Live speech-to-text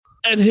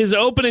and his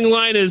opening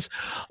line is,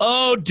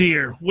 "Oh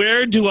dear,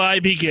 where do I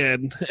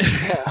begin?"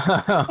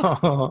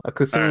 A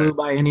Cthulhu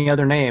by any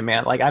other name,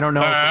 man. Like, I don't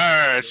know.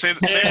 All right. Say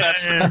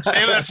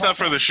that stuff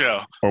for the show.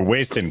 Or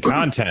wasting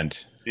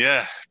content.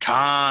 Yeah,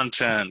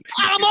 content.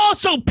 I'm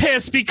also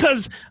pissed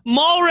because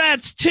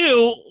Mallrats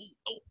 2...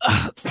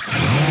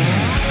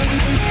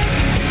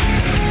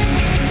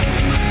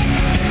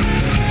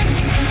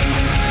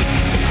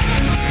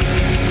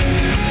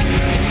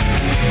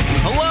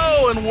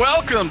 Hello and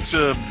welcome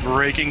to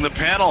Breaking the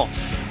Panel.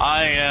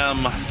 I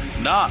am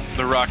not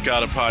the rock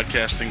god of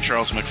podcasting,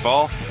 Charles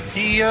McFall.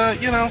 He's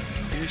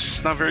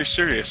just not very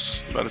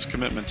serious about his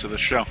commitment to the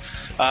show.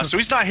 So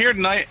he's not here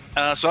tonight,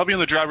 so I'll be in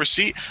the driver's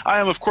seat. I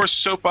am, of course,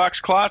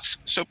 Soapbox Klotz,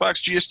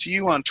 Soapbox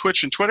GSTU on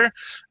Twitch and Twitter,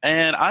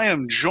 and I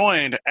am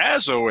joined,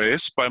 as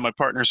always, by my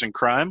partners in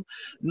crime,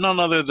 none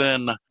other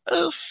than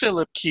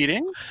Philip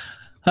Keating.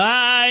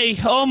 Hi.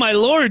 Oh, my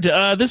Lord.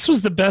 This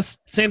was the best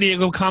San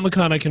Diego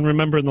Comic-Con I can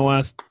remember in the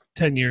last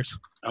 10 years.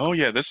 Oh,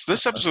 yeah, this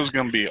episode is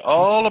going to be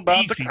all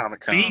about the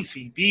Comic-Con.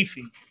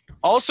 Beefy.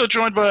 Also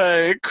joined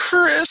by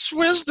Chris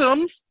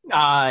Wisdom.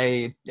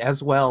 I,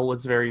 as well,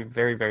 was very,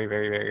 very, very,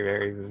 very, very,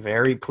 very,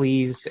 very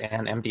pleased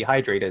and am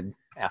dehydrated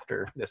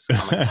after this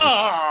Comic-Con.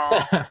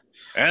 Oh.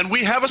 And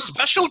we have a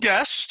special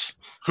guest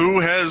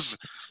who has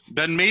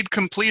been made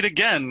complete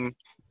again,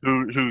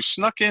 who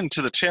snuck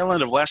into the tail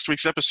end of last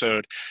week's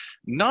episode.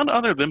 None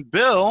other than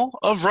Bill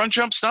of Run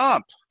Jump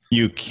Stomp.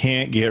 You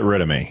can't get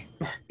rid of me.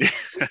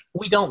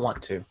 We don't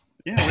want to.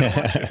 Yeah, we don't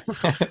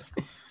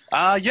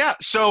want to.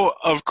 So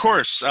of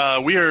course,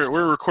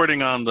 we're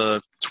recording on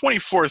the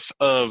 24th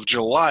of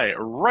July,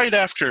 right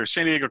after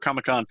San Diego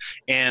Comic-Con,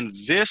 and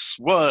this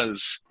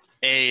was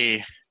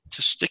a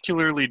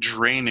testicularly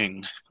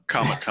draining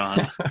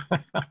Comic-Con.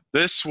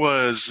 This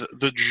was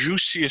the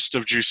juiciest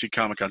of juicy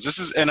Comic-Cons. This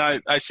is, and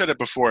I said it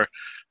before,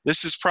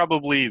 this is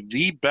probably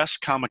the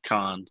best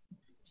Comic-Con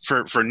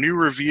for new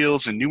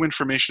reveals and new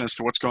information as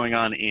to what's going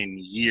on in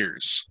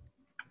years.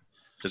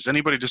 Does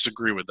anybody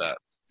disagree with that?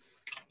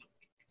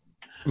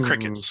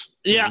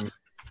 Crickets. Yeah.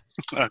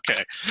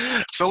 Okay,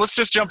 so let's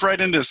just jump right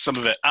into some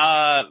of it.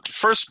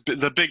 First,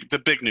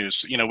 the big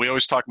news. You know, we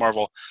always talk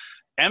Marvel.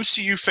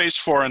 MCU Phase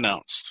 4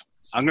 announced.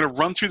 I'm going to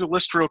run through the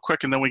list real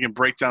quick, and then we can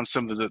break down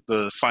some of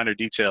the finer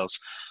details.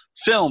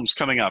 Films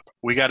coming up.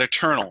 We got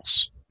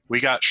Eternals. We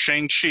got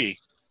Shang-Chi.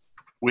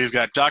 We've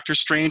got Doctor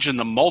Strange in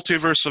the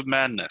Multiverse of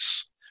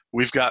Madness.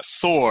 We've got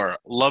Thor,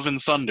 Love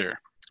and Thunder.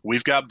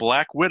 We've got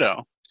Black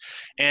Widow.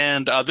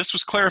 And this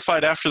was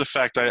clarified after the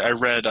fact. I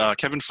read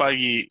Kevin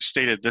Feige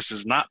stated this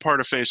is not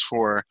part of Phase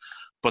 4,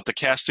 but the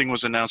casting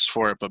was announced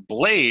for it. But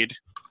Blade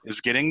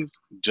is getting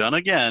done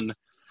again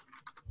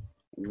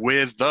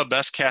with the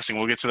best casting.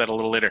 We'll get to that a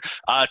little later.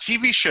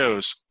 TV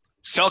shows,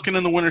 Falcon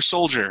and the Winter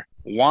Soldier,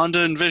 Wanda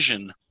and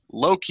Vision,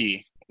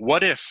 Loki,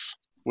 What If,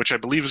 which I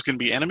believe is going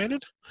to be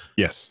animated?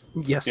 Yes.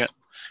 Yes. Yeah.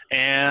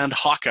 And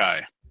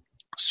Hawkeye.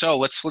 So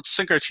let's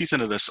sink our teeth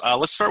into this.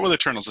 Let's start with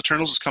Eternals.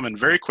 Eternals is coming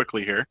very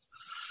quickly here.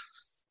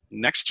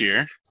 Next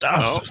year.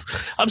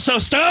 I'm so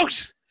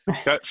stoked.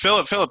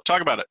 Philip,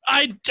 talk about it.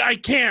 I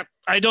can't.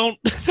 I don't.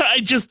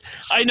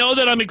 I know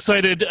that I'm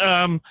excited.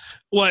 The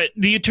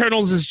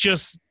Eternals is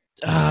just.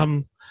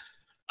 I'm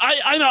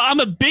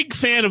a big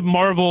fan of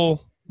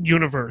Marvel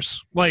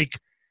Universe. Like,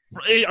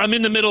 I'm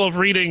in the middle of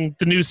reading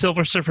the new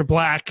Silver Surfer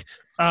Black,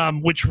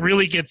 which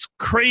really gets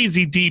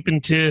crazy deep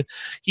into,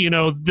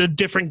 the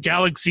different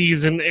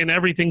galaxies and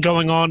everything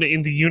going on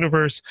in the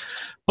universe.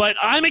 But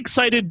I'm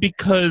excited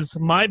because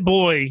my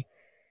boy,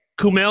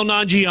 Kumail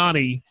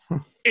Nanjiani,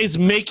 is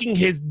making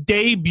his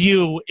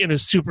debut in a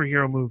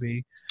superhero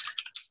movie.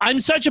 I'm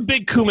such a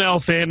big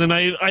Kumail fan, and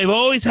I've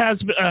always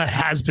has been a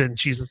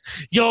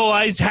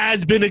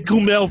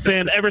Kumail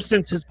fan ever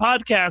since his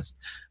podcast,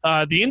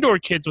 The Indoor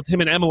Kids, with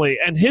him and Emily,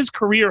 and his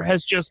career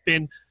has just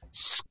been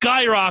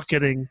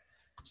skyrocketing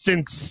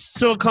since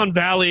Silicon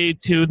Valley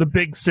to The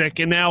Big Sick,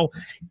 and now,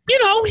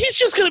 he's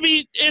just going to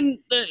be in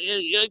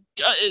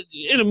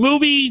a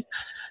movie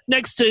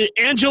next to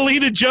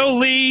Angelina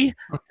Jolie,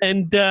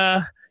 and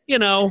Selma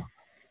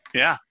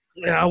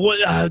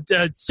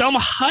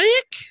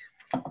Hayek.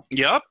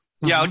 Yep.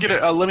 Yeah, I'll get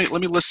it.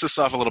 Let me list this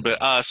off a little bit.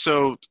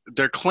 So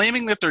they're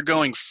claiming that they're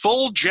going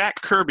full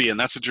Jack Kirby, and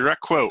that's a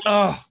direct quote.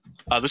 Oh.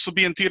 This will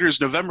be in theaters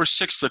November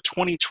 6th of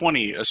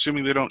 2020,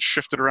 assuming they don't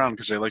shift it around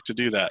because they like to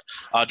do that.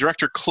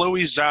 Director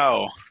Chloe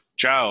Zhao,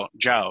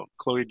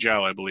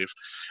 I believe,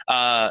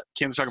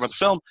 came to talk about the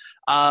film.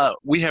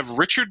 We have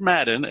Richard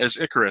Madden as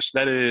Icarus.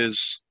 That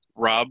is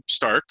Robb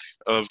Stark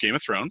of Game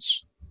of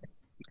Thrones.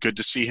 Good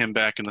to see him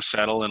back in the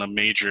saddle in a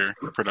major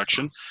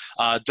production.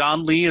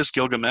 Don Lee as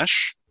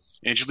Gilgamesh.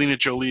 Angelina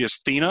Jolie as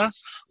Thena.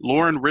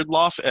 Lauren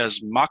Ridloff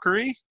as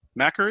Macquarie.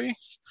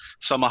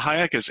 Salma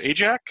Hayek as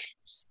Ajak.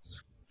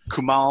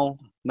 Kumail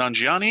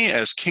Nanjiani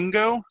as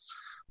Kingo.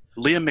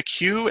 Leah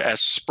McHugh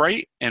as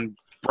Sprite. And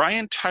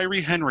Brian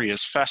Tyree Henry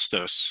as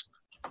Phastos.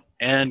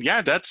 And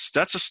yeah, that's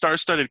a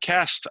star-studded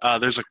cast.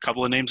 There's a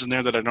couple of names in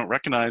there that I don't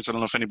recognize. I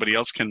don't know if anybody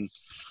else can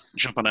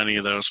jump on any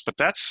of those. But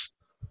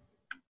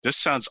this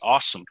sounds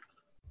awesome.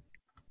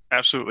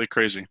 Absolutely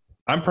crazy.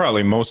 I'm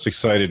probably most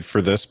excited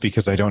for this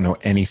because I don't know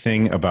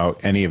anything about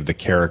any of the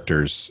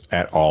characters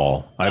at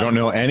all. I don't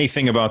know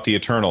anything about the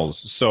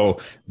Eternals. So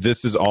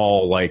this is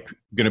all like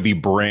going to be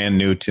brand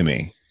new to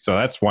me. So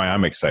that's why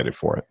I'm excited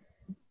for it.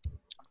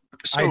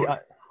 So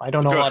I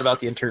don't know a lot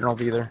about the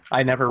Eternals either.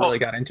 I never really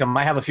got into them.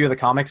 I have a few of the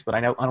comics, but I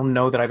don't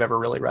know that I've ever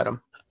really read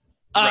them.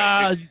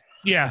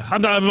 Yeah,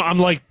 I'm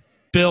like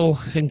Bill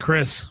and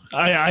Chris.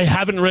 I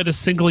haven't read a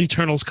single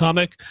Eternals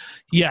comic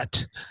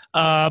yet,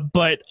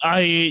 but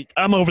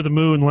I'm over the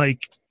moon.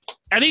 Like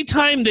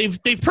anytime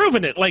they've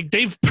proven it, like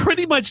they've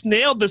pretty much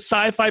nailed the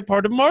sci-fi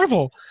part of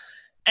Marvel.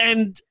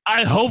 And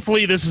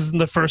hopefully this isn't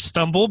the first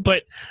stumble,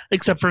 but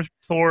except for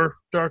Thor: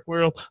 Dark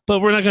World. But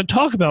we're not going to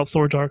talk about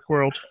Thor: Dark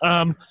World.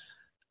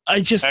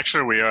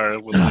 Actually, we are a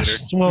little later.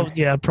 Well,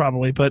 yeah,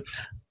 probably, but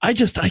I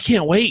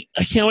can't wait.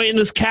 I can't wait, and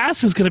this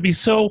cast is going to be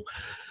so.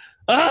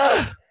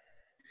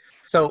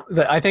 So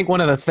I think one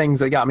of the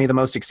things that got me the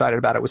most excited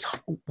about it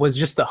was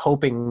just the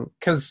hoping,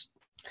 because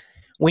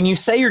when you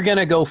say you're going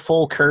to go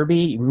full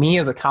Kirby, me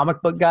as a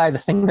comic book guy, the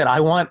thing that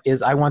I want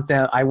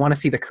to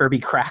see the Kirby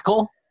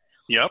crackle.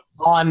 Yep.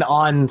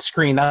 On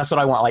screen. That's what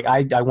I want. Like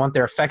I want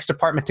their effects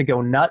department to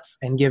go nuts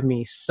and give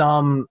me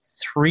some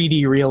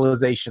 3D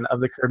realization of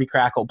the Kirby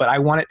crackle, but I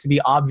want it to be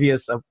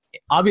obvious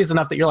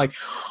enough that you're like,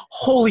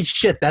 holy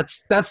shit,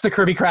 that's the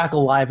Kirby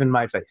crackle live in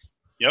my face.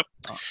 Yep.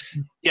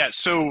 Yeah,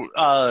 so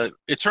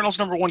Eternals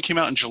 #1 came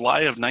out in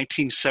July of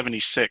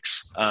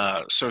 1976,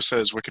 so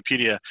says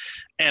Wikipedia.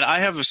 And I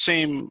have the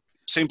same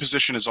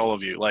position as all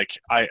of you. Like,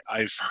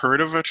 I've heard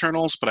of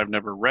Eternals, but I've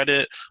never read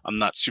it. I'm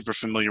not super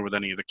familiar with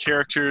any of the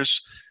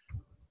characters.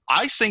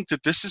 I think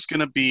that this is going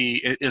to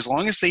be, as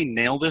long as they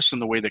nail this in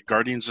the way that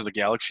Guardians of the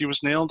Galaxy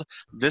was nailed,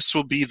 this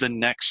will be the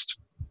next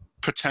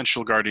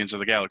potential Guardians of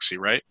the Galaxy,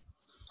 right?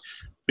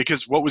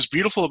 Because what was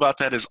beautiful about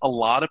that is a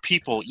lot of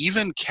people,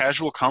 even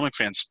casual comic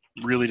fans,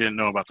 really didn't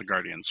know about the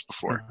Guardians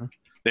before. Mm-hmm.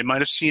 They might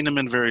have seen them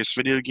in various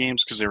video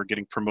games because they were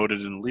getting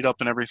promoted in the lead-up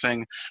and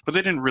everything, but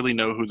they didn't really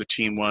know who the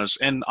team was.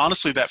 And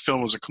honestly, that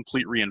film was a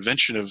complete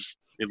reinvention of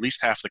at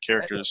least half the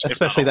characters.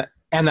 Especially that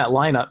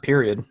lineup,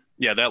 period.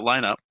 Yeah, that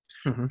lineup.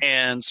 Mm-hmm.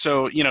 And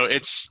so,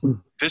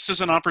 this is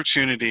an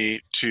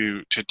opportunity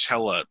to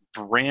tell a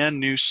brand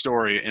new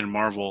story in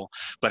Marvel,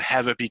 but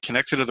have it be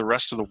connected to the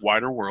rest of the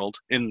wider world.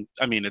 And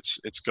I mean, it's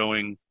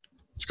going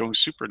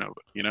supernova.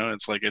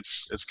 It's like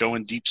it's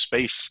going deep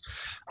space.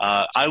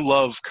 I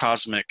love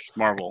Cosmic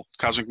Marvel.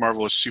 Cosmic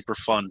Marvel is super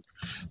fun.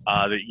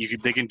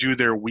 They can do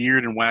their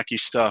weird and wacky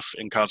stuff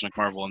in Cosmic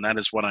Marvel, and that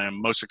is what I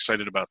am most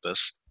excited about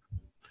this.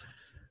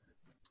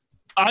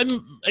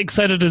 I'm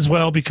excited as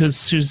well because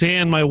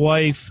Suzanne, my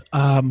wife,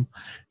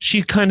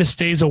 she kind of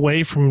stays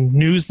away from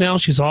news now.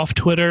 She's off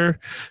Twitter.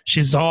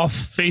 She's off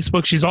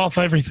Facebook. She's off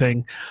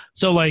everything.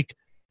 So, like,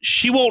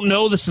 she won't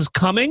know this is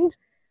coming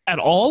at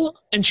all,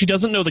 and she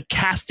doesn't know the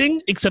casting,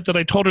 except that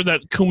I told her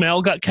that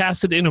Kumail got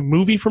casted in a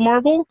movie for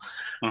Marvel.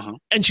 Uh-huh.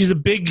 And she's a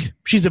big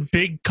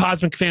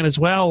Cosmic fan as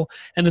well,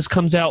 and this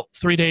comes out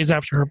 3 days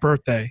after her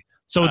birthday.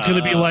 So it's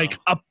going to be like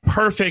a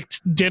perfect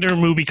dinner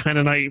movie kind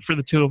of night for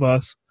the two of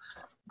us.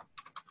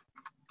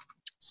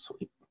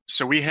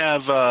 So we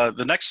have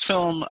the next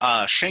film,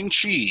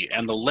 Shang-Chi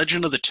and the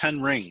Legend of the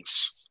Ten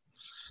Rings.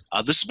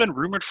 This has been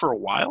rumored for a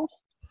while,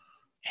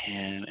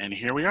 and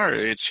here we are.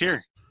 It's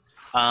here.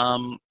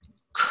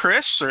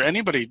 Chris or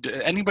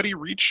anybody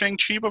read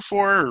Shang-Chi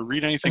before or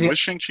read anything with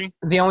Shang-Chi?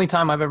 The only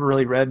time I've ever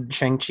really read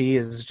Shang-Chi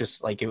is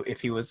just like if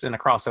he was in a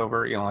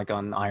crossover, like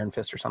on Iron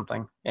Fist or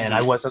something. And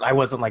I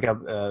wasn't like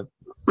a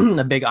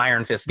big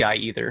Iron Fist guy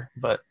either,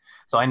 but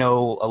so I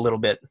know a little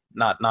bit,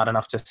 not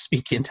enough to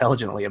speak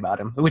intelligently about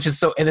him, which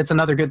is and it's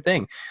another good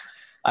thing.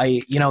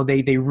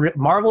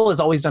 Marvel has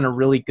always done a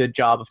really good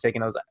job of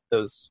taking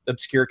those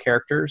obscure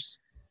characters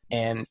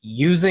and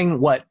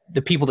using what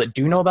the people that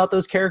do know about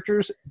those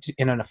characters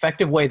in an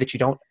effective way that you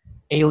don't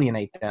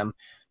alienate them,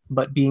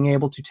 but being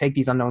able to take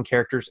these unknown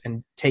characters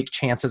and take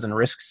chances and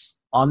risks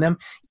on them.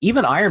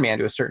 Even Iron Man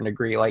to a certain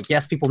degree, like,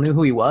 yes, people knew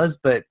who he was,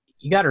 but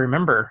you got to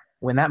remember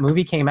when that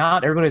movie came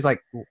out, everybody's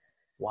like,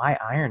 why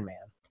Iron Man?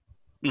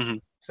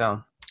 Mm-hmm.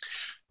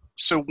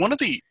 So one of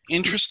the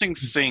interesting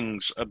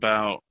things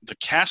about the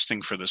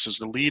casting for this is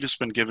the lead has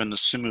been given to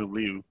Simu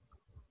Liu,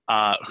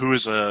 who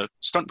is a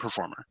stunt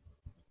performer.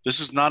 This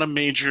is not a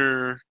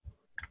major,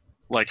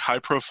 like,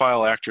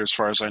 high-profile actor as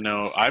far as I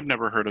know. I've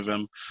never heard of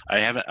him.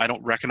 I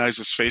don't recognize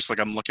his face. Like,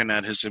 I'm looking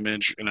at his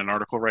image in an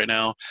article right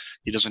now.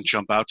 He doesn't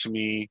jump out to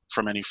me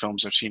from any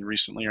films I've seen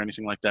recently or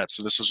anything like that.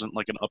 So this isn't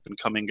like an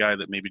up-and-coming guy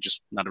that maybe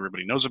just not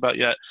everybody knows about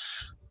yet.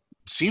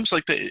 Seems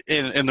like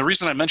and the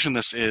reason I mention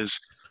this is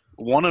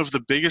one of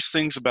the biggest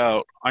things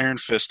about Iron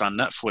Fist on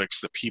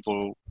Netflix that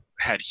people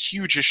had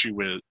huge issues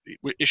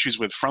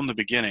with from the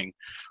beginning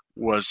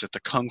was that the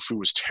kung fu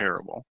was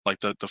terrible. Like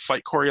the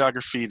fight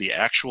choreography, the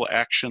actual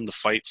action, the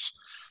fights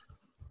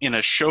in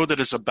a show that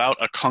is about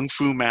a kung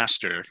fu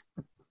master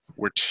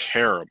were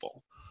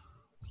terrible.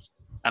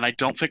 And I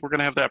don't think we're going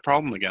to have that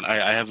problem again.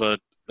 I have a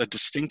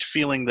distinct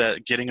feeling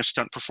that getting a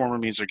stunt performer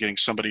means they're getting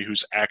somebody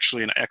who's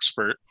actually an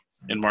expert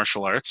in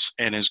martial arts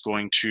and is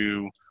going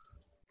to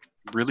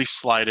really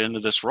slide into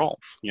this role.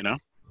 You know.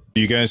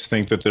 Do you guys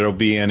think that there'll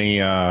be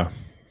any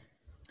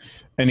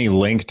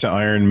link to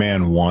Iron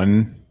Man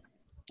 1?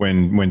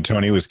 When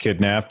Tony was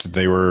kidnapped,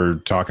 they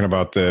were talking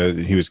about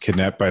he was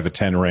kidnapped by the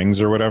 10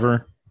 rings or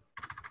whatever.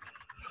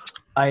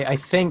 I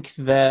think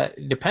that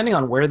depending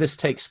on where this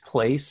takes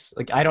place,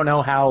 like I don't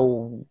know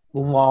how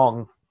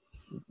long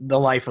the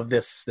life of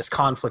this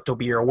conflict will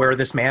be or where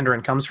this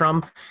Mandarin comes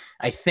from.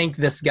 I think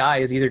this guy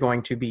is either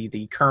going to be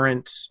the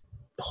current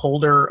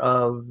holder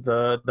of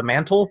the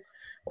mantle,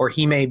 or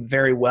he may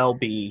very well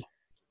be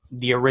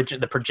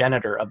the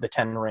progenitor of the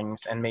 10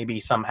 rings, and maybe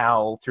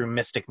somehow through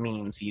mystic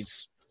means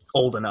he's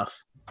old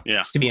enough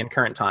to be in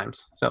current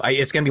times. So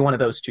it's going to be one of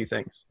those two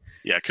things.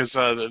 Yeah, because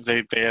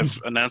they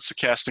have announced the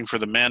casting for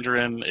the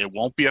Mandarin. It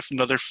won't be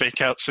another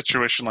fake-out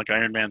situation like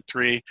Iron Man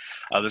 3.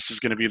 This is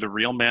going to be the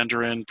real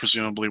Mandarin,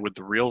 presumably with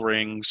the real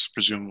rings,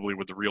 presumably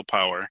with the real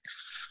power.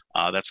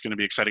 That's going to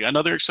be exciting.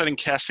 Another exciting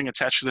casting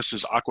attached to this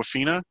is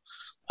Awkwafina,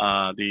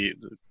 the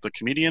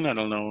comedian. I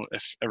don't know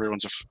if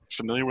everyone's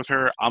familiar with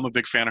her. I'm a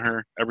big fan of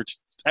her.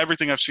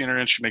 Everything I've seen her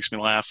in, she makes me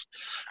laugh.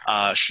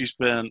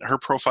 Her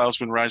profile's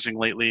been rising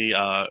lately.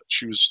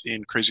 She was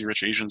in Crazy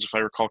Rich Asians, if I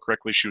recall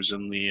correctly. She was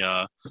in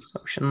the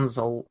Ocean's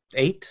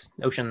 8?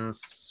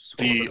 Ocean's...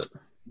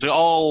 The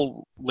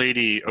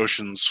all-lady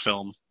Oceans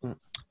film. The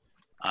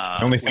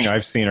only thing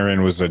I've seen her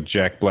in was a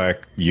Jack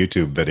Black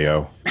YouTube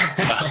video.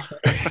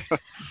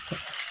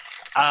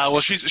 Well,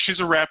 she's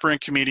a rapper and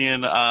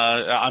comedian.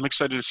 I'm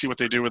excited to see what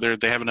they do with her.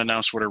 They haven't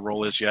announced what her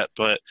role is yet,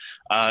 but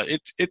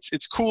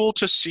it's cool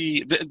to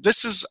see.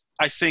 This is,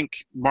 I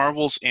think,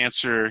 Marvel's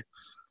answer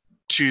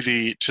to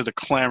the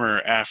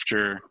clamor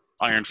after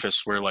Iron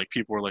Fist, where like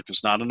people were like,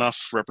 "There's not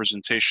enough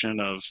representation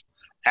of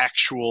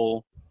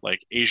actual like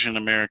Asian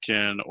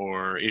American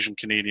or Asian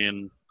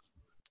Canadian,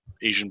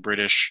 Asian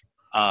British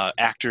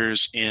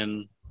actors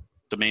in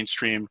the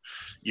mainstream.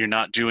 You're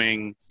not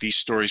doing these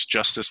stories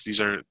justice. These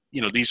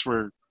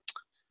were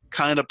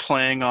kind of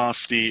playing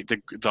off the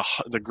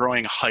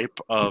growing hype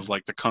of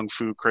like the kung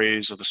fu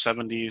craze of the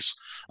 70s,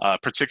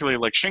 particularly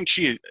like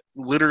Shang-Chi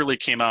literally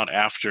came out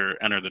after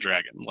Enter the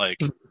Dragon. Like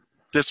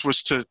this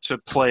was to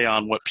play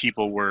on what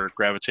people were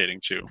gravitating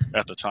to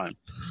at the time,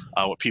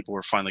 what people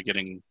were finally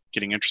getting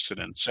interested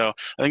in. So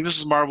I think this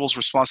is Marvel's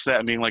response to that,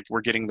 and being like, we're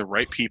getting the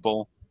right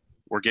people,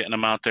 we're getting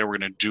them out there, we're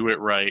going to do it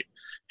right,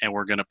 and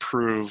we're going to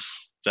prove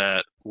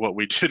that what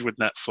we did with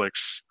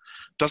Netflix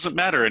doesn't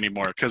matter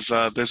anymore, because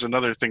there's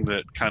another thing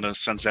that kind of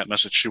sends that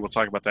message too. We'll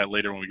talk about that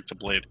later when we get to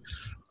Blade.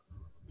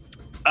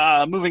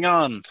 Moving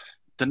on,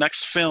 the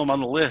next film on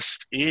the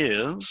list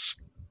is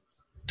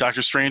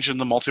Doctor Strange in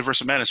the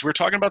Multiverse of Madness. We were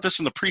talking about this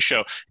in the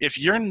pre-show. If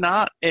you're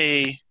not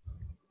a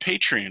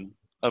patron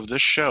of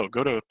this show,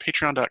 go to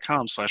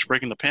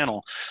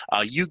patreon.com/breakingthepanel.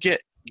 You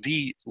get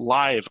the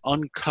live,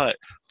 uncut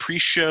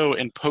pre-show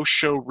and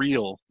post-show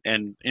reel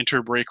and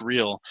interbreak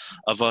reel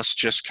of us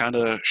just kind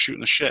of shooting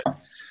the shit.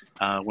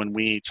 When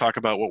we talk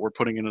about what we're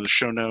putting into the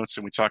show notes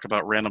and we talk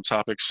about random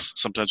topics,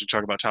 sometimes we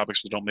talk about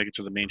topics that don't make it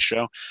to the main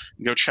show.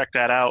 You go check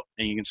that out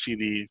and you can see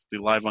the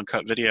live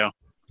uncut video.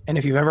 And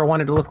if you've ever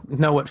wanted to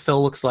know what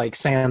Phil looks like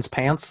sans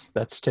pants,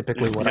 that's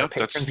typically what our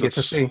patrons get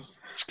to see.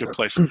 It's a good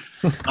place.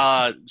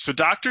 So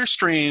Doctor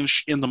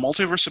Strange in the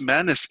Multiverse of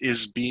Madness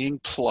is being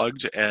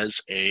plugged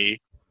as a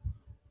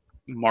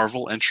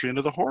Marvel entry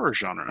into the horror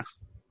genre.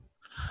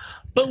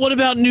 But what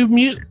about New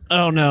Mutant?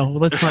 Oh no,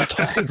 let's not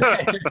talk.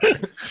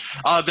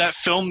 That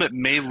film that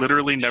may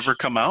literally never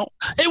come out.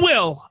 It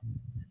will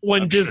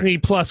when Disney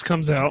Plus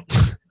comes out.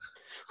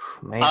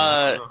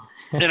 Man.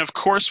 And of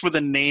course, with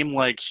a name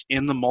like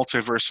In the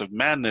Multiverse of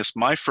Madness,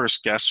 my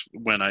first guess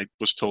when I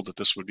was told that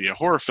this would be a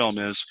horror film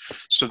is,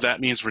 so that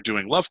means we're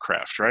doing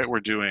Lovecraft, right? We're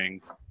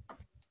doing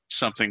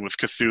something with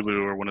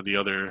Cthulhu or one of the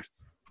other,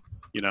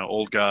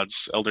 old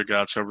gods, elder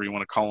gods, however you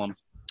want to call them.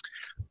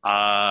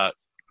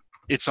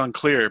 It's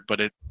unclear,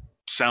 but it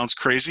sounds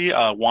crazy.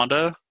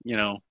 Wanda,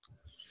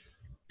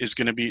 is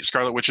going to be,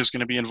 Scarlet Witch is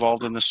going to be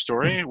involved in this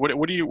story.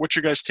 What's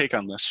your guys' take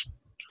on this?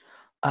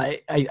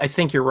 I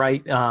think you're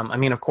right.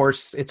 Of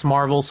course, it's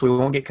Marvel, so we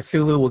won't get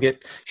Cthulhu. We'll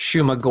get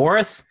Shuma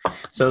Gorath.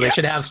 So they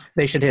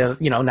should have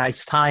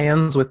nice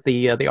tie-ins with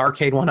the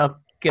arcade one-up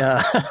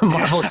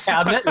Marvel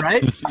cabinet,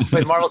 right?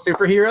 With Marvel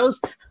superheroes.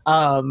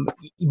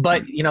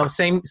 But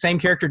same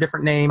character,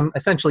 different name.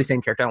 Essentially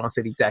same character. I don't want to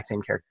say the exact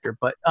same character,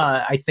 but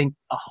I think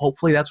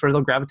hopefully that's where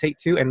they'll gravitate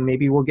to, and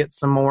maybe we'll get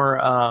some more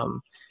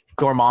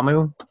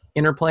Dormammu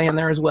interplay in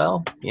there as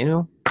well.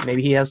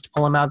 Maybe he has to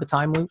pull him out of the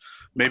time loop.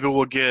 Maybe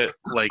we'll get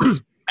like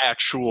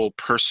actual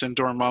person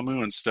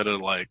Dormammu instead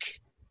of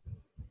like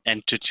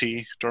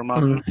entity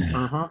Dormammu.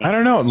 Mm-hmm. I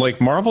don't know. Like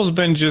Marvel's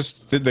been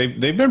they've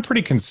been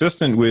pretty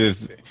consistent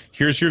with,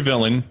 here's your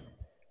villain.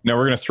 Now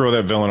we're going to throw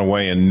that villain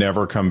away and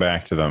never come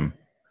back to them.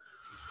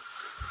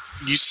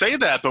 You say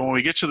that, but when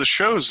we get to the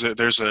shows,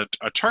 there's a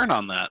turn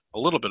on that. A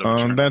little bit of a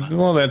turn.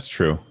 That's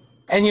true.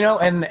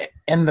 And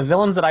and the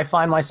villains that I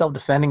find myself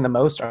defending the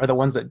most are the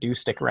ones that do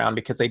stick around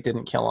because they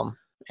didn't kill him.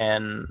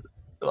 And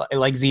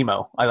like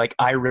Zemo,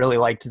 I really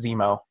liked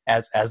Zemo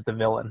as the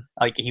villain.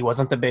 Like he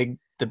wasn't the big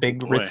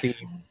ritzy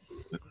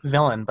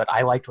villain, but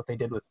I liked what they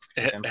did with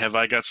him. Have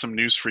I got some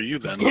news for you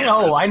then?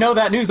 I know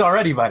that news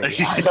already, buddy.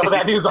 I know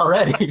that news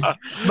already.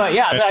 But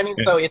yeah, I mean,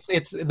 so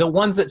it's the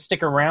ones that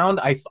stick around.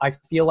 I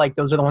feel like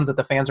those are the ones that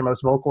the fans are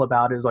most vocal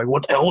about. Is like,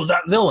 what the hell was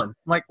that villain?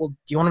 I'm like, well, do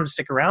you want him to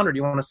stick around, or do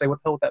you want to say what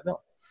the hell was that villain?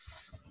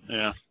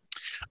 Yeah.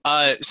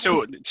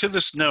 So to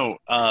this note,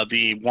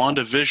 the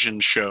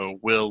WandaVision show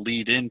will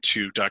lead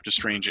into Doctor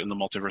Strange in the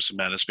Multiverse of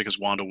Madness because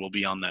Wanda will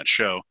be on that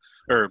show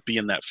or be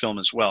in that film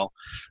as well.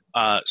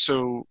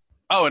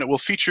 And it will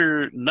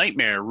feature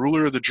Nightmare,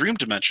 ruler of the Dream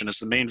Dimension, as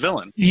the main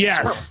villain.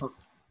 Yes.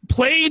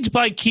 Played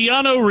by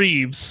Keanu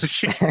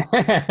Reeves.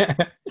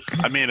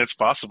 I mean, it's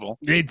possible.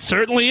 It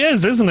certainly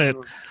is, isn't it?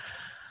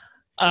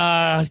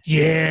 I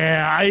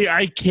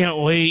can't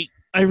wait.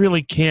 I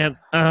really can't.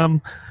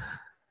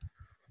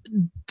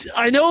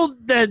 I know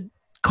that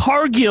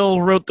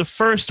Cargill wrote the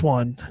first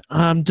one.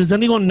 Does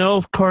anyone know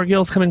if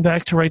Cargill's coming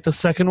back to write the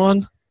second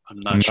one? I'm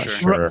not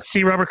sure.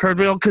 See Robert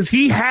Cargill, because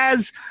he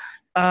has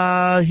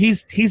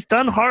he's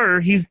done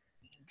horror. He's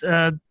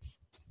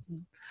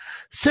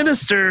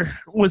Sinister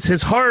was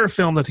his horror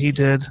film that he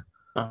did,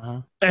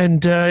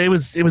 and it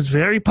was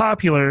very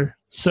popular.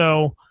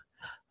 So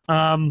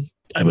I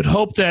would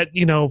hope that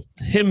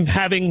him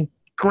having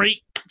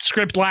great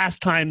script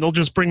last time, they'll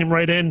just bring him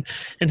right in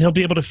and he'll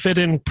be able to fit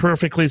in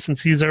perfectly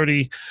since he's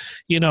already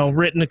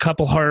written a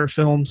couple horror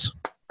films.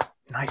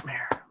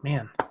 Nightmare,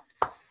 man.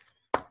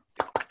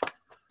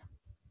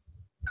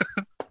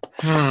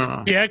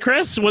 Yeah,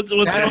 Chris, what's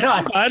going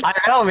on? I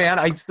don't know, man.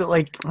 I feel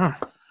like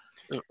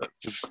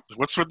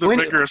what's with the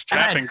vigorous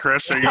tapping,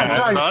 Chris? Are you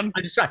guys done?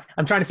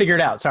 I'm trying to figure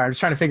it out. Sorry, I'm just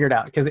trying to figure it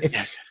out because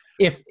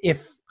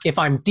if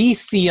I'm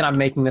DC and I'm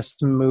making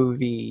this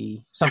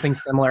movie something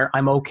similar,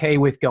 I'm okay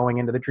with going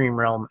into the dream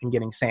realm and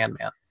getting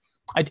Sandman.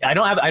 I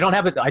don't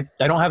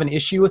have an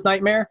issue with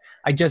Nightmare.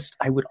 I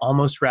would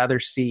almost rather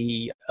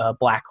see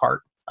Blackheart,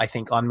 I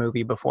think, on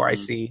movie before I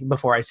see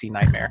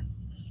Nightmare.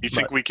 You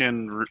think we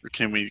can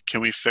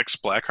we fix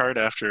Blackheart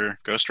after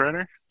Ghost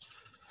Rider?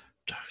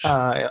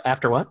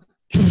 After what?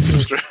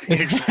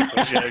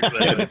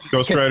 Exactly.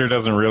 Ghost Rider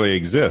doesn't really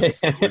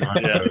exist.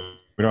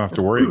 We don't have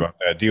to worry about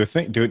that. Do you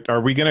think?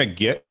 Are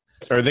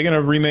they going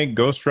to remake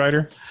Ghost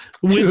Rider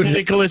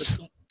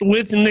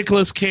with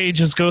Nicolas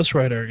Cage as Ghost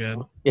Rider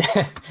again?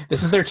 Yeah,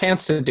 this is their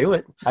chance to do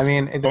it. I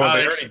mean, they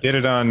already did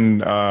it on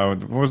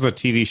what was the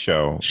TV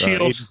show?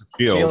 Shield.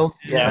 Shield.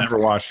 Yeah. I never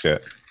watched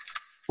it.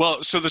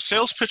 Well, so the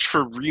sales pitch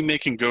for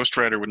remaking Ghost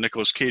Rider with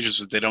Nicolas Cage is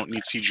that they don't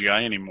need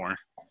CGI anymore.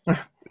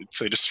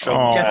 So they just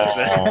film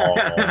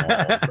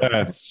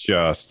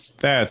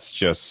that's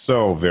just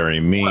so very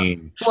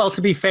mean. Well,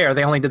 to be fair,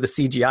 they only did the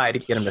CGI to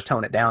get him to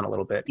tone it down a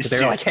little bit. Because they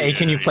were like, hey,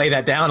 can you play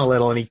that down a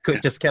little? And he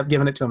just kept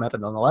giving it to him at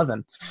an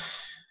 11.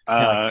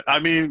 I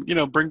mean,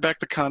 bring back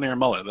the Con Air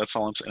mullet. That's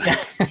all I'm saying.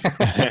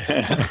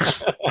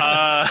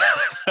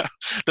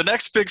 The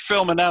next big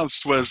film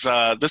announced was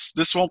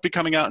this won't be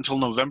coming out until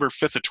November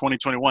 5th of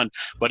 2021,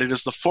 but it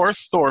is the fourth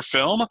Thor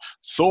film,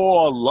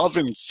 Thor: Love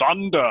and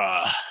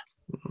Thunder.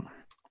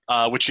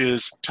 Which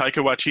is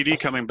Taika Waititi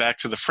coming back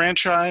to the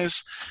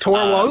franchise. Thor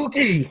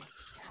Waititi.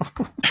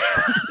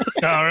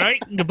 All right,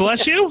 God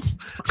bless you.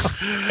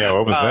 Yeah,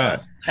 what was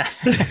that?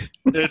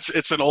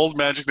 It's an old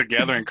Magic the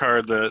Gathering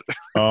card that.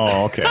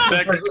 Oh, okay.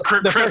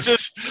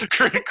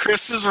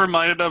 Chris is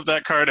reminded of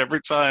that card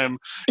every time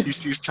he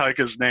sees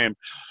Taika's name.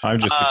 I'm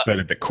just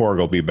excited that Korg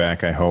will be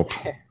back. I hope.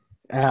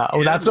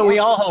 That's what we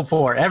all hope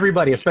for.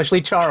 Everybody,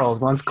 especially Charles,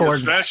 wants Korg.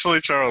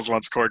 Especially Charles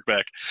wants Korg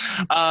back.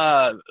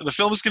 The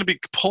film is going to be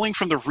pulling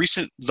from the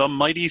recent The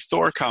Mighty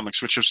Thor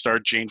comics, which have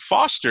starred Jane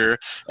Foster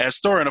as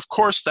Thor. And, of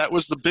course, that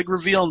was the big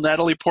reveal.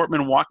 Natalie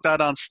Portman walked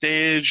out on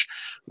stage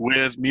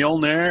with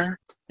Mjolnir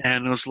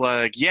and was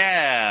like,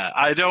 yeah,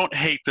 I don't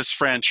hate this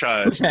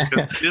franchise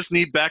because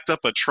Disney backed up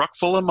a truck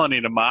full of money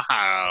to my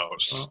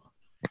house.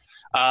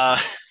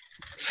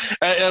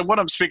 And what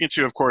I'm speaking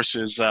to, of course,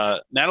 is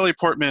Natalie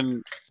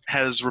Portman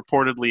has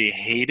reportedly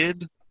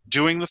hated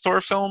doing the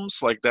Thor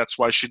films. Like, that's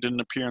why she didn't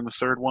appear in the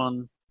third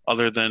one,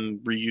 other than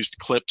reused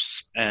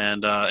clips.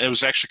 And it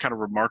was actually kind of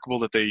remarkable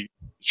that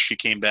she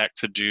came back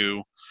to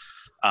do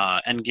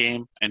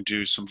Endgame and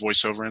do some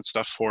voiceover and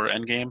stuff for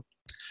Endgame.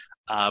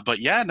 But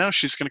yeah, no,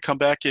 she's going to come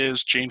back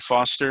as Jane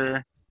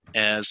Foster,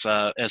 as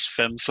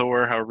Femme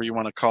Thor, however you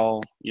want to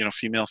call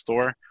female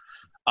Thor.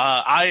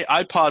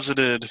 I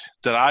posited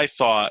that I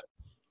thought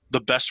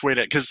the best way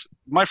to, because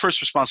my first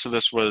response to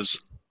this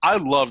was, I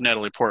love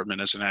Natalie Portman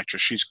as an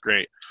actress. She's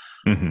great.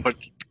 Mm-hmm. But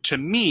to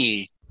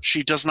me,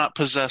 she does not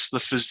possess the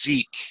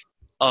physique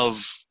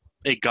of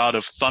a God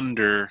of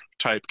Thunder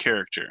type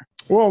character.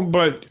 Well,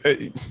 but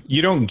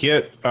you don't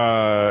get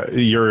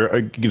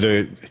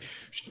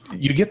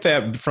you get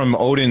that from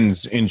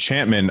Odin's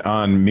enchantment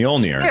on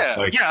Mjolnir.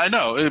 Yeah, I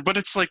know, but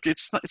it's like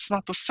it's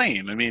not the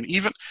same. I mean,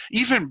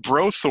 even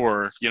Bro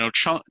Thor,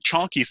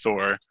 Chonky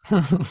Thor,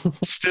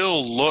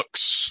 still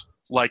looks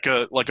like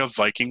a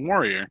Viking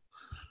warrior.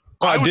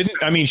 Well,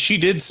 she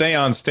did say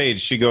on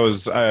stage, she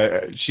goes,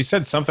 she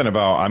said something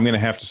about, I'm going to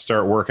have to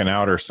start working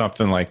out or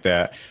something like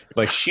that.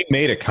 Like, she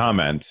made a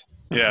comment.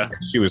 Yeah.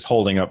 She was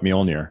holding up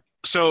Mjolnir.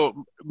 So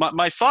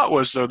my thought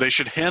was, though, they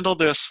should handle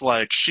this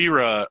like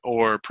She-Ra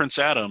or Prince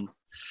Adam,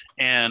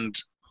 and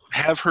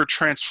have her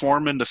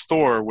transform into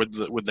Thor with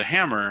the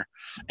hammer,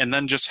 and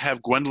then just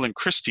have Gwendolyn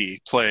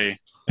Christie play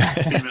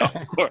female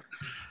Thor,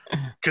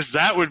 because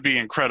that would be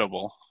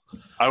incredible.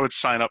 I would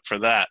sign up for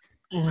that.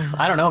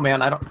 I don't know,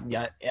 man. I don't.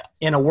 Yeah,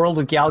 in a world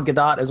with Gal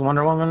Gadot as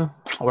Wonder Woman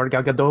or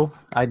Gal Gadot,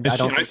 I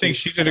don't. I think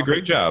she did a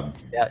great job.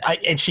 Yeah,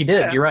 and she did.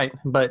 Yeah. You're right,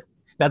 but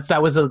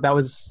that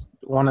was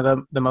one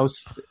of the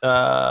most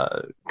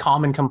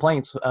common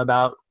complaints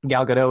about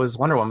Gal Gadot as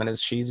Wonder Woman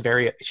is she's a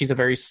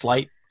very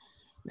slight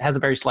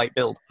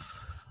build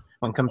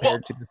when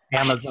compared to this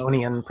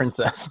Amazonian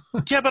princess.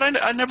 Yeah, but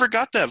I never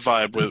got that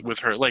vibe with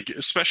her. Like,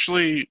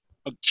 especially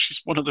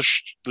she's one of the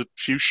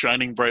few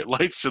shining bright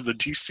lights in the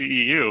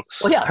DCEU.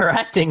 Well, yeah, her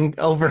acting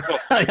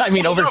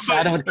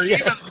overshadowed her.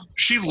 Yeah.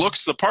 She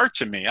looks the part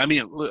to me. I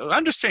mean,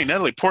 I'm just saying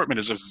Natalie Portman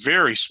is a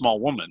very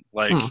small woman.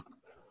 Like,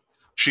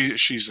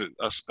 she's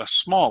a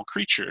small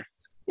creature.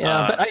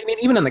 Yeah, but I mean,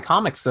 even in the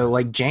comics, though,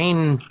 like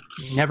Jane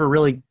never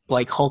really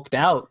like hulked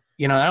out.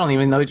 You know, I don't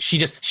even know she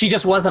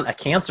just wasn't a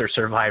cancer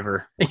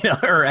survivor,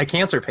 or a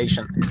cancer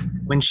patient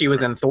when she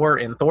was in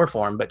Thor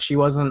form, but she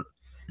wasn't.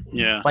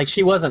 Yeah, like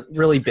she wasn't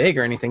really big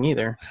or anything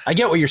either. I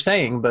get what you're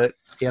saying, but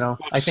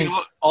I think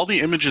all the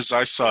images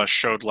I saw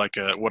showed like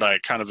what I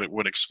kind of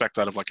would expect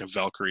out of like a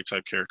Valkyrie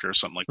type character or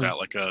something like that,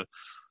 like a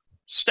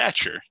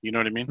stature. You know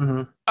what I mean?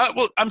 Mm-hmm.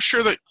 Well, I'm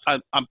sure that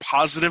I'm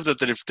positive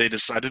that if they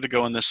decided to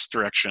go in this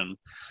direction,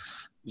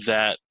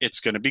 that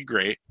it's going to be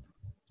great.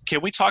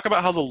 Can we talk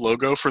about how the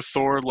logo for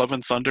Thor: Love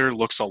and Thunder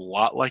looks a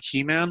lot like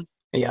He-Man?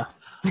 Yeah,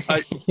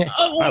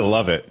 I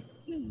love it.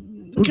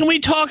 Can we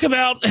talk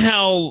about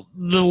how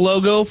the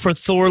logo for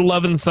Thor: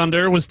 Love and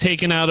Thunder was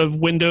taken out of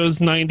Windows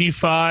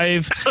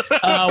 95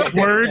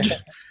 Word,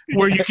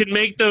 where you could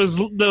make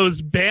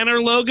those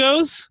banner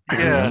logos? I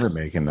remember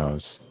making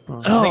those.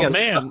 Oh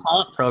man, a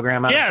font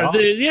program. Yeah.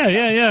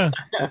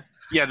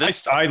 Yeah,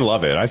 I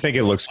love it. I think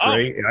it looks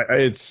great.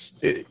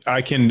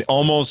 I can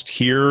almost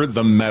hear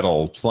the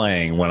metal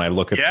playing when I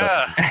look at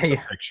the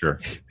picture.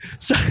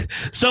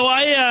 So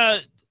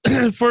I.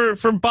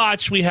 For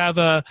Botch, we have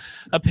a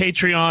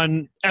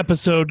Patreon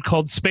episode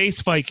called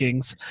Space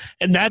Vikings,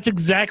 and that's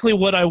exactly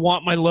what I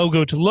want my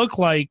logo to look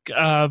like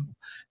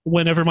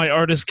whenever my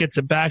artist gets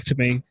it back to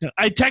me.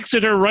 I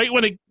texted her right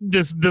when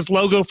this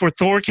logo for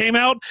Thor came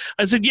out.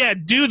 I said, yeah,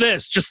 do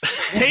this. Just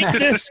take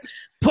this,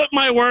 put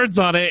my words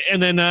on it,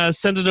 and then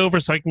send it over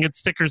so I can get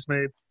stickers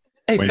made.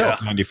 Hey,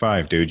 Windows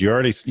 95, dude. You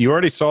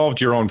already solved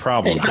your own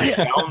problem.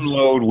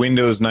 Download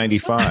Windows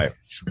 95.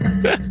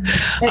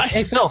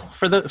 Hey, Phil,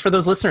 for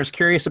those listeners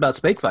curious about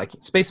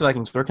Space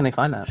Vikings, where can they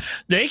find that?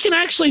 They can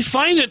actually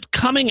find it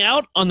coming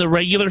out on the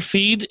regular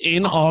feed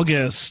in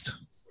August.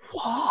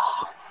 Wow.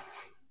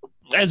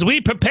 As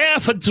we prepare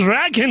for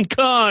Dragon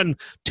Con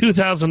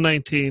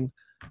 2019.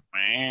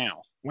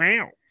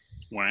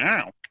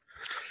 Wow.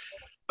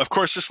 Of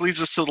course, this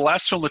leads us to the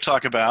last film to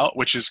talk about,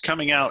 which is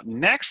coming out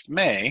next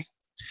May.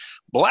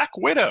 Black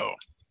Widow,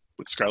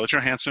 with Scarlett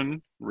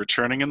Johansson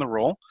returning in the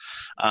role.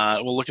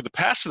 We'll look at the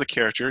past of the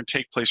character and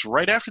take place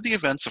right after the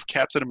events of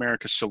Captain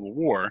America: Civil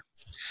War.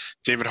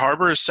 David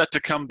Harbour is set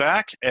to come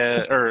back,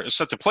 or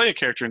set to play a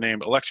character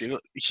named Alexei.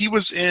 He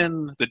was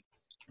in the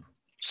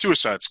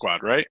Suicide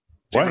Squad, right?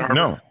 What?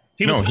 No.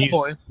 He's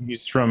Hellboy.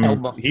 He's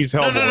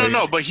Hellboy.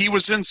 No, but he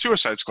was in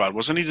Suicide Squad,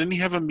 wasn't he? Didn't he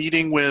have a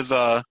meeting with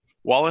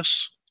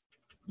Wallace?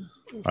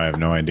 I have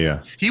no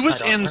idea. He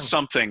was in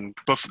something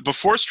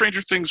before Stranger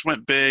Things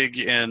went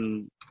big,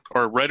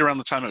 or right around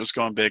the time it was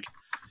going big.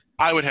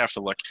 I would have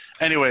to look.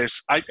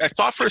 Anyways, I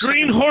thought for a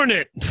Green second,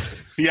 Hornet.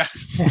 Yeah,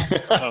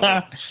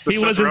 he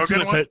was in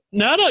Suicide.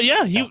 No,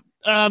 yeah,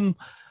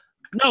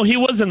 no, he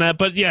wasn't that,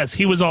 but yes,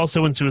 he was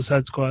also in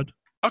Suicide Squad.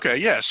 Okay,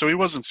 yeah, so he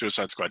was in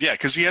Suicide Squad. Yeah,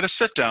 because he had a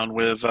sit down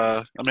with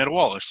Amanda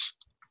Wallace.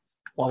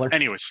 Waller.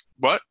 Anyways,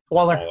 what?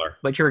 Waller.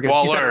 But you were good.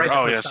 Waller.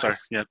 Oh, yeah, sorry.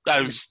 Yeah,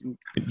 I was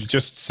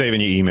just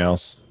saving you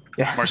emails.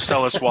 Yeah.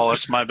 Marcellus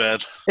Wallace. My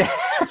bad.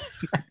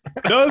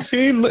 Does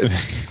he live?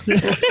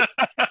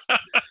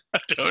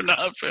 Do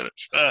not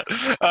finish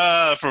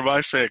that. For my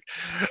sake.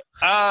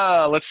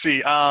 Let's see.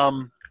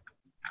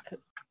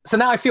 So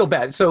now I feel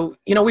bad. So,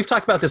 we've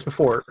talked about this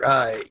before,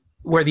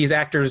 where these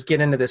actors get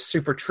into this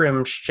super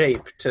trim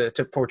shape to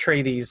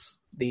portray these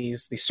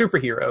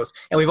superheroes.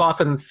 And we've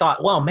often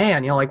thought, well,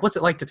 man, what's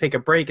it like to take a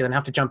break and then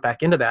have to jump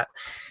back into that?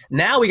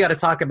 Now we got to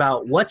talk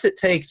about what's it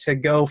take to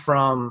go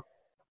from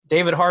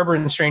David Harbour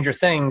in Stranger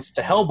Things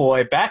to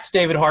Hellboy, back to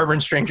David Harbour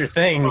in Stranger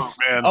Things,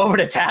 over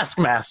to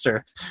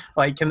Taskmaster.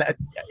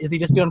 Is he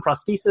just doing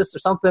prosthesis or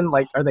something?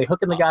 Like, are they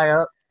hooking the guy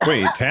up?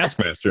 Wait,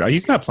 Taskmaster?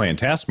 He's not playing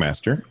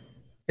Taskmaster.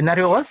 Isn't that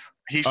who it was?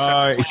 He's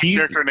a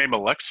character named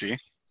Alexei.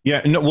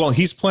 Yeah, no. Well,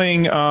 he's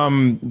playing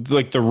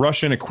like the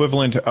Russian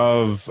equivalent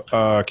of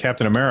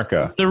Captain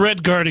America, the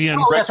Red Guardian.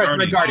 Oh, that's right, the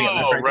Red Guardian. Oh,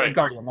 that's right, right. Red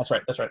Guardian. That's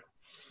right.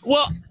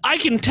 Well, I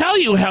can tell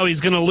you how he's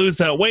going to lose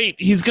that weight.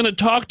 He's going to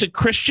talk to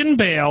Christian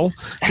Bale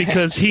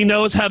because he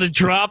knows how to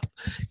drop,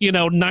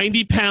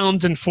 90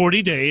 pounds in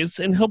 40 days,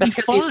 and he'll be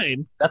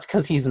fine. That's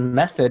because he's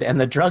method and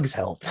the drugs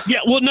helped.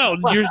 Yeah, well, no,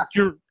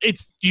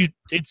 it's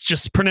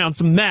just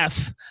pronounced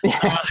meth.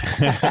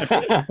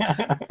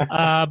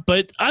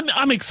 But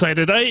I'm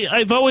excited.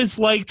 I've always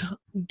liked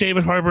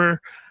David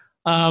Harbour.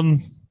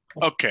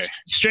 Okay.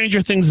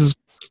 Stranger Things is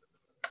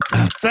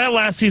that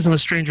last season of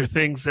Stranger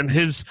Things, and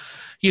his,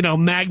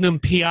 Magnum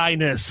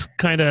PI-ness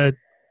kind of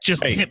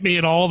just hit me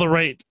at all the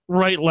right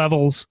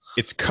levels.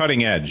 It's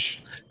cutting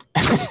edge.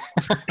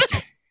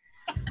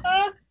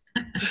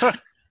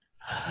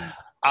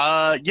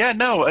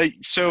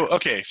 So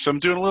I'm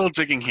doing a little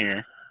digging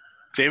here.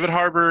 David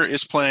Harbour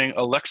is playing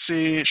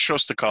Alexei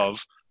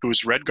Shostakov, who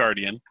is Red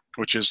Guardian,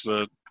 which is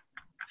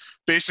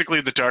basically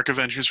the Dark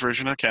Avengers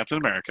version of Captain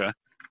America.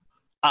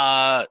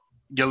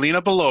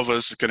 Yelena Belova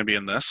is going to be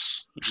in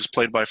this, which is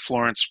played by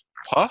Florence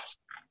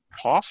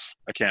Hoff?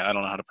 I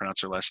don't know how to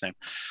pronounce her last name.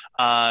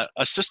 A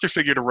sister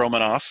figure to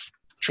Romanov,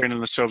 trained in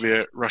the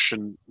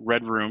Soviet-Russian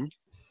Red Room,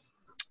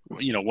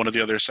 one of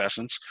the other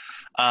assassins.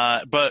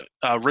 But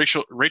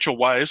Rachel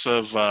Weisz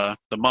of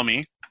The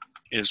Mummy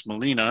is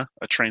Melina,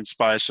 a trained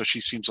spy, so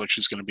she seems like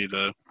she's going to be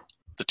the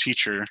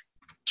teacher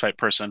type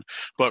person.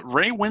 But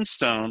Ray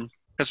Winstone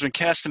has been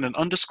cast in an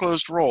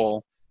undisclosed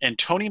role, and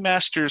Tony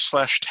Masters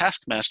 /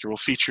 Taskmaster will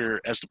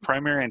feature as the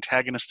primary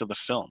antagonist of the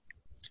film.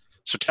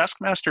 So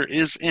Taskmaster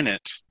is in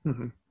it,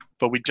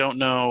 but we don't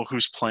know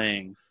who's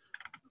playing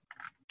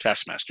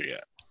Taskmaster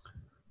yet.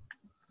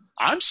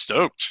 I'm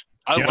stoked.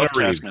 I love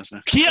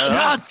Taskmaster.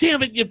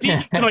 Damn it, you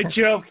beat my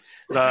joke.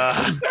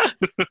 I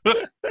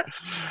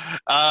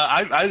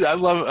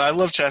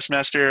love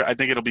Taskmaster. I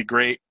think it'll be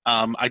great.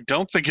 I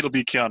don't think it'll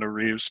be Keanu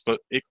Reeves, but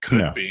it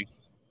could be.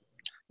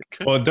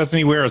 Well, doesn't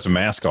he wear as a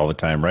mask all the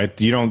time, right?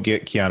 You don't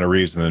get Keanu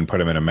Reeves and then put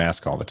him in a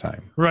mask all the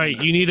time. Right.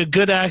 You need a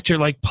good actor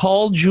like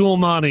Paul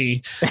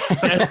Giamatti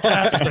as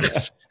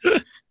Taskmaster.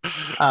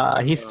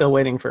 He's still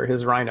waiting for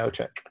his Rhino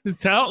check.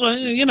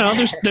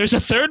 There's a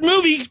third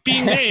movie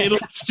being made.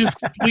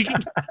 We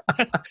can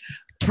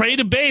pray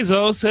to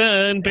Bezos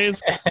and Bezos.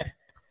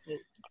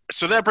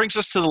 So that brings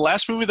us to the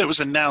last movie that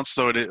was announced,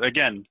 though.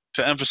 Again,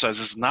 to emphasize,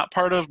 this is not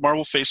part of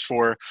Marvel Phase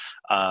 4.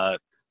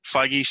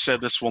 Feige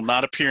said this will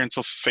not appear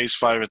until Phase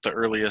 5 at the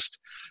earliest.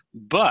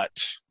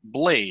 But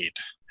Blade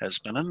has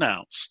been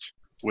announced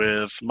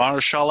with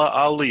Mahershala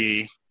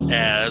Ali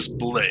as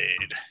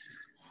Blade.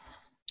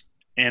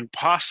 And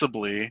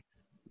possibly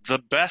the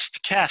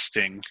best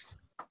casting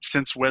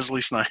since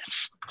Wesley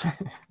Snipes.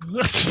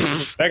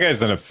 That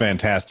guy's a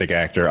fantastic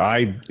actor.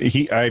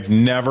 I've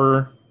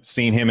never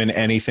seen him in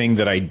anything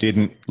that I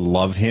didn't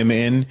love him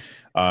in.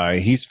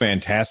 He's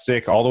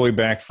fantastic all the way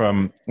back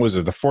from, was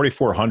it the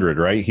 4400,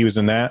 right? He was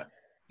in that.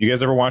 You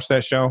guys ever watch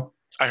that show?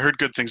 I heard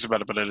good things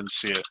about it, but I didn't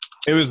see it.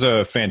 It was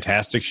a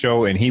fantastic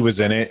show, and he was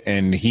in it,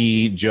 and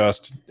he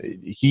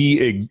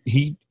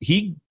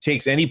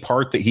takes any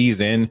part that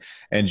he's in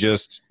and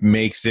just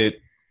makes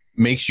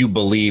you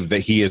believe that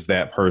he is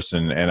that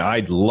person. And I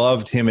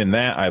loved him in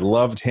that. I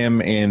loved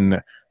him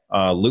in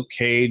Luke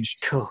Cage,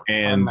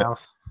 and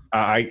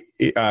playing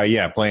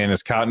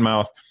as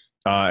Cottonmouth.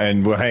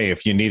 And well, hey,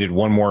 if you needed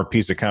one more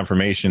piece of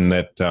confirmation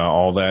that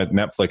all that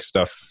Netflix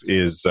stuff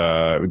is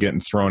getting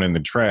thrown in the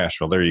trash,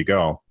 well, there you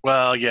go.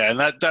 Well, yeah, and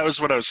that was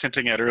what I was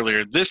hinting at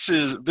earlier. This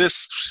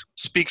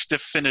speaks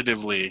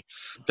definitively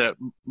that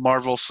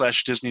Marvel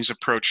 / Disney's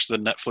approach to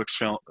the Netflix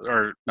film,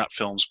 or not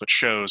films, but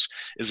shows,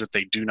 is that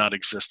they do not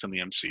exist in the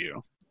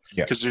MCU.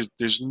 Because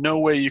there's no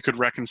way you could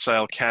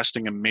reconcile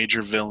casting a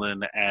major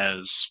villain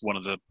as one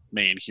of the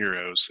main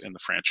heroes in the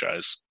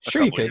franchise.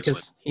 Sure you could,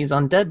 because he's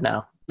undead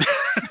now.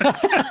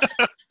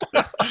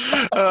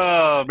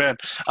 Oh man,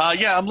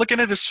 I'm looking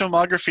at his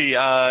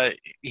filmography.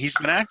 He's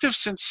been active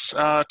since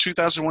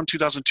 2001,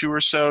 2002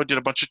 or so. Did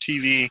a bunch of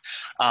TV.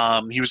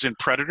 He was in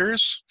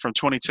Predators from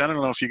 2010. I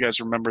don't know if you guys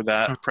remember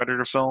that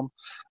Predator film.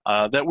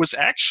 That was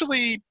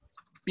actually,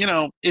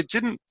 it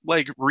didn't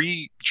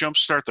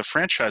jumpstart the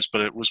franchise,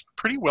 but it was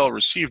pretty well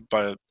received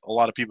by a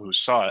lot of people who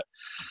saw it.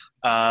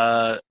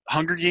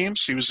 Hunger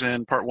Games. He was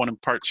in Part 1 and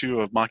Part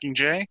 2 of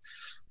Mockingjay.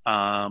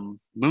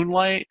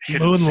 Moonlight,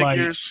 Hidden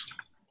Figures.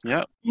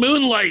 Yep.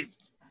 Moonlight.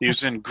 He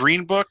was in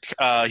Green Book.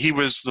 He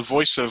was the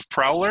voice of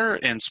Prowler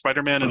in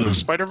Spider-Man Into the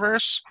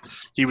Spider-Verse.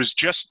 He was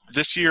just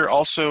this year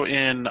also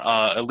in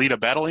Alita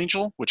Battle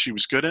Angel, which he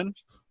was good in.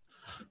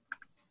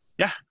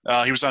 Yeah.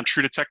 He was on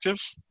True Detective.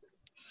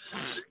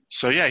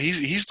 So yeah,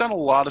 he's done a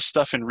lot of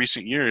stuff in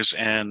recent years,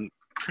 and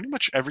pretty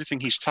much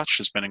everything he's touched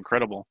has been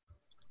incredible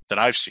that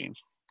I've seen.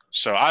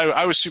 So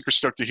I was super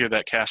stoked to hear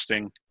that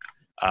casting.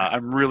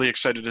 I'm really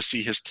excited to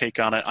see his take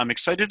on it. I'm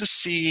excited to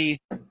see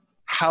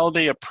how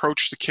they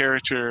approach the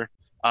character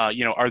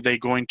Are they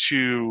going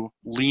to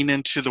lean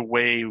into the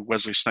way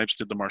Wesley Snipes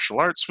did the martial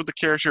arts with the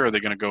character? Are they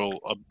going to go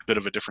a bit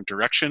of a different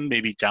direction,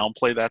 maybe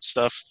downplay that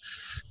stuff?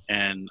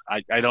 And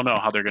I don't know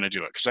how they're going to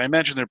do it, because I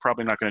imagine they're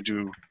probably not going to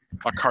do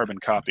a carbon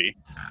copy.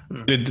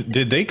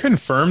 Did they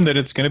confirm that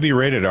it's going to be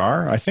rated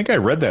R? I think I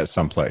read that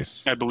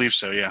someplace. I believe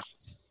so, yeah.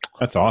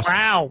 That's awesome.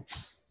 Wow.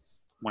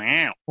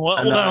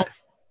 Well,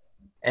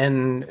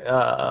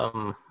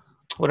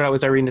 what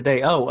was I reading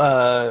today?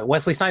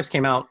 Wesley Snipes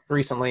came out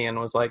recently and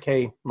was like,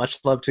 "Hey, much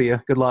love to you.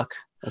 Good luck.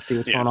 Let's see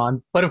what's going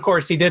on." But of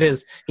course, he did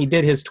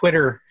his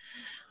Twitter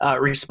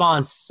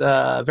response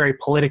very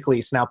politically.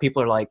 So now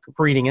people are like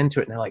reading into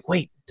it, and they're like,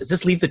 "Wait, does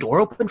this leave the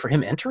door open for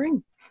him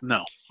entering?"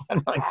 No.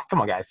 I'm like,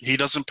 come on, guys. He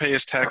doesn't pay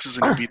his taxes,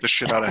 and he beat the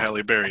shit out of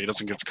Halle Berry. He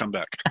doesn't get to come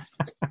back.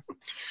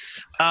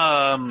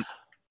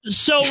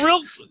 So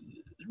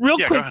real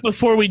quick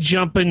before we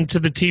jump into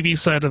the TV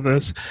side of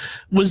this,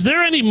 was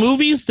there any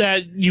movies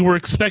that you were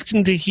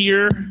expecting to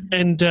hear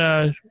and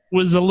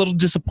was a little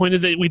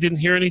disappointed that we didn't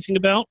hear anything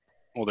about?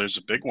 Well, there's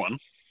a big one.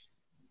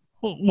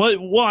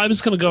 Well, I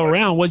was going to go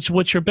around.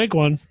 What's your big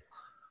one?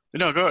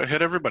 No, go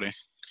hit everybody.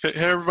 Hit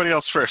everybody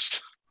else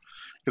first,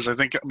 because I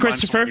think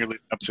mine's what you're leading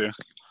up to.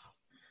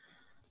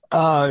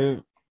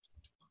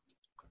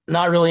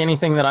 Not really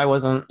anything that I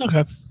wasn't.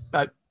 Okay.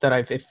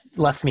 It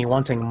left me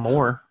wanting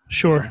more.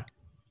 Sure.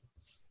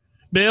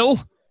 Bill?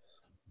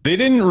 They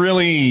didn't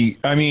really,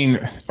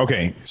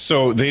 okay,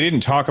 so they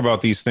didn't talk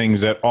about these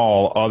things at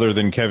all other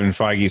than Kevin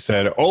Feige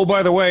said, "Oh,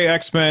 by the way,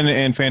 X-Men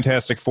and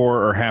Fantastic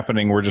Four are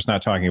happening. We're just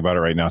not talking about it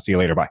right now. See you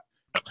later. Bye."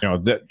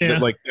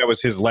 That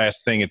was his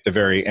last thing at the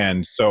very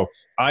end. So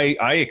I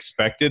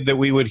expected that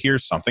we would hear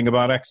something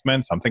about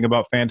X-Men, something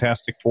about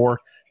Fantastic Four,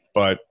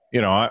 but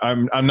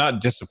I'm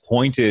not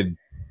disappointed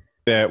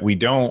that we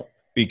don't,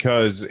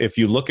 because if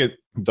you look at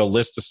the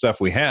list of stuff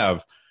we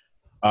have,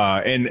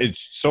 and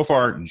it's so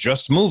far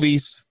just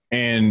movies,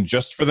 and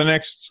just for the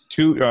next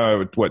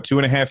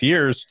 2.5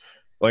 years,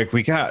 like,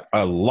 we got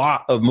a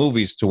lot of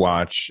movies to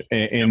watch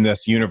in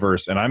this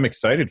universe, and I'm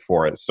excited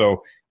for it.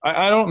 So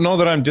I don't know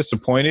that I'm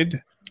disappointed.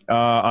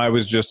 I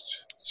was just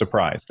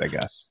surprised, I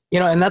guess.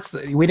 And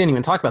we didn't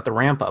even talk about the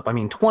ramp up.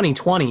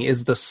 2020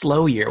 is the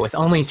slow year with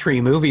only 3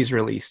 movies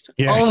released.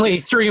 Yeah. Only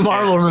 3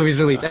 Marvel movies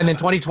released. And then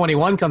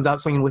 2021 comes out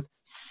swinging with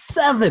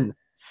 7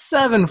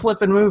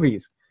 flipping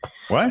movies.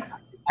 What?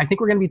 I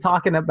think we're going to be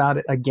talking about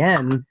it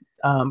again.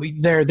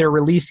 Their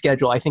release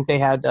schedule. I think they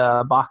had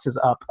boxes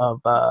up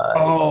of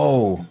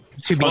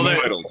to be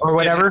or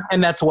whatever,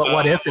 and that's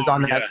what If is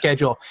on that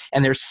schedule.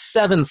 And there's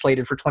 7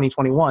 slated for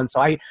 2021.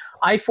 So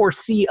I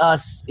foresee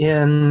us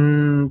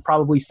in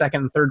probably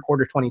second and third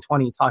quarter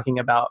 2020 talking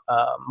about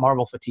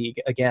Marvel fatigue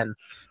again,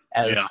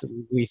 as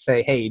we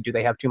say, hey, do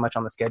they have too much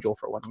on the schedule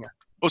for 1 year?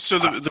 Well, so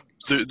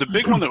the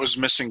big one that was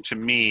missing to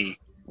me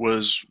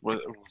was,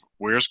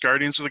 where's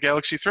Guardians of the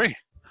Galaxy 3?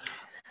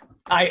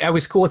 I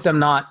was cool with them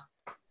not.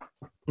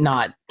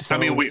 So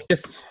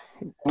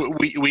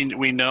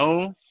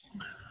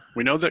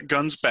we know that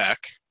Gunn's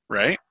back,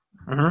 right?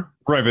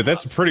 Mm-hmm. Right, but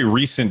that's a pretty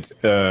recent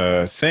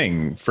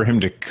thing for him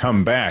to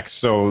come back.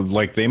 So,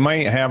 like, they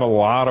might have a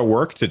lot of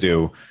work to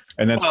do,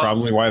 and that's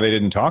probably why they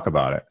didn't talk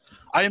about it.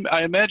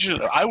 I imagine,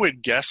 I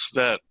would guess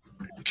that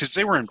because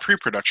they were in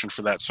pre-production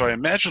for that, so I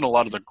imagine a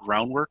lot of the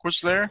groundwork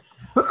was there.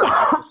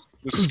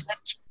 The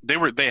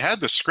script, they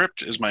had the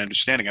script, is my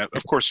understanding.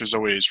 Of course, there's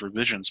always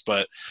revisions,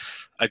 but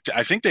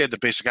I think they had the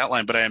basic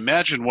outline. But I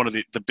imagine one of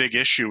the big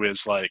issue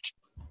is, like,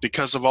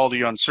 because of all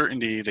the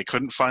uncertainty, they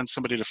couldn't find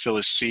somebody to fill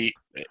his seat,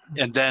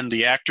 and then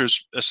the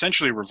actors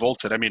essentially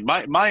revolted.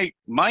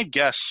 My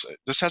guess,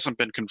 this hasn't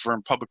been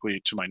confirmed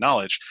publicly to my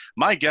knowledge,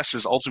 my guess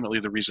is ultimately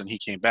the reason he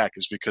came back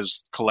is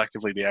because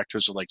collectively the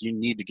actors are like, you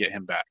need to get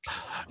him back.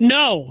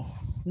 No,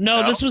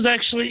 this was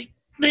actually,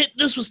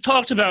 this was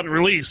talked about and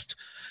released,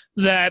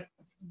 that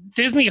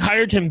Disney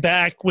hired him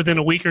back within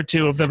a week or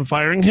 2 of them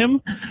firing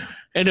him,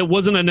 and it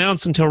wasn't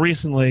announced until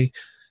recently.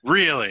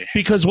 Really?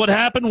 Because what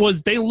happened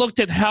was they looked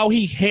at how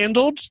he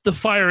handled the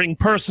firing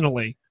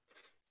personally,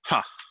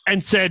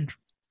 and said,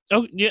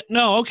 "Oh, yeah,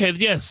 no, okay,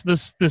 yes,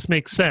 this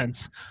makes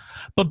sense."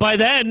 But by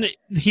then,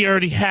 he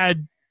already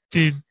had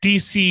the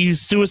DC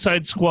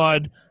Suicide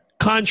Squad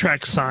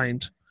contract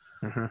signed.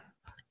 Mm-hmm.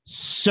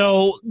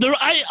 So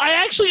I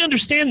actually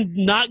understand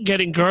not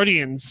getting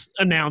Guardians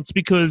announced,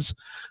 because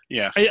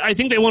I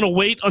think they want to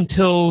wait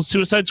until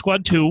Suicide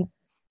Squad 2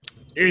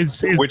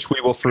 is which we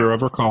will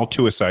forever call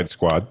Suicide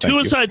Squad.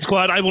 Suicide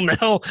Squad.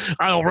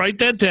 I'll write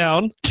that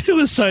down.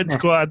 Suicide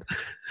Squad.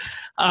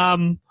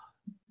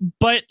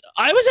 But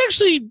I was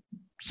actually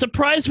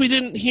surprised we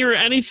didn't hear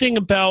anything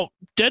about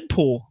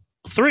Deadpool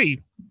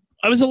 3.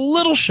 I was a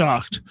little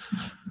shocked.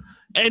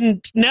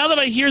 And now that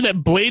I hear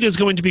that Blade is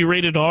going to be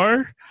rated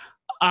R,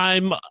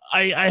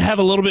 I have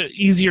a little bit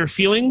easier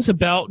feelings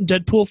about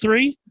Deadpool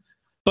 3.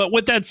 But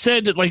with that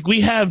said, like, we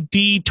have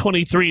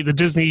D23, the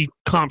Disney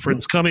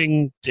conference,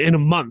 coming in a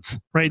month,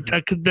 right?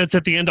 That's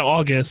at the end of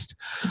August.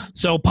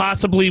 So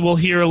possibly we'll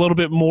hear a little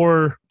bit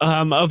more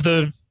of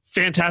the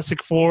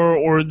Fantastic Four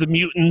or the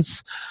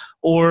Mutants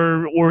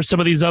or some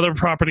of these other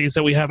properties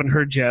that we haven't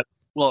heard yet.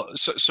 Well,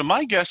 so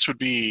my guess would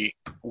be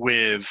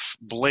with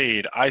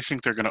Blade, I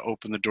think they're going to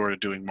open the door to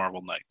doing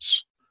Marvel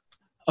Knights.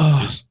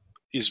 Oh,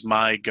 Is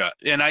my gut,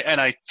 and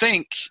I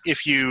think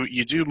if you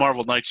do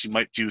Marvel Knights, you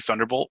might do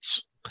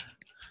Thunderbolts,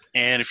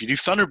 and if you do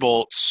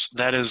Thunderbolts,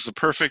 that is the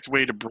perfect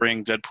way to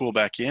bring Deadpool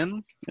back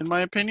in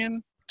my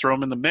opinion. Throw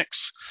him in the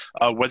mix.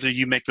 Whether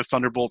you make the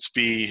Thunderbolts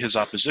be his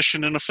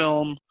opposition in a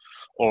film,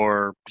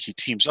 or he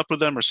teams up with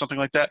them, or something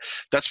like that,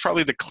 that's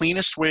probably the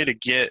cleanest way to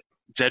get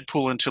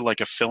Deadpool into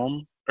like a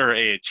film or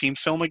a team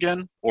film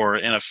again, or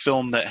in a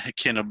film that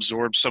can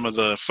absorb some of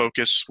the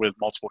focus with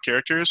multiple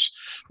characters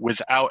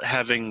without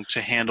having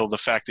to handle the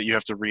fact that you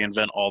have to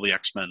reinvent all the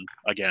X-Men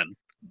again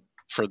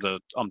for the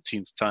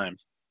umpteenth time.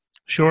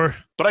 sure.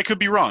 But I could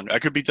be wrong. I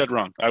could be dead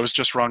wrong. I was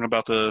just wrong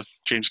about the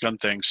James Gunn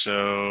thing.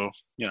 So,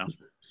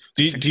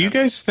 Do you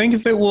guys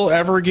think that we'll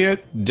ever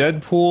get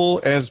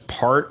Deadpool as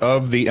part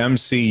of the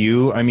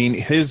MCU? I mean,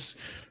 his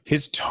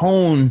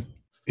tone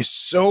is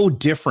so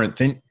different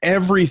than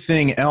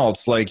everything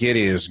else. Like, it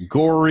is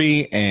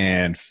gory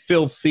and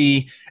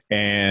filthy,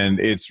 and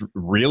it's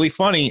really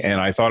funny, and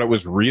I thought it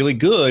was really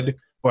good,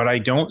 but I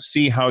don't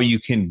see how you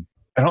can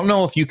 – I don't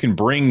know if you can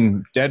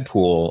bring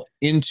Deadpool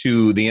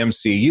into the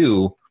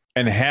MCU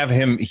and have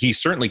him – he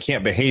certainly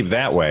can't behave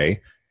that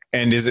way.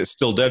 And is it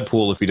still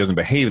Deadpool if he doesn't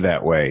behave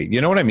that way? You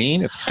know what I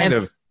mean? It's kind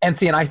of... And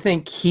I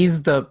think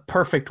he's the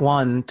perfect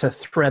one to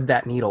thread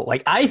that needle.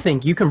 Like, I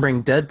think you can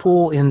bring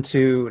Deadpool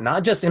into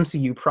not just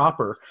MCU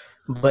proper,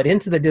 but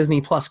into the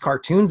Disney Plus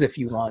cartoons if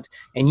you want.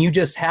 And you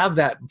just have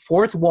that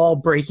fourth wall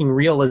breaking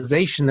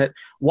realization that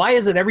why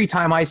is it every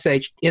time I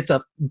say it's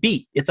a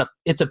beep, it's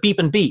a beep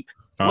and beep.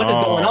 What is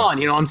going on?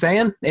 You know what I'm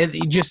saying?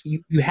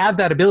 You have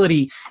that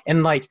ability,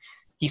 and like,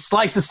 he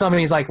slices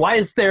somebody. He's like, "Why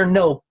is there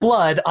no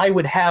blood? I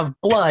would have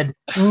blood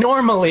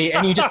normally."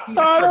 And you just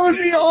that would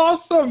be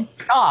awesome.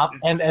 Stop.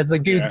 And as the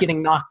dude's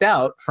getting knocked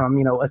out from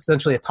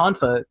essentially a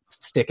tonfa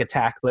stick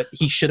attack, but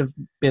he should have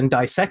been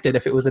dissected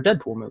if it was a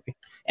Deadpool movie.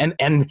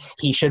 And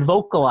he should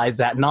vocalize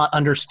that, not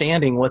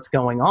understanding what's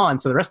going on.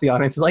 So the rest of the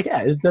audience is like,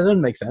 "Yeah, it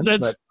doesn't make sense."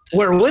 But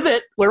we're with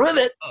it. We're with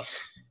it.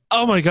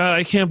 Oh my God,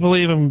 I can't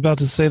believe I'm about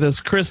to say this,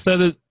 Chris.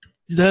 That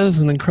is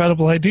an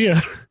incredible idea.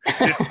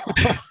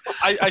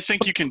 I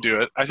think you can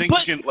do it. I think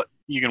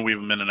you can weave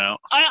them in and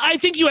out. I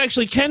think you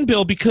actually can,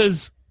 Bill,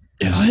 because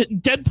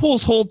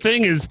Deadpool's whole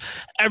thing is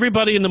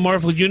everybody in the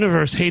Marvel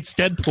Universe hates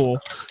Deadpool.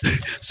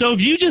 So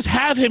if you just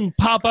have him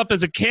pop up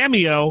as a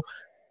cameo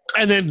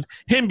and then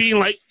him being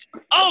like,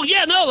 "Oh,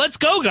 yeah, no, let's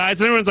go,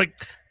 guys." And everyone's like,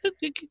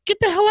 "Get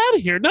the hell out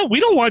of here. No, we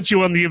don't want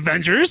you on the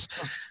Avengers."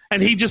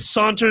 And he just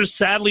saunters,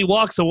 sadly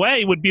walks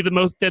away would be the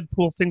most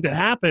Deadpool thing to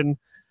happen.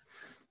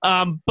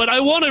 But I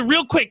want to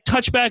real quick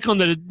touch back on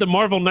the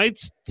Marvel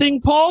Knights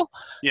thing, Paul.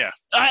 Yeah.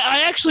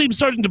 I actually am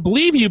starting to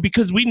believe you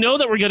because we know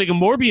that we're getting a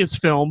Morbius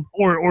film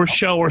or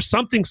show or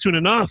something soon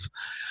enough,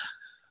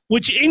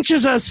 which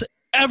inches us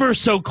ever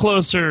so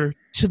closer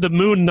to the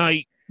Moon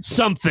Knight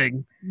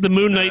something, the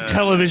Moon Knight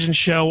television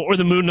show or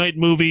the Moon Knight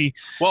movie,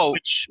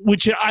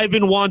 which I've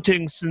been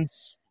wanting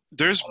since...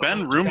 There's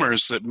been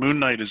rumors that Moon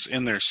Knight is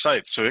in their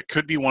sights, so it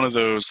could be one of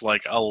those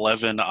like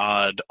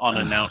 11-odd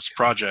unannounced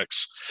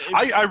projects.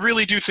 I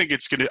really do think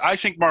it's going to... I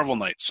think Marvel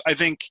Knights. I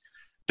think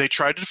they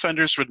tried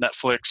Defenders with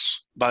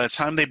Netflix. By the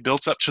time they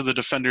built up to the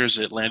Defenders,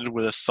 it landed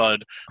with a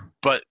thud.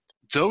 But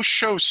those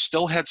shows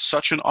still had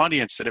such an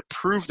audience that it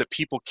proved that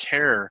people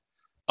care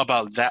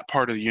about that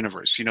part of the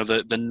universe.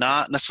 The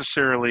not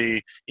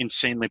necessarily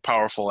insanely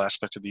powerful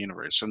aspect of the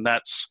universe. And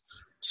that's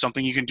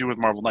something you can do with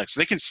Marvel Knights.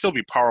 They can still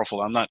be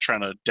powerful. I'm not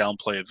trying to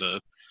downplay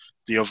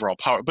the overall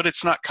power, but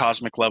it's not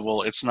cosmic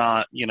level. It's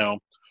not,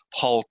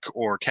 Hulk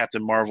or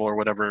Captain Marvel or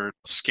whatever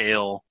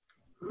scale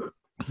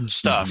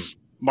stuff.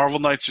 Marvel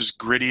Knights is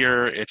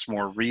grittier. It's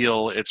more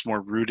real. It's more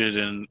rooted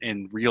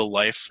in real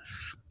life.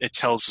 It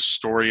tells the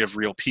story of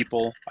real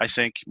people, I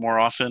think, more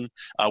often,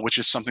 which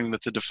is something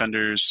that the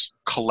Defenders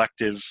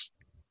collective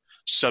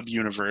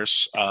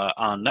sub-universe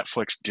on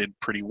Netflix did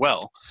pretty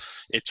well.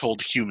 It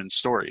told human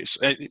stories.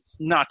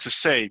 Not to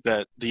say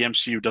that the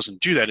MCU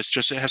doesn't do that. It's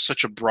just it has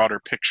such a broader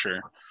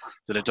picture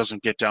that it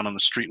doesn't get down on the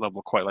street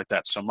level quite like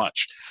that so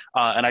much.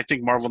 And I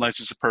think Marvel Knights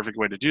is a perfect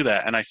way to do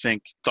that. And I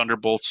think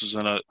Thunderbolts is,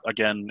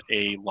 again,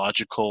 a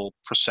logical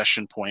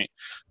procession point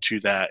to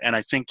that. And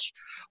I think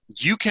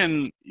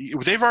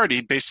they've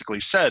already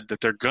basically said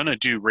that they're going to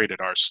do rated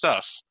R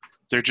stuff.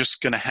 They're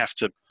just going to have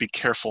to be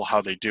careful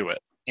how they do it.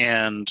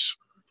 And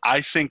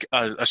I think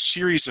a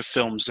series of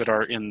films that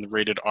are in the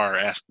rated R,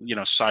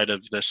 side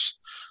of this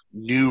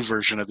new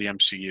version of the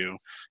MCU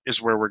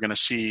is where we're going to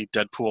see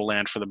Deadpool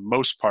land for the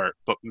most part,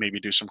 but maybe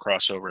do some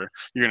crossover.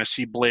 You're going to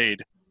see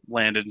Blade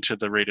land into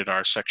the rated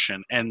R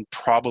section and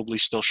probably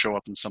still show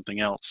up in something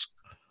else.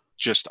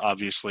 Just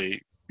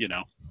obviously,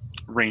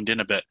 reined in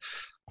a bit.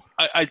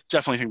 I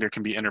definitely think there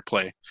can be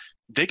interplay.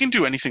 They can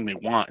do anything they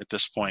want at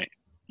this point.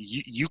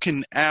 You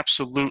can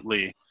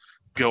absolutely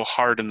go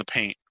hard in the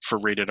paint for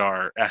rated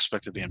R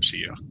aspect of the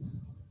MCU.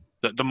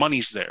 The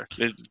money's there.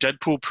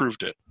 Deadpool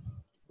proved it.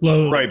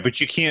 Right, but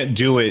you can't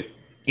do it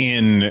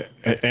in,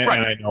 and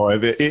I know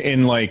of it,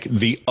 in like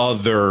the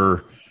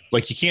other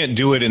Like you can't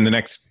do it in the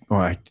next,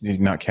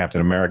 not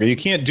Captain America. You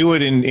can't do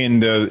it in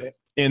the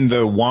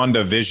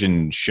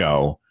WandaVision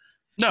show.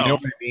 No, you know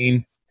what I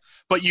mean.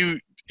 But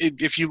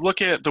if you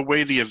look at the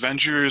way the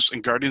Avengers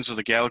and Guardians of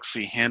the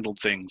Galaxy handled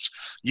things,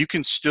 you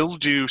can still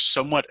do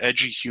somewhat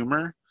edgy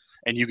humor,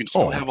 and you can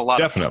still have a lot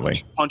of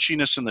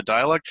punchiness in the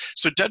dialogue.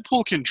 So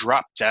Deadpool can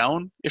drop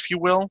down, if you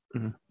will,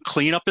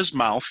 clean up his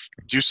mouth,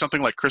 do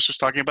something like Chris was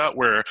talking about,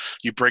 where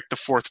you break the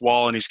fourth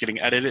wall and he's getting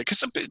edited.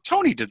 Because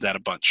Tony did that a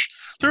bunch.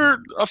 There are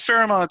a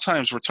fair amount of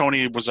times where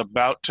Tony was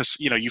about to,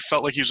 you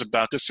felt like he was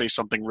about to say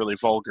something really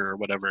vulgar or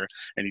whatever,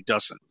 and he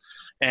doesn't.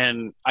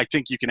 And I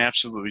think you can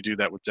absolutely do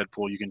that with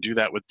Deadpool. You can do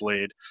that with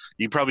Blade.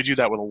 You can probably do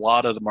that with a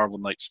lot of the Marvel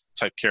Knights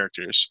type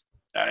characters.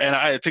 And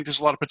I think there's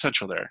a lot of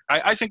potential there.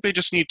 I think they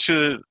just need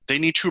to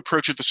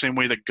approach it the same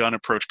way that Gunn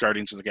approached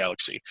Guardians of the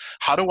Galaxy.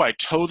 How do I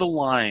toe the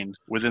line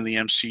within the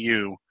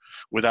MCU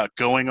without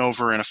going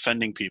over and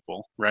offending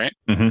people, right?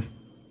 Mm-hmm.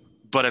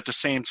 But at the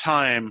same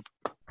time,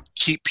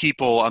 keep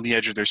people on the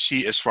edge of their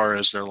seat as far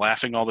as they're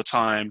laughing all the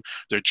time,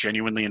 they're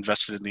genuinely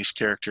invested in these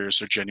characters,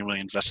 they're genuinely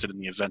invested in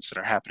the events that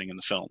are happening in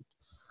the film.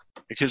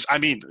 Because,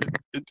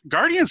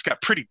 Guardians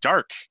got pretty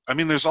dark.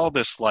 There's all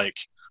this,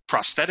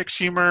 prosthetics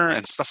humor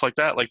and stuff like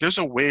that. There's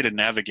a way to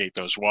navigate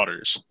those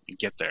waters and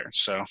get there.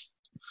 So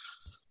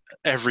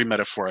every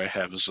metaphor I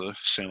have is a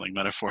sailing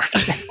metaphor.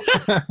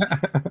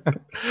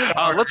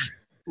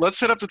 Let's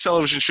hit up the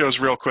television shows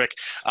real quick.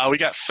 We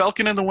got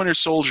Falcon and the Winter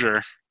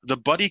Soldier, the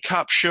buddy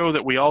cop show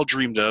that we all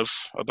dreamed of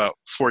about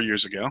 4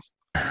 years ago.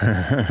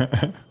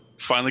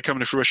 Finally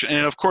coming to fruition.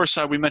 And of course,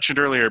 we mentioned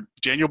earlier,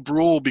 Daniel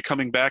Bruhl will be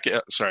coming back.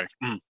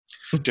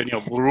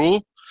 Daniel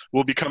Bruhl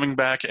will be coming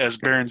back as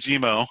Baron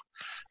Zemo,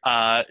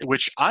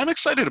 which I'm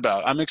excited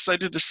about. I'm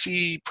excited to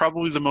see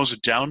probably the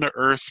most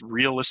down-to-earth,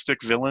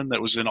 realistic villain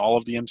that was in all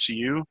of the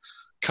MCU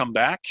come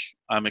back.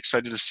 I'm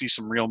excited to see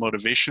some real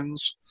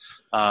motivations.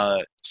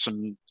 To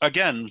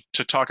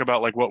talk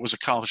about what was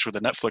accomplished with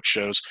the Netflix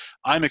shows,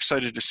 I'm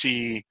excited to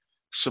see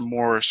some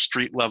more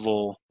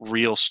street-level,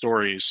 real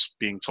stories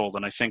being told,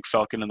 and I think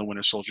Falcon and the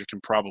Winter Soldier can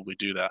probably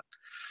do that.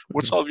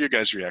 What's all of your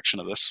guys' reaction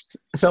to this?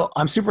 So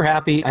I'm super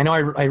happy. I know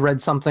I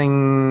read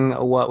something,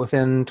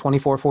 within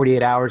 24,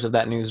 48 hours of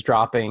that news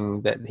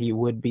dropping, that he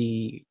would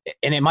be,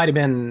 and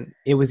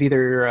it was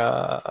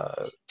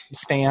either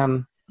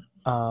Stan,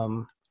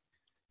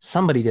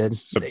 somebody did.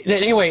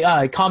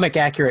 Anyway, comic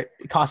accurate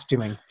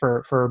costuming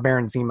for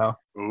Baron Zemo.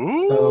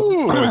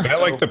 Ooh. Is that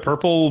like the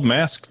purple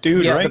mask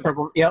dude, yeah, right? The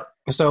purple, yep.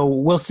 So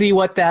we'll see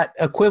what that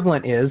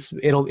equivalent is.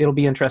 It'll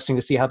be interesting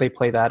to see how they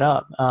play that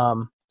up.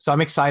 So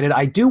I'm excited.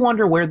 I do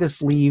wonder where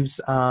this leaves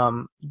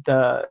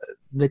the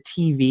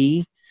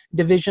TV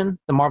division,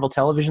 the Marvel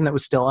Television that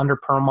was still under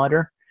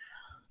Perlmutter.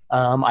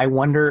 I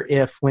wonder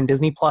if when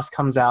Disney Plus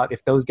comes out,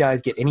 if those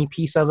guys get any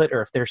piece of it,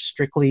 or if they're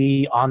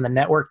strictly on the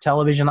network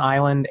television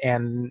island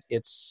and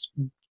it's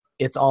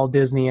all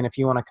Disney. And if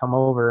you want to come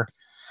over,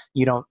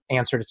 you don't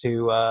answer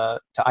to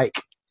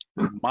Ike.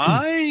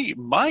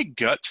 My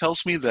gut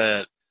tells me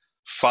that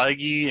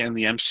Feige and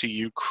the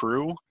MCU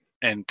crew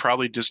and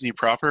probably Disney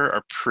proper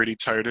are pretty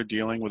tired of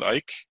dealing with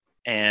Ike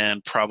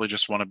and probably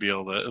just want to be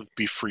able to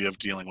be free of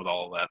dealing with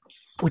all of that.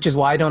 Which is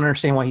why I don't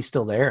understand why he's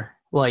still there.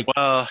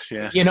 Yeah.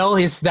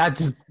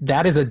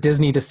 That is a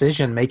Disney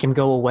decision. Make him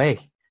go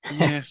away.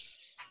 Yeah.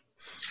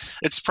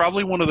 It's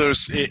probably one of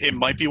those, it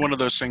might be one of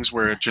those things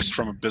where just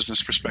from a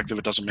business perspective,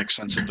 it doesn't make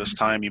sense at this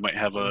time. You might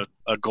have a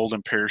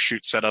golden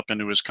parachute set up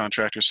into his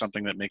contract or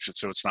something that makes it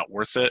so it's not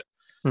worth it.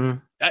 Mm-hmm.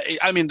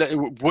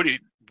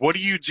 What do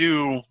you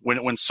do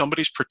when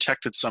somebody's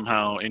protected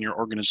somehow in your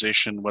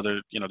organization, whether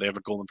they have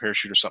a golden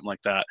parachute or something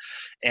like that,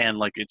 and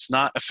it's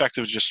not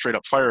effective to just straight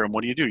up fire them?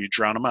 What do? You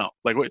drown them out.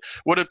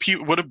 What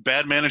do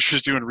bad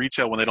managers do in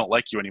retail when they don't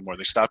like you anymore?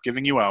 They stop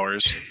giving you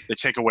hours. They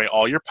take away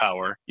all your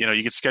power.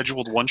 You get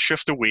scheduled one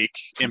shift a week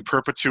in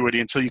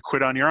perpetuity until you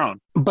quit on your own.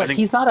 But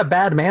he's not a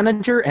bad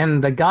manager,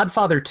 and The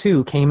Godfather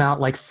 2 came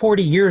out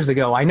 40 years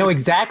ago. I know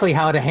exactly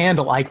how to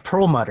handle Ike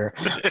Perlmutter.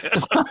 Take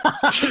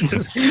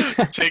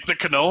the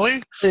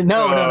cannoli?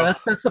 No,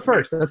 that's the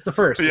first. That's the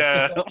first.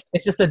 Yeah,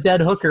 it's just a dead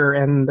hooker,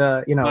 and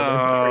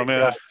Oh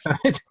man.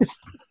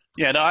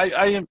 Yeah, no,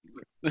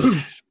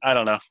 I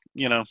don't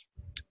know.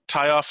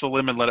 Tie off the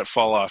limb and let it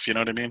fall off. You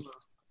know what I mean?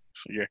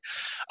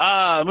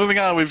 Moving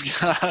on,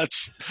 we've got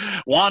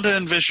Wanda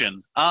and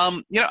Vision.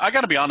 I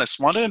got to be honest.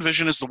 Wanda and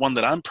Vision is the one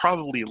that I'm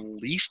probably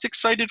least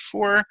excited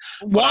for.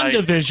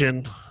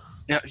 WandaVision.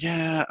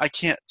 Yeah, I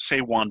can't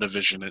say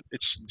WandaVision.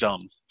 It's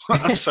dumb.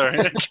 I'm sorry,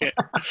 I can't.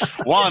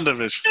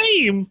 WandaVision.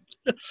 Same.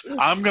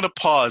 I'm gonna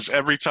pause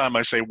every time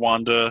I say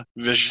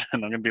WandaVision.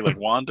 I'm gonna be like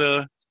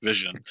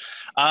WandaVision.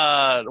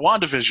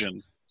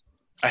 WandaVision.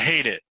 I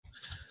hate it.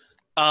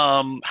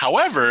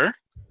 However,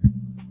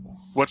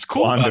 what's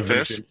cool about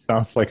this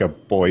sounds like a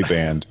boy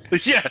band.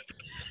 Yeah.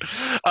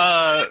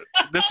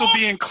 This will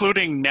be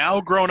including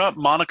now grown up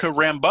Monica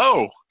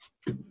Rambeau,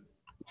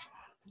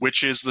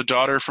 which is the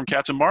daughter from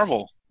Captain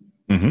Marvel.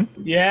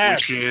 Yes.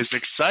 which is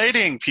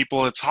exciting.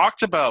 People had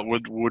talked about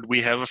would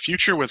we have a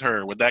future with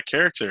her, with that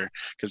character,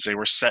 because they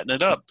were setting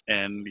it up,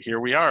 and here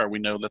we are. We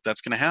know that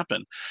that's going to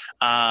happen.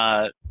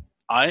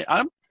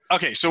 I'm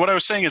okay. So what I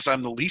was saying is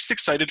I'm the least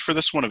excited for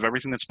this one of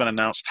everything that's been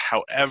announced.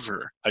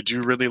 However, I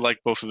do really like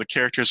both of the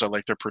characters. I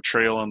like their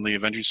portrayal in the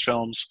Avengers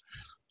films.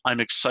 I'm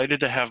excited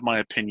to have my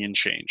opinion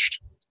changed.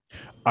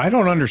 I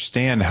don't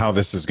understand how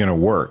this is going to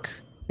work.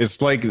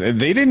 It's like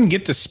they didn't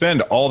get to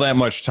spend all that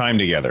much time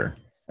together.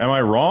 Am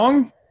I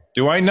wrong?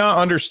 Do I not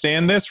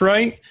understand this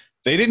right?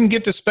 They didn't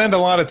get to spend a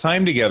lot of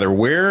time together.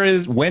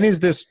 When is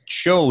this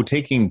show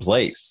taking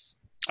place?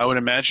 I would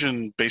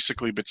imagine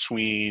basically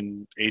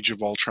between Age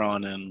of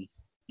Ultron and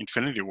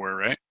Infinity War,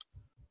 right?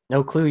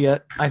 No clue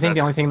yet. I think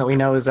the only thing that we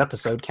know is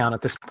episode count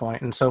at this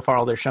point, and so far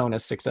all they're showing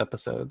is 6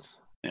 episodes.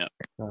 Yeah.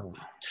 So.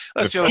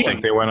 That's the other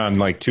thing. They went on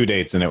like 2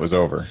 dates and it was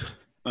over.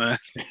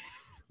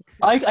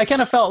 I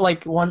kind of felt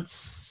like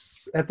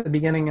once at the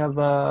beginning of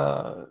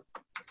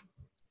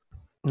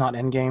not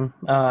Endgame,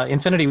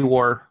 Infinity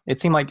War, it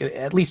seemed like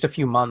at least a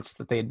few months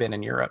that they had been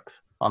in Europe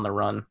on the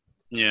run.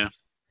 Yeah.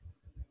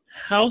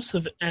 House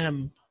of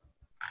M.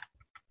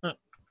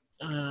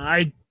 The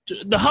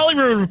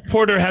Hollywood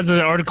Reporter has an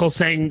article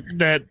saying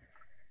that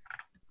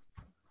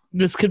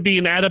this could be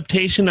an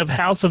adaptation of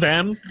House of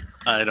M.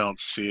 I don't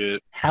see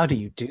it. How do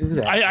you do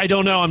that? I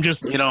don't know. I'm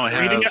just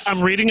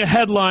I'm reading a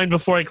headline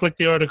before I click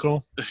the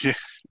article. Yeah,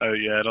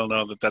 I don't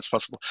know that that's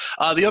possible.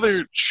 The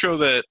other show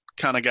that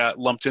kind of got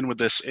lumped in with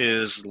this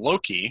is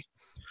Loki,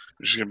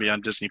 which is going to be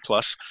on Disney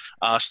Plus,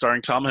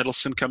 starring Tom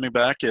Hiddleston coming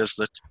back as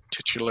the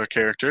titular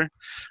character,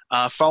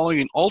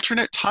 following an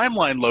alternate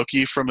timeline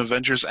Loki from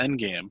Avengers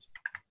Endgame.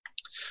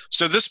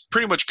 So this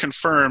pretty much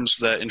confirms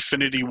that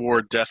Infinity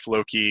War Death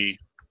Loki,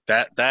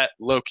 that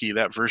Loki,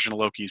 that version of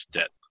Loki is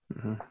dead.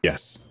 Mm-hmm.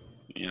 Yes.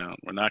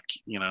 We're not,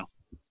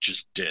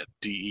 just dead.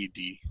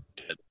 D-E-D,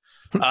 dead.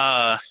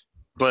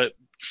 But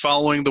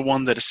following the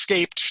one that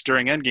escaped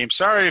during Endgame.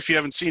 Sorry if you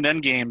haven't seen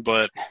Endgame,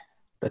 but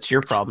that's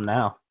your problem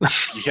now.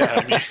 yeah,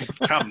 I mean,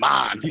 come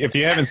on. If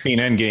you haven't seen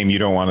Endgame, you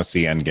don't want to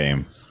see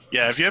Endgame.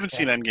 Yeah, if you haven't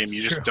seen Endgame,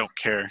 you just don't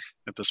care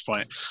at this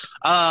point.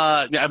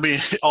 I mean,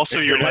 also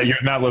you're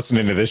not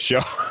listening to this show.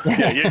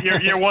 Yeah,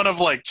 you're one of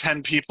like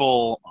 10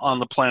 people on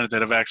the planet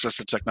that have access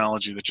to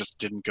technology that just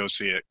didn't go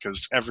see it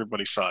because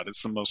everybody saw it.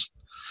 It's the most.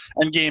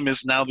 Endgame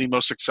is now the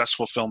most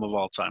successful film of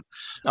all time.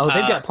 Oh,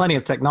 they've got plenty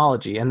of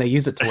technology, and they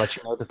use it to let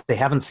you know that they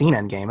haven't seen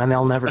Endgame, and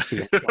they'll never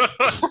see it.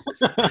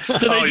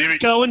 So they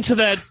just go into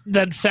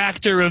that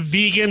factor of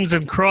vegans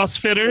and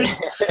CrossFitters.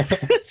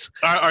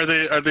 Are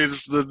they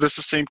this the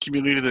same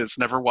community that's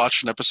never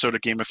watched an episode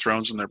of Game of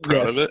Thrones and they're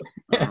proud of it?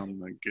 Oh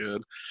my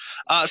god.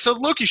 So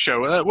Loki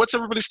show. What's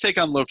everybody's take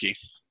on Loki?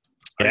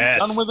 Are you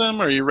done with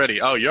him? Or are you ready?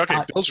 Oh, you're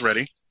okay. Bill's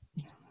ready.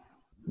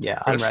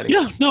 Yeah, I'm ready.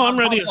 Yeah, no, I'm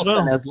ready as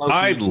well.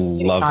 I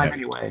love him.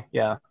 Anyway,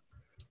 yeah.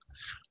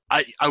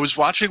 I was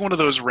watching one of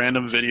those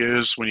random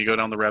videos when you go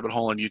down the rabbit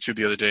hole on YouTube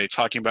the other day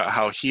talking about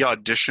how he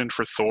auditioned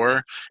for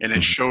Thor and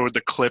it showed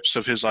the clips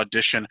of his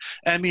audition.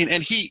 I mean,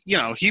 and he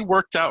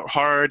worked out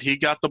hard. He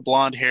got the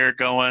blonde hair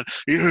going.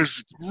 He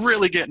was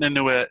really getting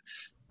into it.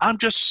 I'm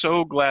just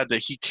so glad that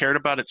he cared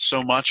about it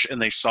so much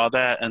and they saw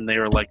that and they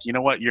were like, you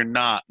know what? You're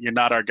not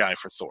our guy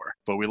for Thor,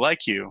 but we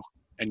like you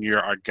and you're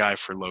our guy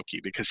for Loki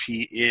because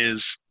he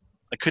is,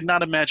 I could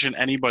not imagine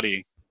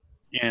anybody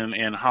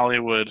in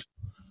Hollywood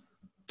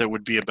that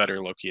would be a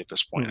better Loki at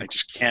this point. I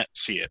just can't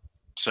see it.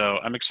 So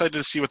I'm excited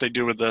to see what they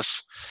do with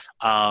this.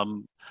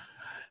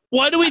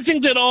 Why do we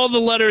think that all the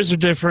letters are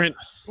different?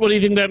 What do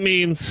you think that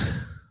means?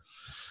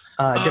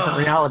 Different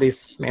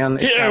realities, man.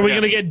 Are we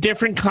going to get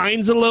different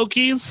kinds of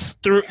Lokis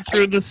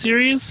through the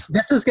series?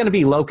 This is going to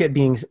be Loki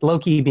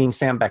being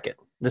Sam Beckett.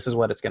 This is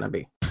what it's going to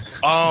be.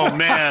 Oh,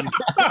 man.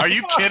 Are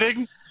you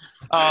kidding?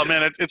 Oh,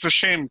 man, it's a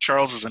shame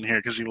Charles isn't here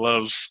because he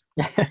loves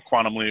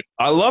Quantum Leap.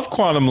 I love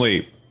Quantum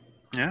Leap.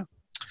 Yeah.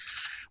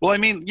 Well, I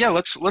mean, yeah,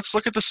 let's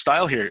look at the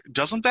style here.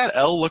 Doesn't that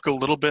L look a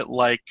little bit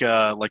like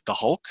the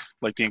Hulk,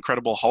 like the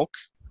Incredible Hulk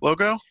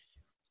logo,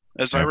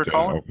 as I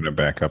recall? Open it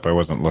back up. I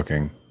wasn't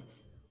looking.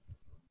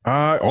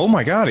 Oh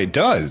my God, it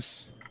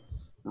does.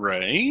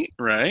 Right.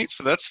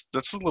 So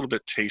that's a little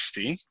bit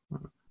tasty.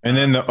 And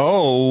then the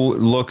O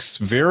looks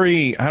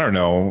very, I don't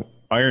know,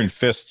 Iron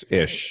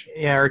Fist-ish.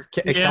 Yeah, or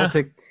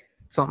Celtic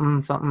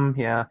something.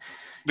 Yeah.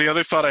 The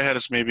other thought I had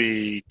is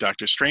maybe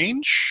Doctor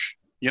Strange.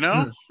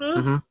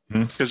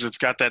 Because it's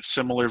got that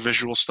similar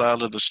visual style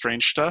to the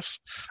Strange stuff.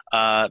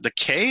 The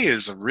K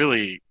is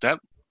that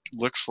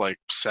looks like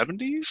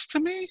 70s to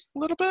me a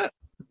little bit.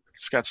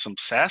 It's got some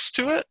sass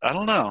to it. I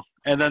don't know.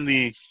 And then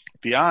the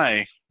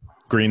I.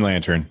 Green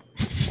Lantern.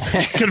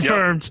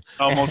 Confirmed. Yep,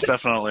 almost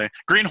definitely.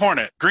 Green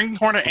Hornet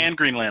and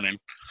Green Lantern.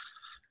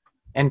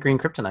 And Green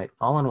Kryptonite,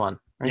 all in one.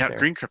 There.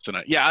 Green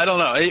Kryptonite. Yeah, I don't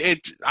know.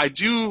 I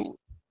do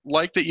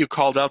like that you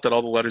called out that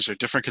all the letters are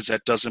different because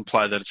that does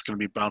imply that it's going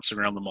to be bouncing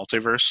around the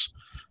multiverse,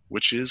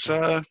 which is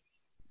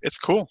it's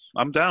cool.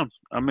 I'm down.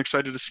 I'm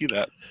excited to see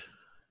that.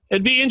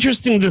 It'd be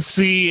interesting to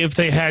see if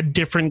they had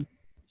different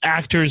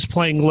actors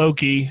playing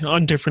Loki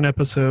on different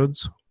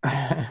episodes.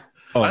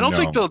 Oh, I don't no.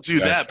 think they'll do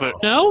that, but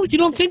No, you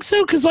don't think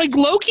so? Because like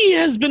Loki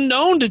has been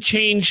known to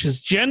change his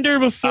gender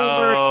before,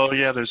 oh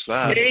yeah, there's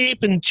that.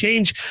 shape, and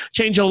change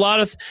a lot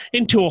of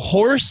into a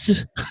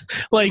horse.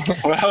 Like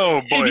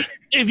Oh boy,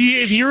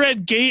 if you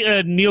read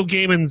Neil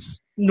Gaiman's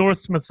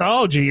Norse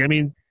mythology, I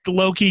mean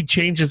Loki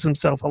changes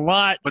himself a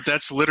lot. but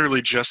that's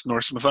literally just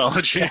Norse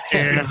mythology.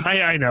 Yeah,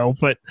 I know,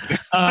 but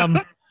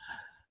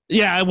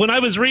yeah, when I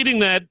was reading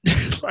that,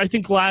 I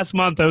think last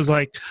month, I was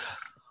like,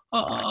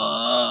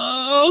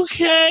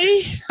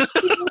 okay,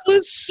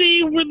 let's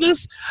see where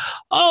this.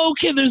 Oh,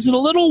 okay, there's a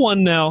little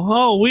one now.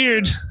 Oh,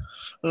 weird.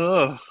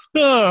 Oh,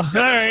 Oh, all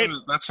that's, right.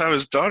 that's how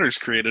his daughter's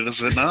created,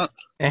 is it not?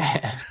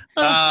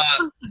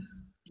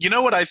 You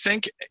know what I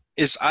think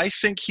is? I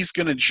think he's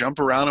going to jump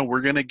around, and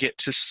we're going to get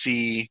to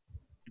see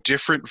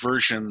different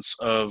versions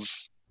of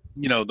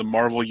the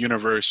Marvel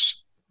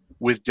universe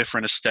with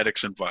different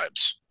aesthetics and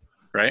vibes.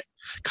 Right?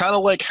 Kind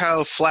of like how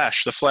the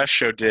Flash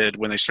show did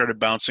when they started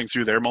bouncing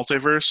through their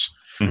multiverse.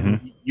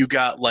 Mm-hmm. You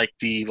got like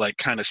the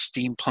kind of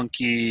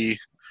steampunky,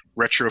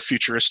 retro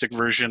futuristic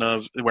version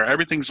of where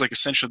everything's like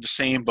essentially the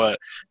same, but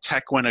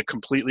tech went a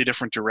completely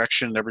different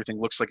direction and everything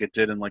looks like it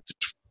did in like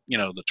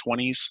the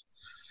 20s,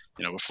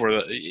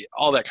 before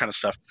all that kind of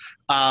stuff.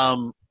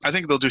 I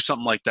think they'll do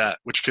something like that,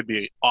 which could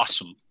be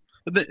awesome.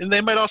 And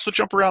they might also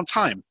jump around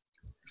time.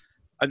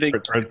 I think.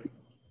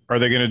 Are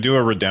they going to do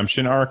a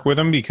redemption arc with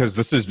him? Because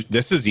this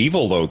is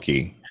evil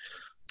Loki.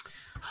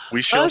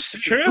 We shall That's see.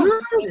 true.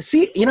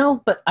 See,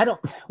 but I don't.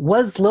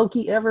 Was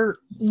Loki ever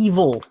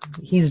evil?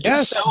 He's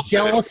just Selfish.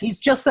 jealous. He's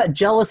just that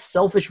jealous,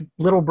 selfish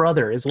little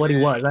brother. Is what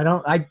he was. I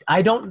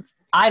don't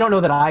know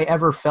that I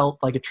ever felt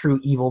like a true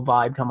evil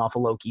vibe come off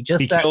of Loki.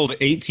 Just He that, killed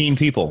 18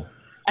 people,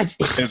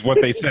 is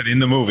what they said in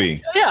the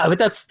movie. yeah, but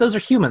those are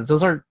humans.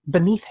 Those are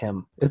beneath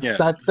him.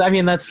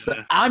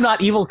 I'm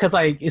not evil because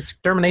I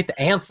exterminate the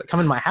ants that come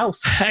in my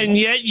house. And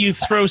yet you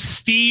throw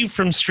Steve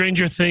from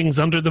Stranger Things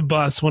under the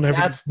bus whenever.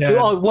 That's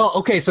well,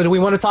 okay. So do we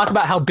want to talk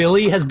about how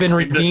Billy has been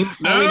redeemed?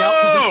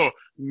 No.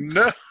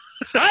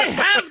 I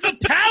have the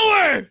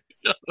power.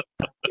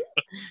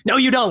 No,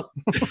 you don't.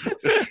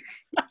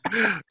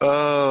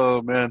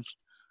 Oh man.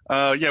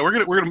 Yeah, we're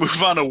gonna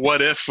move on to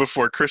What If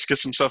before Chris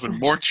gets himself in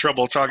more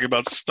trouble talking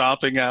about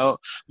stomping out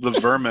the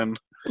vermin.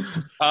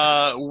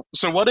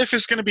 So What If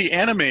is going to be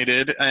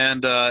animated,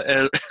 and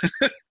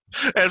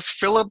as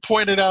Philip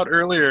pointed out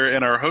earlier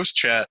in our host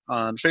chat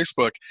on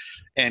Facebook,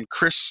 and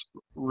Chris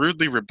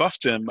rudely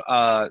rebuffed him,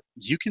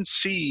 you can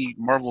see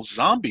Marvel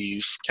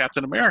Zombies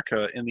Captain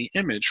America in the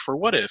image for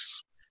What If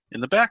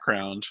in the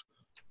background.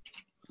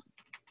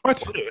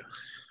 What?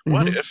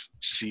 What If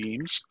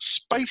seems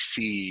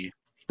spicy.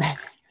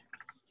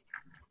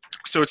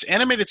 So it's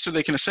animated so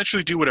they can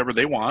essentially do whatever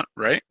they want,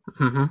 right?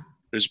 Mm-hmm.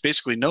 There's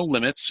basically no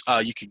limits.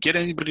 You could get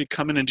anybody to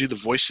come in and do the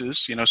voices,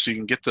 so you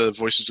can get the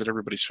voices that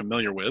everybody's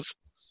familiar with.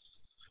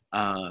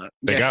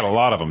 They got a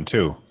lot of them,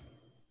 too.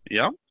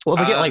 Yeah. Well,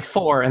 they get like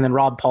 4, and then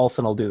Rob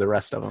Paulson will do the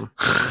rest of them.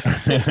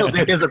 He'll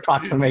do his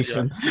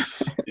approximation.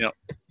 Yeah.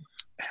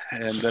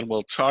 And then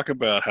we'll talk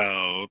about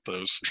how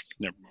those...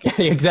 Never mind.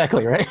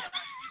 Exactly, right?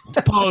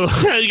 Paul,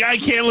 I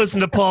can't listen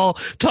to Paul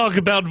talk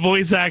about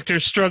voice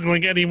actors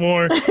struggling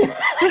anymore.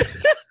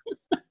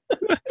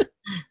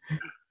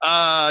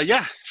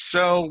 Yeah.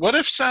 So What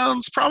If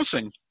sounds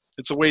promising.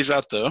 It's a ways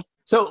out, though.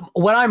 So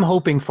what I'm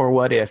hoping for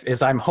What If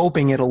is I'm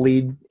hoping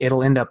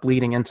it'll end up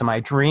leading into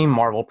my dream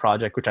Marvel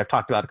project, which I've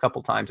talked about a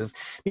couple times, is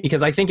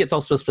because I think it's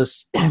also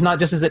supposed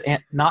to,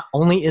 not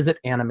only is it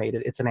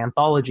animated, it's an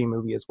anthology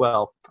movie as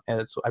well,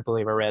 as I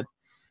believe I read.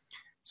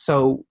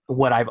 So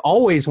what I've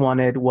always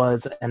wanted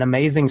was an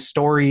Amazing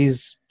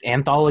Stories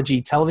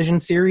anthology television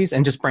series,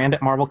 and just brand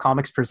it Marvel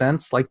Comics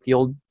Presents, like the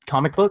old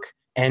comic book,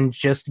 and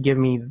just give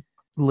me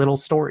little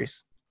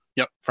stories.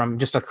 Yep. From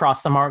just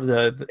across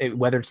the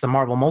whether it's the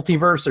Marvel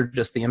multiverse or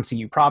just the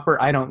MCU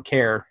proper, I don't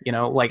care.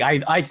 Like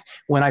I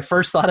when I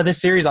first thought of this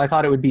series, I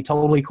thought it would be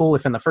totally cool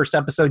if in the first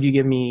episode you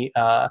give me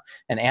an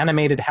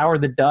animated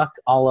Howard the Duck,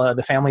 a la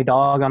the Family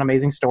Dog on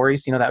Amazing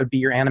Stories. That would be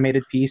your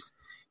animated piece,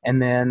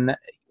 and then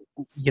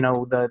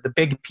the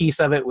big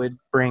piece of it would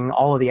bring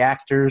all of the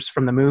actors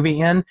from the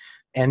movie in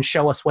and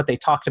show us what they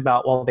talked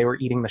about while they were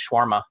eating the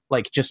shawarma.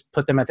 Like, just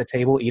put them at the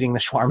table eating the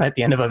shawarma at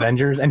the end of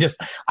Avengers, and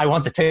I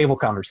want the table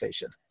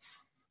conversation.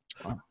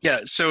 Yeah,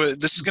 so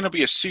this is going to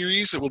be a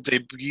series that will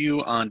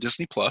debut on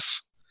Disney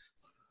Plus,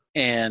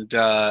 and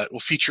will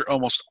feature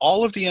almost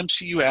all of the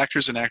MCU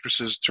actors and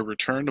actresses to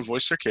return to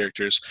voice their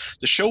characters.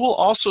 The show will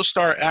also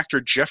star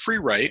actor Jeffrey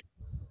Wright,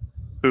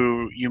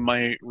 who you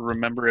might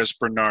remember as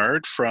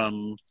Bernard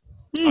from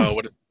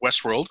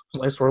Westworld.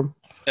 Westworld.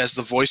 As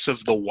the voice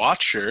of the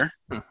Watcher.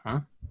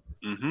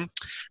 Mm-hmm.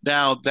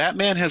 Now, that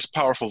man has a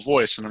powerful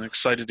voice, and I'm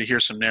excited to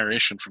hear some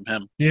narration from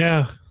him.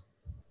 Yeah.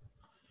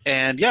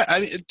 And yeah,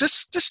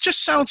 this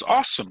just sounds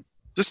awesome.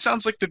 This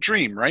sounds like the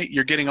dream, right?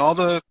 You're getting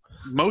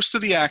most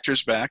of the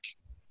actors back.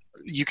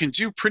 You can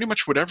do pretty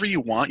much whatever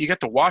you want. You got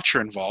the Watcher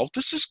involved.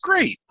 This is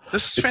great.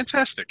 This is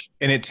fantastic.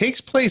 And it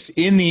takes place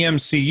in the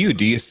MCU.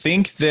 Do you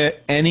think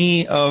that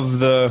any of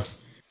the...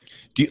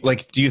 Do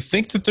you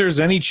think that there's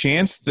any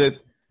chance that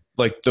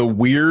like the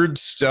weird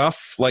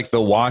stuff, like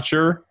the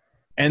Watcher,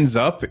 ends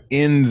up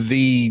in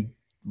the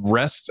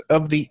rest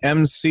of the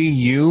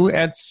MCU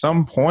at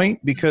some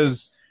point?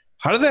 Because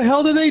how the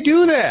hell do they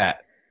do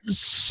that?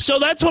 So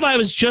that's what I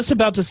was just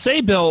about to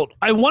say, Bill.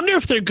 I wonder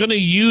if they're going to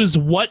use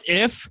What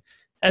If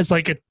as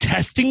like a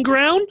testing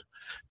ground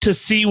to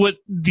see what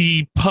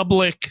the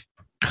public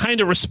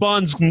kind of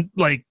responds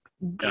like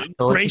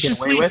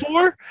graciously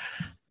for,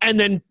 and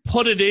then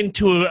put it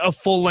into a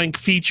full-length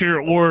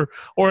feature or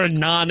a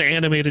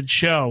non-animated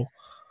show.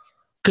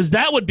 Because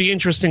that would be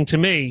interesting to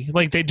me.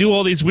 Like, they do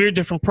all these weird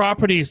different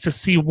properties to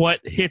see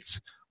what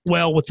hits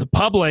well with the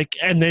public,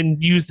 and then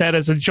use that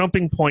as a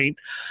jumping point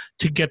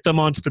to get them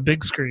onto the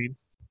big screen.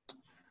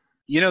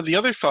 You know, the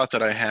other thought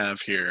that I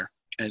have here,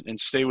 and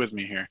stay with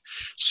me here.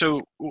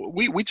 So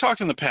we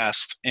talked in the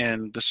past,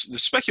 and the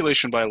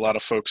speculation by a lot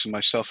of folks, and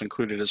myself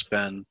included, has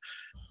been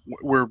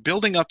we're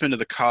building up into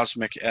the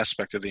cosmic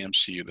aspect of the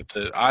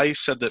MCU. I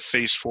said that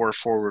Phase 4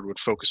 forward would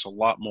focus a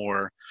lot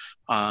more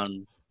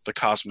on the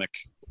cosmic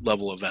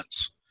level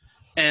events.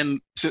 And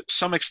to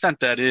some extent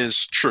that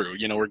is true.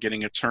 You know, we're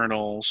getting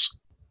Eternals.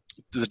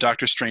 The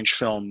Doctor Strange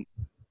film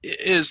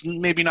is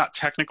maybe not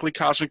technically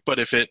cosmic, but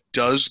if it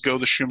does go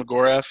the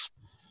Shumagorath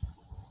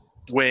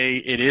way,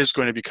 it is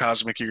going to be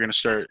cosmic. You're going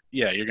to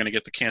you're going to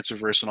get the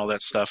Cancerverse and all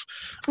that stuff.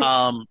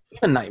 A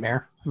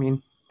Nightmare. I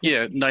mean,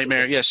 yeah,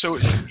 Nightmare. Yeah, so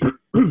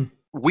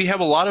we have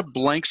a lot of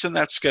blanks in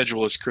that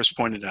schedule, as Chris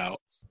pointed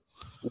out.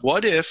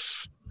 What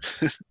if...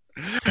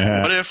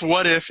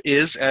 What if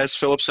is, as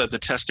Philip said, the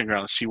testing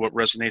ground to see what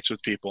resonates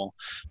with people,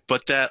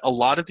 but that a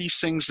lot of these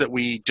things that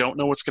we don't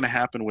know what's going to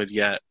happen with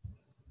yet,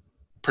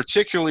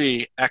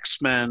 particularly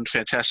X-Men,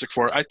 Fantastic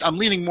Four. I'm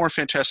leaning more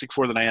Fantastic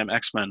Four than I am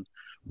X-Men.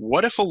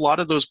 What if a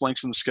lot of those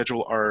blanks in the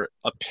schedule are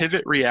a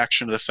pivot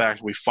reaction to the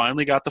fact we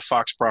finally got the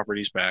Fox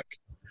properties back?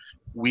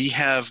 We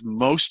have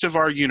most of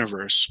our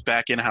universe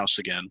back in-house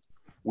again.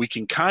 We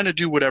can kind of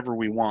do whatever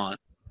we want,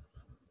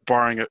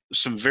 barring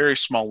some very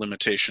small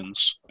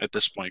limitations at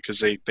this point, because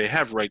they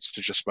have rights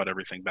to just about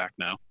everything back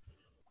now.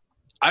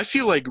 I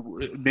feel like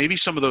maybe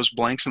some of those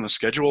blanks in the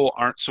schedule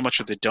aren't so much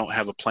that they don't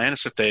have a plan,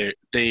 it's that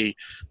they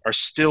are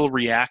still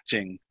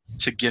reacting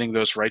to getting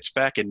those rights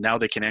back, and now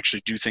they can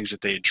actually do things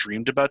that they had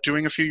dreamed about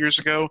doing a few years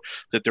ago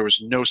that there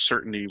was no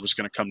certainty was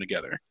going to come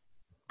together.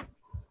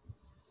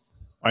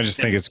 I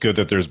just think it's good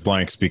that there's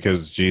blanks,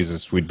 because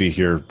Jesus, we'd be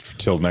here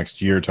till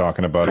next year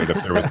talking about it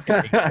if there was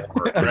anything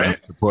more for them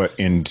to put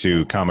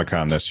into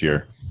Comic-Con this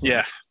year.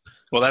 Yeah.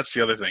 Well, that's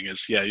the other thing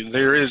is,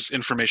 there is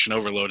information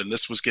overload, and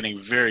this was getting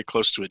very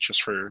close to it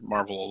just for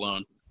Marvel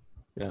alone.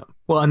 Yeah.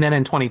 Well, and then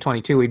in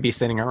 2022, we'd be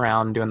sitting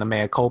around doing the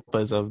mea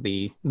culpas of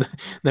the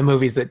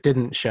movies that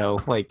didn't show,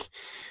 like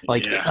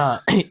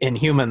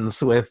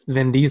Inhumans with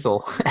Vin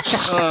Diesel.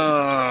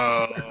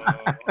 Oh,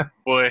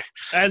 boy.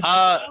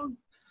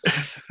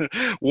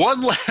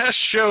 One last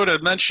show to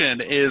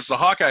mention is the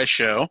Hawkeye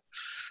show.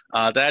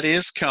 That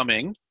is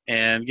coming.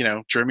 And,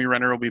 Jeremy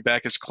Renner will be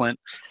back as Clint.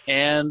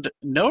 And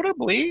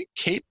notably,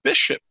 Kate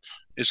Bishop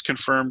is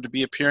confirmed to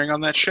be appearing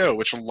on that show,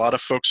 which a lot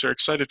of folks are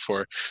excited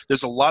for.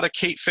 There's a lot of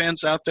Kate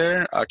fans out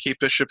there. Kate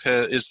Bishop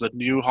is the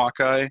new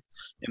Hawkeye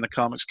in the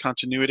comics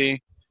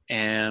continuity.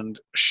 And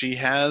she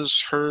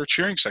has her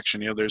cheering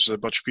section. There's a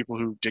bunch of people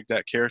who dig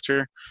that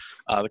character.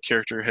 The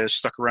character has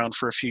stuck around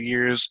for a few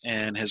years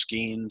and has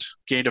gained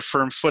a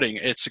firm footing.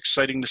 It's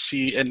exciting to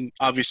see, and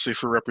obviously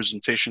for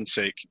representation's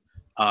sake,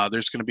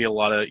 there's going to be a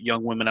lot of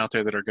young women out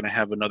there that are going to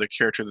have another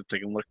character that they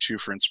can look to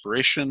for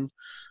inspiration,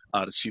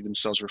 to see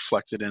themselves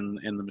reflected in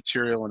the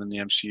material and in the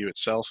MCU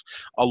itself,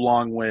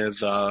 along with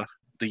the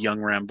young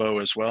Rambeau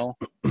as well.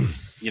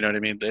 You know what I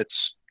mean?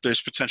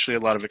 There's potentially a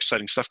lot of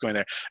exciting stuff going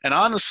there. And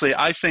honestly,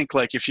 I think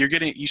like if you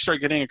start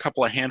getting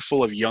a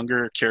handful of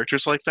younger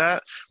characters like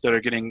that are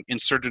getting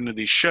inserted into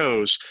these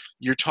shows,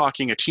 you're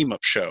talking a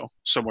team-up show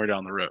somewhere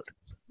down the road.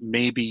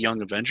 Maybe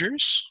Young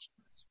Avengers?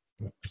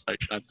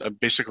 I'm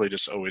basically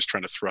just always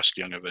trying to thrust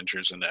Young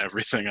Avengers into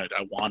everything. I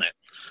want it.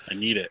 I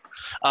need it.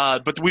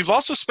 But we've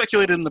also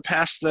speculated in the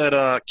past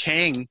that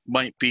Kang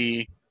might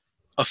be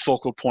a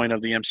focal point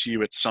of the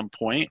MCU at some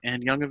point.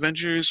 And Young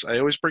Avengers, I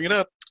always bring it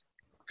up.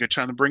 Good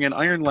time to bring in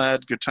Iron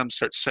Lad. Good time to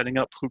start setting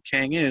up who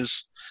Kang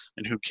is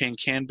and who Kang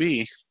can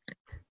be.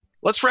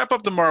 Let's wrap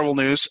up the Marvel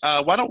news.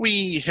 Why don't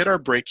we hit our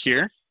break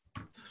here?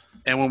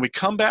 And when we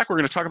come back, we're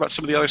going to talk about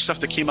some of the other stuff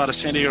that came out of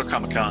San Diego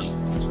Comic-Con.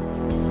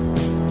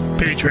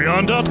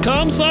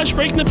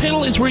 Patreon.com/Breaking the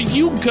Panel is where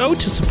you go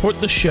to support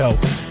the show.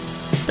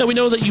 Now, we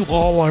know that you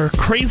all are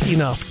crazy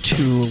enough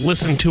to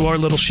listen to our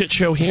little shit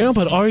show here,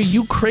 but are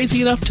you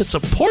crazy enough to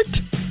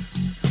support?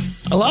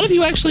 A lot of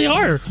you actually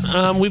are.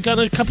 We've got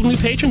a couple new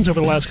patrons over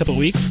the last couple of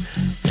weeks,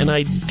 and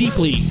I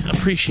deeply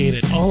appreciate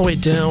it all the way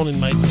down in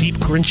my deep,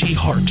 grinchy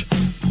heart.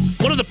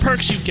 One of the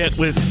perks you get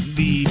with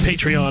the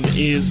Patreon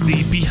is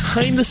the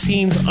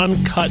behind-the-scenes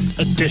uncut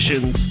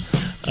editions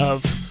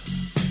of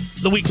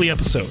the weekly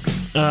episode.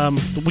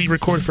 We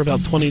record for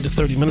about 20 to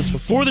 30 minutes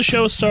before the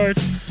show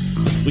starts.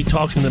 We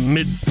talk in the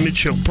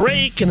mid-show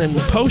break and then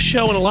the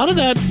post-show, and a lot of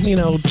that,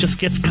 just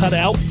gets cut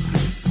out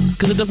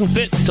because it doesn't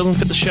fit. It doesn't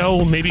fit the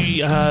show.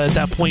 Maybe at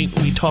that point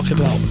we talk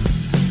about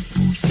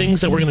things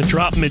that we're going to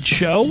drop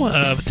mid-show.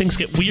 Things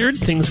get weird.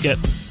 Things get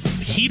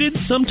heated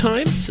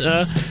sometimes.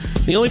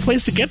 The only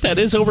place to get that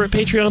is over at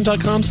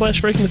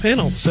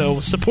patreon.com/breakingthepanel. So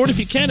support if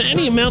you can.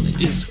 Any amount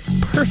is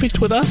perfect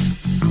with us.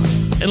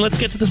 And let's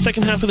get to the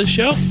second half of the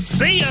show.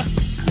 See ya!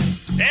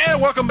 And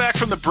welcome back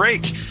from the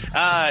break.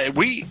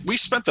 We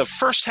spent the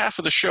first half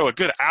of the show, a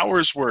good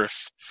hour's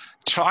worth,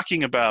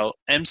 talking about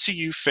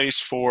MCU Phase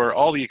 4,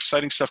 all the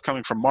exciting stuff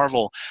coming from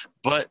Marvel,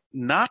 but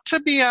not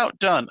to be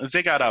outdone.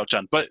 They got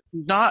outdone, but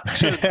not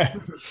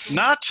to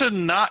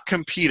not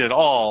compete at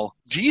all.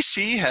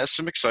 DC has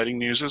some exciting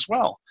news as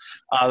well.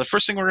 The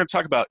first thing we're going to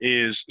talk about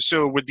is,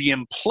 so with the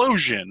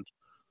implosion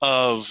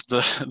of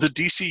the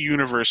DC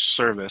Universe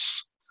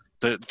service,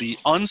 the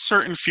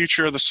uncertain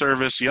future of the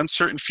service, the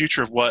uncertain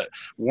future of what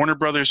Warner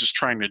Brothers is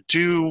trying to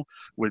do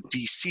with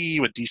DC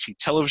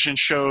television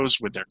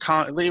shows, with their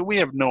we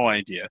have no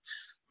idea.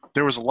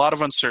 There was a lot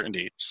of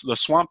uncertainty. The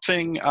Swamp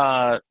Thing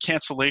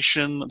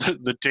cancellation,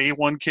 the day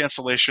one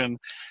cancellation,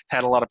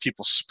 had a lot of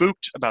people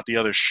spooked about the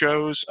other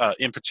shows.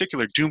 In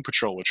particular, Doom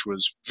Patrol, which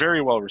was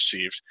very well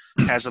received,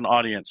 has an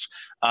audience.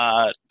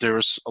 There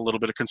was a little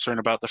bit of concern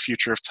about the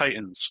future of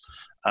Titans.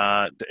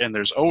 And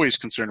there's always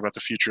concern about the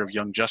future of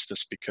Young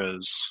Justice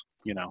because,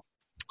 you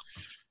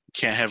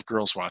can't have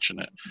girls watching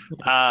it.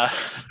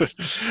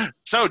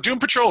 So Doom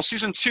Patrol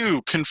Season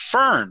 2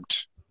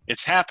 confirmed.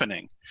 It's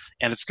happening,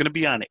 and it's going to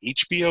be on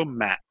HBO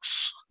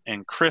Max.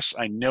 And Chris,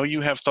 I know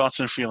you have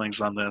thoughts and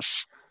feelings on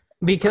this.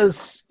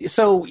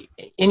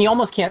 And you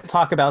almost can't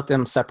talk about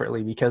them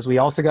separately because we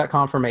also got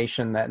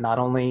confirmation that not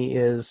only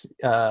is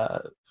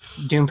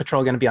Doom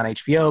Patrol going to be on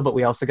HBO, but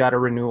we also got a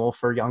renewal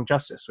for Young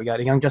Justice. We got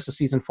a Young Justice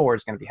Season 4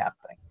 is going to be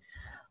happening.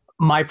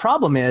 My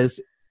problem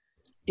is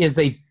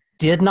they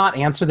did not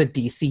answer the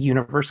DC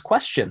Universe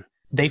question.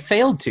 They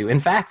failed to. In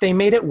fact, they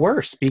made it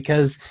worse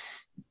because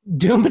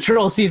Doom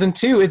Patrol Season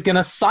 2 is going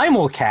to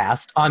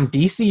simulcast on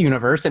DC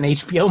Universe and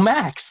HBO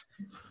Max.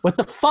 What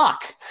the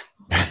fuck?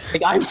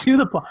 Like, I am to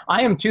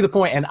the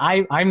point, and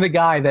I'm the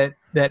guy that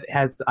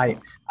has I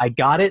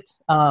got it.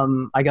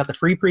 I got the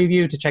free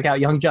preview to check out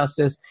Young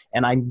Justice,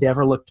 and I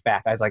never looked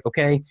back. I was like,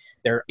 okay,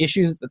 there are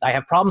issues that I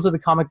have problems with the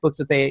comic books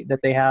that they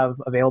have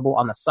available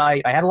on the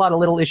site. I had a lot of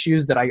little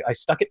issues that I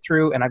stuck it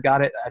through, and I've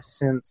got it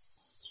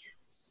since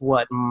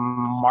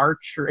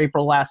March or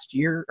April last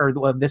year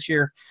or this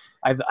year.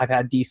 I've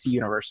had DC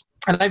Universe,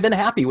 and I've been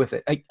happy with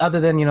it. Other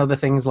than the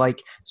things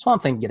like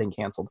Swamp Thing getting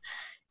canceled.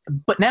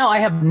 But now I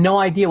have no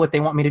idea what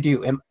they want me to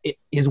do.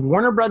 Is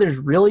Warner Brothers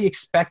really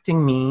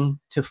expecting me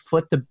to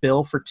foot the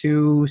bill for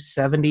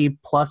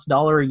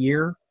 $270+ a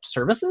year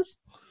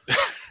services?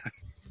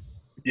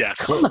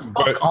 Yes. Come the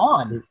fuck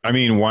on. I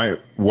mean, why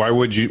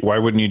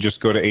wouldn't you just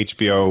go to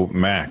HBO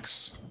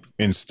Max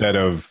instead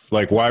of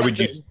why would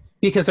you?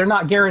 Because they're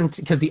not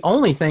guaranteed. Because the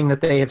only thing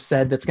that they have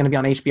said that's going to be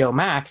on HBO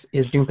Max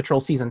is Doom Patrol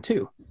Season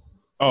 2.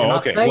 Oh,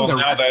 okay. Well,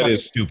 now that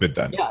is stupid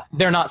then. Yeah,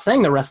 they're not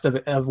saying the rest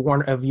of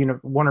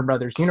Warner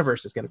Brothers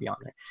Universe is going to be on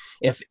there.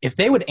 If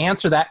they would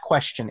answer that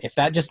question, if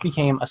that just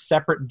became a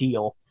separate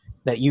deal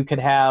that you could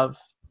have,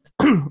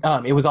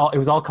 it was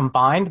all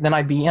combined, then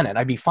I'd be in it.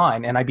 I'd be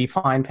fine, and I'd be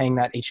fine paying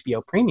that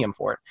HBO premium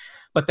for it.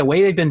 But the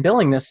way they've been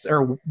billing this,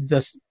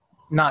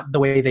 not the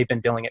way they've been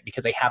billing it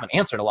because they haven't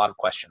answered a lot of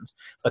questions.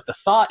 But the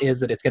thought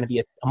is that it's going to be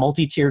a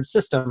multi-tiered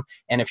system.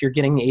 And if you're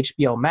getting the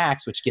HBO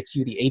Max, which gets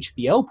you the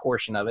HBO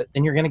portion of it,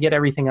 then you're going to get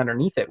everything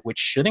underneath it, which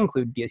should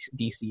include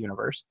DC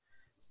Universe.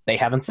 They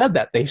haven't said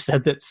that. They've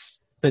said that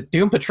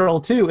Doom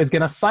Patrol 2 is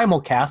going to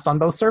simulcast on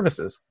both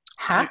services.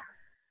 Huh?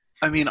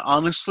 I mean,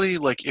 honestly,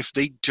 if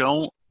they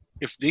do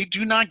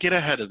not get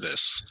ahead of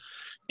this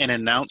and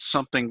announce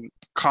something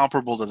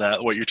comparable to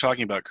that, what you're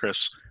talking about,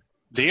 Chris,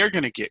 they are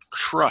going to get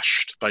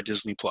crushed by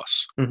Disney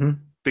Plus. Mm-hmm.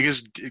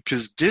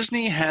 Because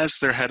Disney has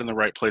their head in the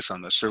right place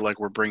on this. They're like,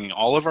 we're bringing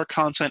all of our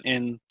content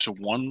into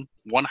one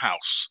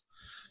house.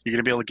 You're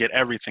going to be able to get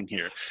everything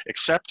here,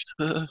 except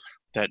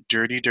that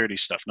dirty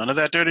stuff. None of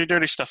that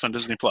dirty stuff on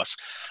Disney Plus.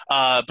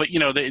 But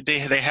they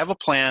have a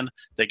plan.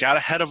 They got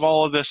ahead of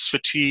all of this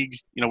fatigue.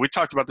 We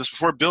talked about this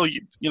before, Bill.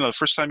 The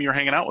first time you were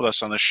hanging out with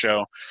us on this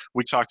show,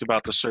 we talked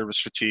about the service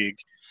fatigue.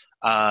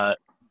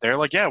 They're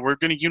like, yeah, we're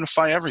going to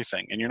unify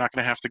everything, and you're not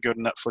going to have to go to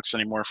Netflix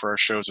anymore for our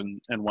shows and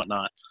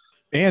whatnot.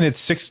 And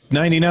it's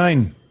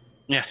 $6.99.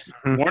 Yeah.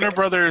 Warner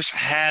Brothers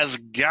has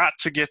got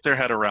to get their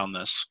head around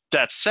this.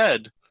 That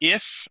said,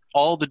 if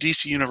all the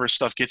DC Universe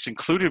stuff gets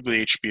included with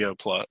HBO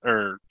Plus,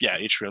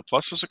 HBO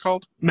Plus is it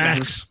called?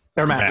 Max.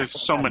 Or Max.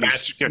 There's so many.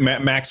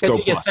 Max Go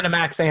Plus.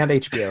 Cinemax and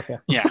HBO.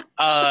 Yeah.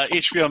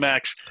 HBO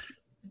Max.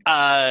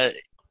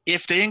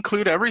 If they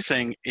include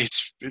everything,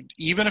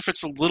 even if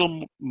it's a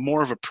little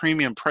more of a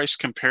premium price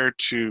compared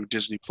to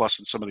Disney Plus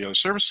and some of the other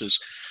services,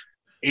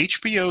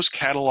 HBO's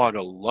catalog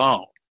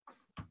alone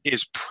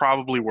is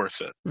probably worth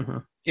it. Mm-hmm.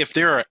 If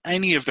there are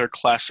any of their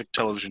classic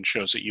television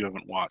shows that you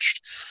haven't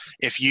watched,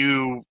 if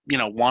you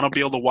want to be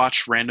able to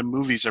watch random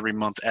movies every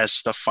month as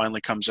stuff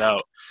finally comes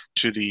out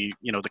to the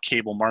the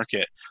cable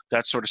market,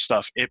 that sort of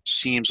stuff, it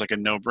seems like a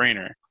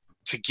no-brainer.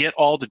 to get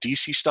all the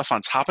DC stuff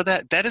on top of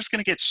that, that is going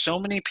to get so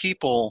many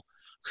people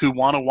who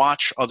want to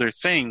watch other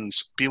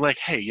things be like,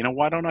 hey, you know,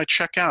 why don't I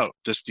check out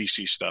this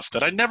DC stuff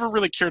that I never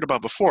really cared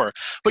about before?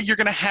 But you're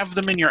going to have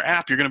them in your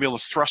app. You're going to be able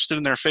to thrust it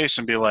in their face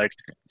and be like,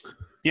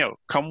 you know,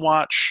 come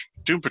watch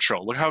Doom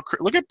Patrol. Look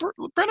at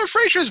Brendan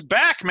Fraser's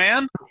back,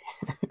 man.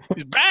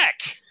 He's back.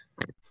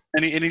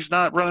 And he's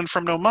not running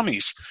from no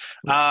mummies.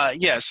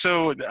 Yeah,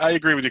 so I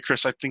agree with you,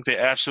 Chris. I think they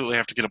absolutely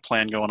have to get a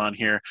plan going on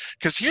here.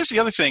 Because here's the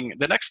other thing.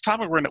 The next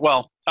topic we're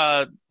going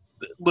to,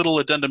 little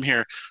addendum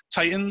here.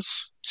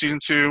 Titans, Season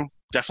 2,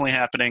 definitely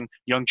happening.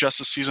 Young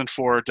Justice Season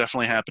 4,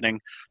 definitely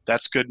happening.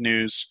 That's good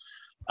news.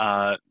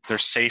 They're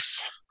safe,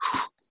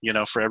 you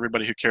know, for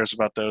everybody who cares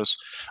about those.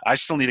 I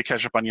still need to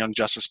catch up on Young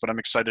Justice, but I'm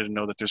excited to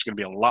know that there's going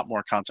to be a lot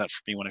more content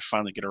for me when I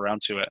finally get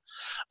around to it.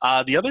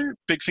 The other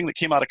big thing that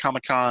came out of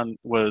Comic-Con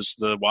was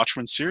the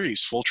Watchmen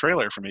series full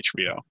trailer from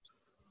HBO.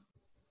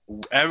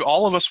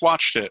 All of us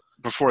watched it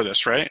before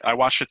this, right? I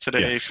watched it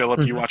today. Yes.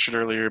 Philip, you watched it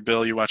earlier.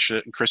 Bill, you watched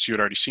it. And Chris, you had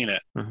already seen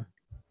it.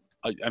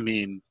 I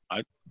mean,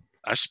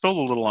 I spilled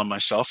a little on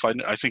myself.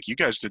 I think you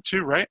guys did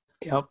too, right?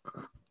 Yep.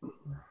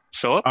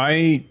 Philip?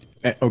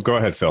 Go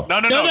ahead, Phil.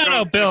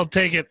 No, Bill,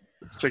 take it.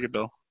 Take it,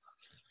 Bill.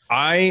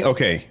 I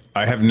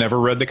have never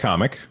read the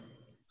comic.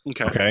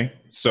 Okay.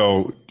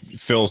 So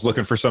Phil's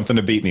looking for something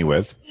to beat me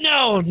with.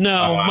 No,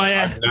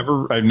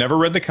 I've never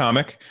read the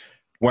comic.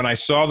 When I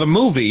saw the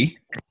movie,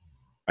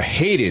 I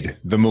hated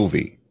the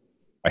movie.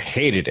 I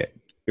hated it.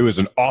 It was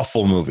an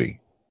awful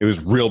movie. It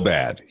was real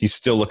bad. He's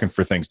still looking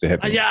for things to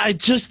hit me. Yeah, I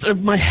just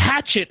my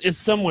hatchet is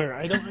somewhere.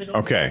 I don't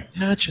Okay.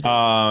 Hatchet.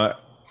 I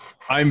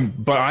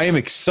am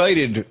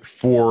excited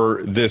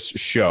for this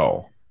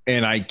show,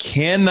 and I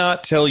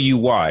cannot tell you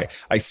why.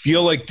 I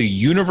feel like the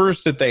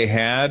universe that they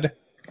had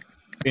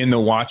in The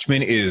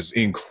Watchmen is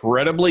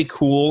incredibly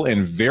cool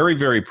and very,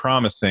 very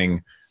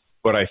promising,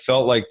 but I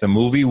felt like the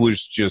movie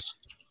was just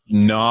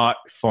not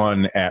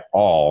fun at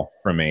all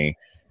for me,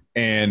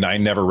 and I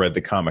never read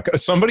the comic.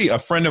 A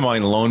friend of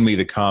mine loaned me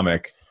the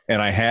comic,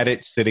 and I had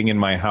it sitting in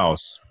my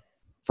house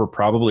for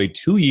probably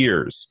 2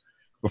 years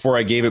before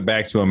I gave it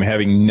back to him,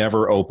 having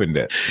never opened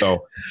it.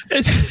 So,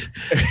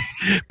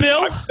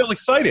 Bill, I'm still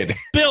excited.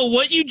 Bill,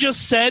 what you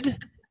just said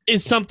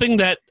is something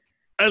that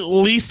at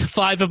least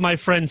 5 of my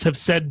friends have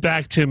said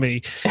back to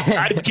me.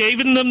 I've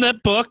given them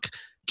that book.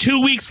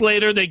 2 weeks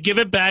later, they give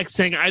it back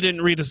saying, I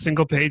didn't read a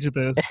single page of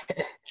this.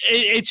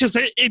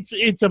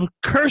 It's a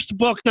cursed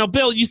book. Now,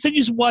 Bill, you said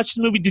you watched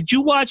the movie. Did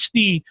you watch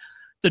the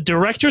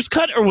director's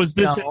cut, or was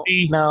this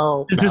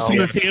this in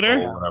the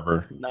theater? Or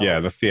whatever. No. Yeah,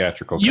 the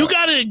theatrical You cut.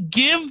 got to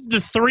give the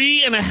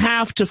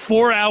 3.5 to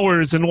 4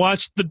 hours and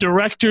watch the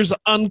director's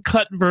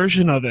uncut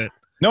version of it.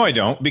 No, I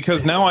don't,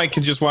 because now I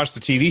can just watch the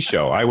TV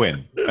show. I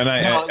win, and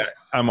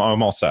I'm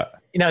all set.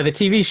 You know, the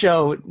TV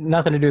show,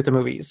 nothing to do with the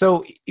movie.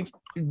 So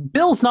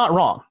Bill's not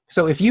wrong.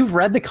 So if you've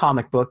read the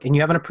comic book and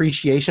you have an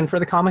appreciation for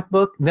the comic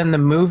book, then the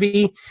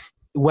movie,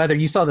 whether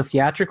you saw the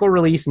theatrical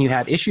release and you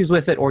had issues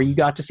with it, or you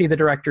got to see the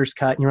director's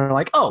cut and you were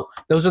like, oh,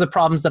 those are the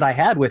problems that I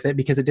had with it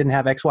because it didn't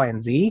have X, Y,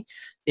 and Z,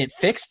 it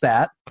fixed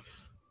that.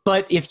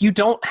 But if you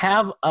don't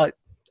have a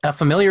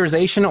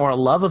familiarization or a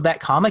love of that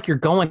comic, you're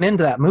going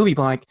into that movie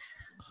being like,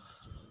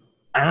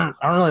 I don't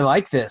really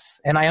like this.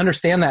 And I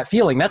understand that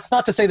feeling. That's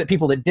not to say that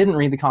people that didn't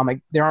read the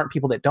comic, there aren't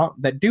people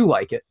that do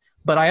like it.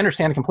 But I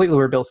understand completely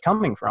where Bill's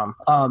coming from.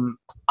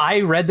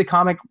 I read the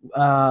comic,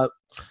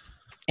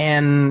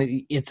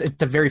 and it's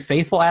a very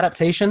faithful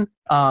adaptation.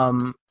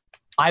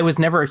 I was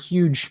never a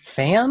huge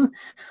fan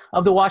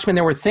of The Watchmen.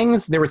 There were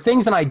things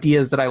and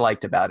ideas that I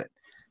liked about it.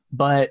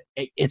 But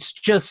it's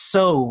just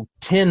so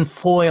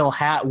tinfoil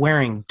hat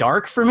wearing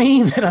dark for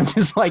me that I'm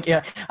just like,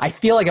 yeah, I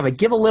feel like if I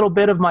give a little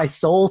bit of my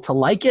soul to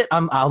like it,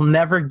 I'll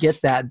never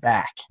get that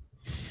back.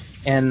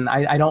 And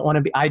I don't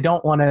want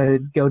to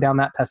go down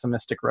that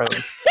pessimistic road.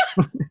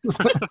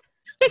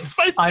 It's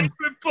my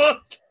favorite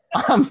book.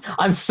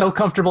 I'm so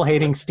comfortable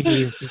hating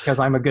Steve because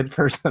I'm a good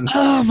person.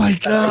 Oh my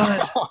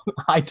god!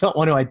 I don't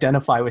want to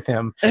identify with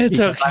him.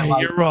 It's okay.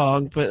 You're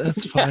wrong, but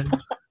that's fine.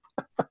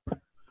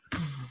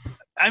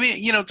 I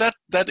mean, you know,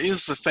 that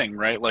is the thing,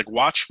 right? Like,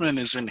 Watchmen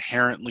is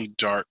inherently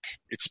dark.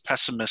 It's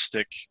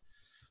pessimistic.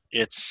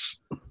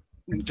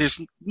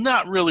 There's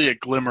not really a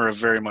glimmer of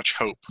very much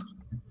hope.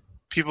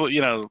 People, you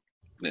know,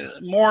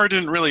 Moore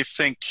didn't really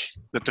think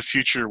that the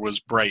future was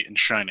bright and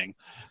shining.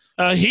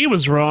 He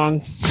was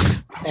wrong.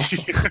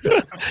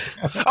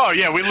 Oh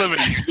yeah, we live in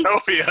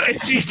utopia.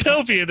 It's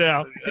utopia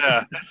now.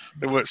 Yeah,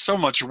 there was so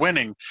much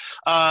winning.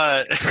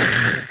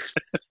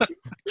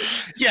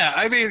 Yeah,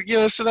 I mean, you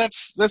know, so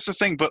that's the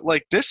thing. But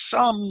like this,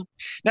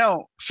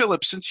 now,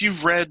 Philip, since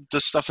you've read the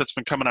stuff that's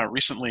been coming out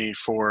recently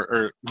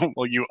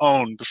you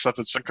own the stuff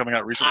that's been coming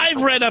out recently.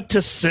 I've read up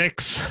to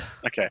 6.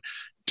 Okay.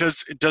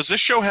 Does this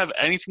show have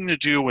anything to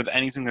do with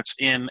anything that's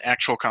in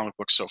actual comic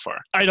books so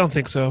far? I don't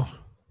think so.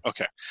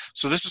 Okay.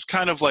 So this is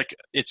kind of like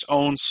its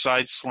own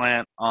side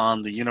slant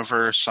on the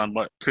universe, on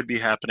what could be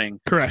happening.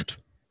 Correct.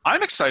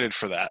 I'm excited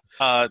for that.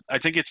 I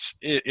think it's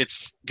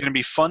going to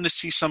be fun to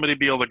see somebody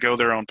be able to go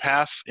their own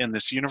path in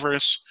this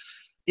universe.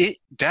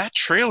 that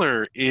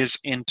trailer is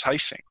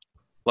enticing.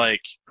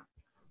 Like,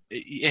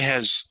 it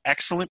has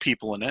excellent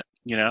people in it.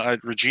 You know,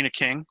 Regina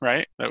King,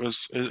 right? That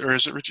was, or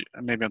is it Regina?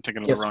 Maybe I'm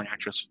thinking of the wrong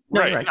actress. No,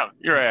 right. you're right. No,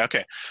 you're right.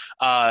 Okay.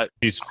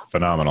 She's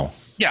phenomenal.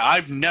 Yeah,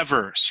 I've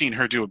never seen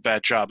her do a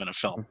bad job in a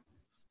film.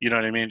 You know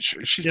what I mean?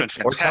 She's been Or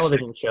fantastic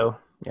television show.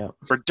 Yeah.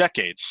 for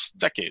decades.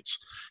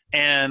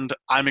 And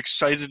I'm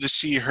excited to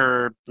see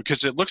her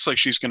because it looks like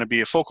she's going to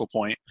be a focal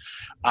point.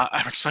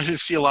 I'm excited to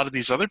see a lot of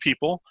these other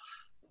people.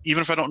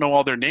 Even if I don't know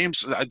all their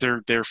names,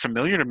 they're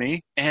familiar to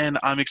me, and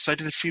I'm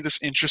excited to see this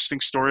interesting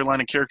storyline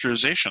and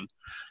characterization.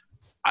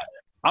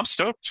 I'm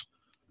stoked.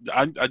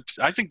 I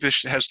think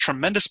this has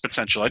tremendous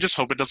potential. I just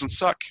hope it doesn't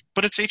suck.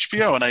 But it's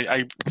HBO,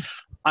 and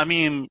I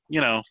mean,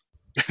 you know,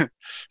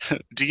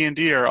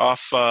 D&D are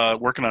off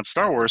working on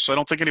Star Wars, so I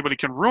don't think anybody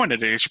can ruin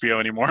it at HBO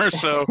anymore.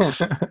 So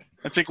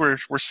I think we're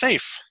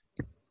safe.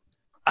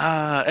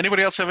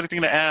 Anybody else have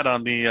anything to add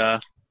on the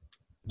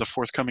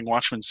forthcoming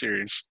Watchmen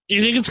series?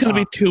 You think it's going to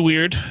be too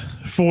weird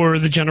for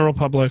the general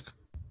public?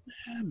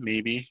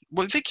 Maybe.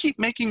 Well, they keep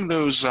making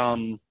those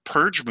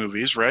Purge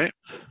movies, right?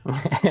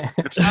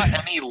 It's not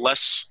any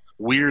less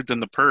weird than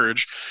the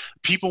Purge.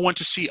 People went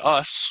to see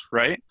Us,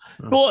 right?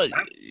 Well,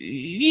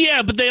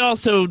 yeah, but they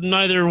also,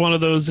 neither one of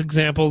those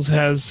examples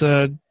has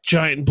a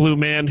giant blue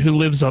man who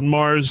lives on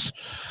Mars,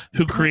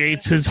 who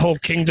creates his whole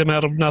kingdom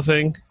out of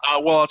nothing.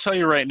 Well, I'll tell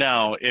you right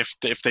now, if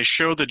they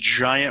show the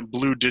giant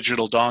blue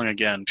digital dong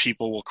again,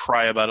 people will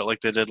cry about it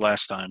like they did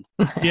last time.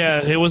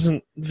 Yeah, it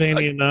wasn't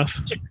veiny enough.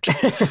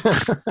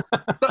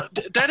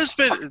 That has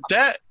been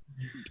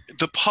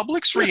the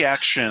public's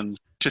reaction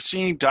to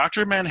seeing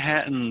Dr.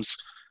 Manhattan's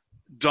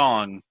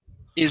dong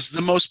is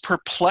the most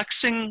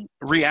perplexing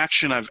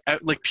reaction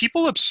like,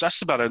 people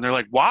obsessed about it, and they're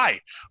like, why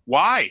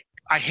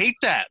I hate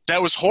that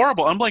was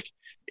horrible. I'm like,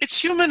 it's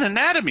human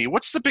anatomy.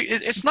 What's the big?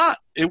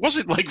 It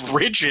wasn't like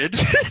rigid.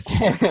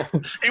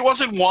 It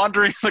wasn't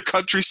wandering the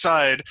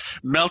countryside,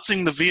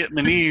 melting the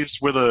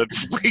Vietnamese with a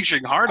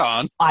raging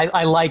heart-on.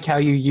 I like how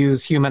you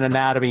use human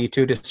anatomy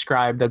to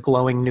describe the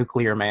glowing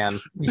nuclear man.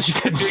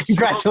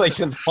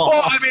 Congratulations, Paul.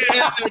 Well, I mean,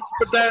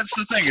 but that's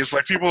the thing. Is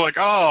like, people are like,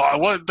 oh,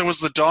 was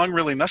the dong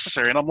really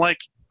necessary? And I'm like,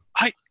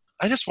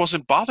 I just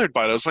wasn't bothered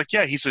by it. I was like,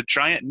 yeah, he's a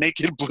giant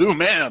naked blue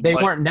man. They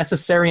weren't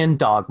necessary in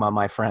Dogma,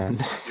 my friend.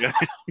 Yeah.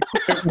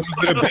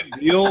 Was it a big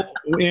deal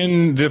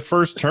in the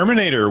first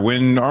Terminator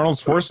when Arnold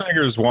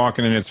Schwarzenegger is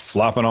walking and it's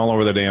flopping all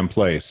over the damn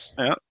place?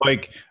 Yeah.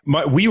 Like,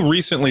 we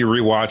recently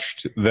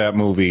rewatched that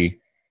movie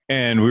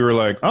and we were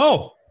like,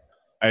 oh,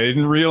 I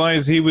didn't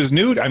realize he was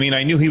nude. I mean,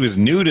 I knew he was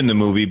nude in the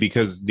movie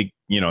because they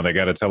got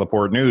to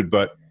teleport nude,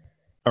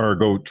 or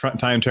go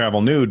time travel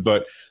nude,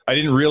 but I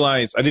didn't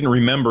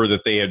remember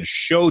that they had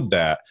showed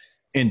that.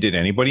 And did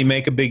anybody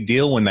make a big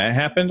deal when that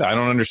happened? I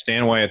don't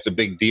understand why it's a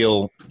big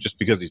deal just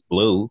because he's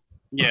blue.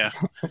 Yeah.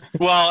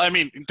 Well, I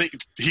mean,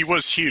 he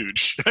was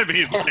huge. I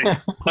mean,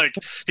 like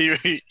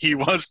he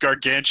was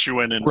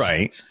gargantuan in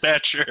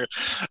stature.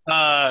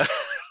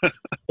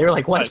 They were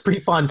like, why's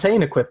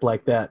Prefontaine equipped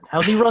like that?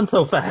 How's he run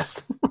so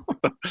fast?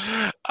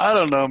 I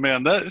don't know,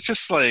 man. It's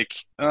just like,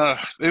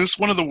 it was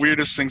one of the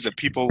weirdest things that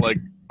people like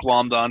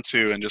glommed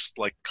onto and just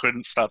like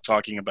couldn't stop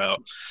talking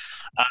about.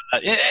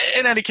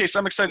 In any case,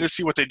 I'm excited to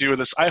see what they do with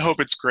this. I hope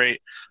it's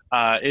great.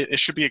 It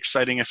should be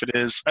exciting if it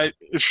is.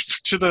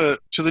 To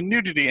the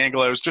nudity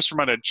angle, I was just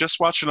reminded. I just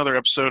watched another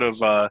episode of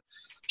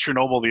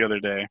Chernobyl the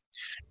other day,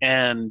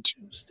 and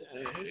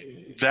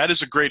that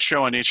is a great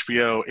show on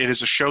HBO. It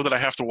is a show that I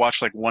have to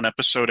watch like one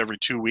episode every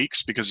 2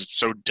 weeks because it's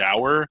so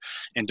dour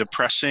and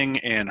depressing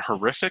and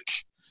horrific.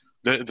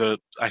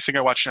 I think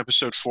I watched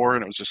episode 4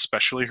 and it was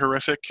especially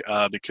horrific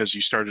because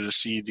you started to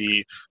see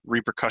the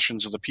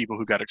repercussions of the people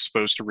who got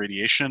exposed to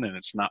radiation, and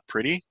it's not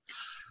pretty.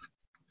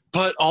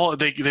 But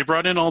they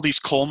brought in all these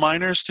coal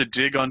miners to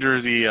dig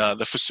under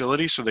the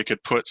facility so they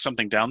could put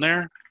something down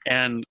there,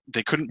 and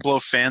they couldn't blow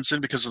fans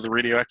in because of the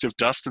radioactive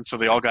dust, and so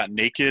they all got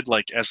naked,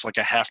 like as like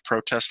a half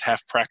protest,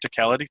 half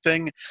practicality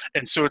thing.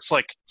 And so it's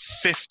like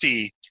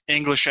 50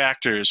 English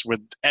actors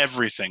with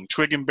everything,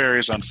 twig and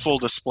berries on full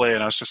display,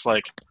 and I was just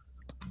like,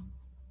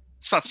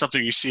 it's not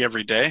something you see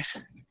every day.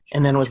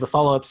 And then was the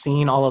follow-up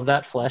scene all of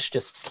that flesh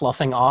just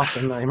sloughing off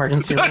in the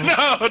emergency room?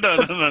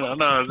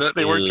 No.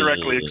 They weren't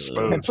directly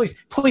exposed.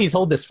 Please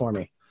hold this for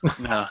me.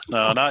 No,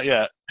 not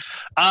yet.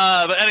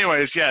 But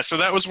anyways, yeah. So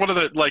that was one of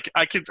the like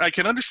I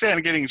can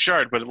understand getting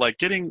jarred, but like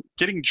getting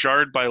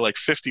jarred by like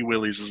 50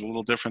 willies is a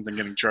little different than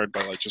getting jarred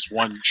by like just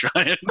one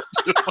giant.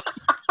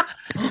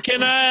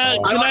 Can I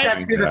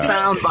do the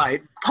sound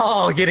bite?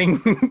 Paul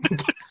getting.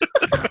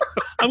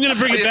 I'm going to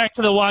bring it back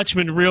to the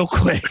Watchmen real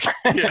quick.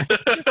 Yeah.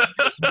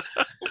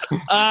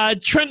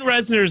 Trent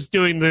Reznor's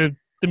doing the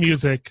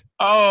music.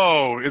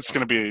 Oh, it's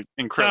going to be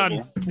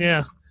incredible.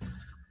 Yeah.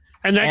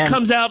 And that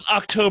comes out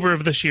October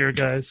of this year,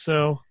 guys.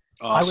 So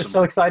awesome. I was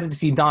so excited to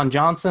see Don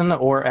Johnson,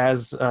 or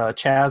as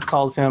Chaz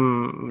calls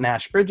him,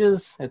 Nash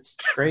Bridges. It's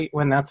great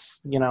when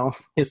that's,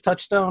 his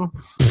touchstone.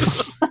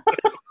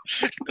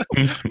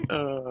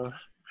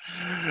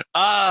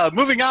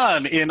 Moving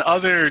on, in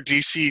other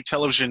DC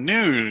television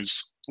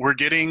news, we're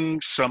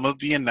getting some of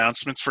the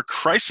announcements for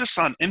Crisis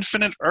on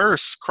Infinite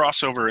Earths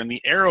crossover in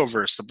the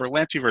Arrowverse, the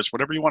Berlantiverse,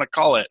 whatever you want to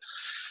call it.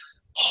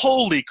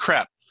 Holy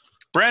crap.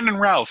 Brandon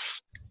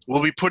Routh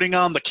will be putting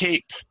on the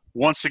cape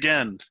once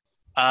again.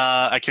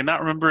 I cannot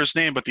remember his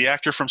name, but the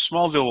actor from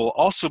Smallville will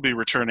also be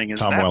returning as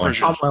Tom that Welling.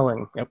 version. Tom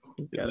Welling. Yep.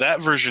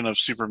 That version of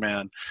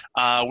Superman.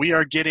 We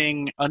are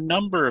getting a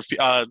number of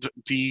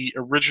the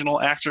original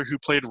actor who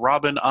played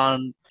Robin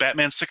on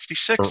Batman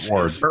 66. Burt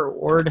Ward. Burt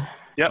Ward.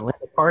 Yep. Linda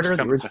Carter, the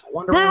coming. original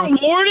Wonder Woman.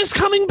 Burt Ward is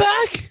coming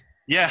back?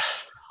 Yeah,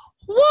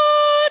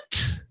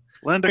 What?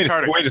 Linda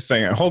Carter. Wait a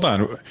second. Hold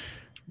on.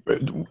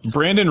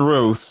 Brandon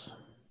Routh,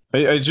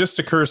 it just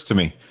occurs to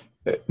me.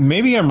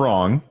 Maybe I'm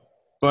wrong,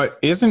 but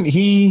isn't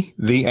he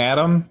the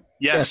Atom?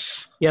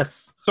 Yes.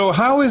 Yes. So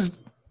how is...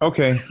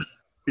 Okay.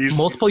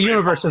 Multiple he's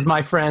universes,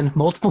 my friend.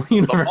 Multiple the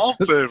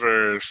universes.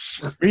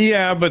 multiverse.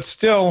 Yeah, but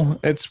still,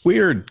 it's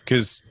weird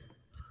because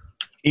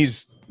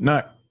he's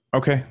not...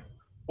 Okay.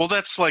 Well,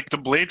 that's like the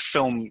Blade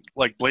film.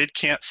 Like, Blade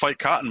can't fight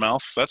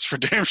Cottonmouth. That's for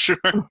damn sure.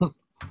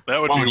 That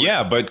would Well, be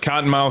yeah, but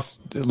Cottonmouth,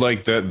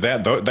 like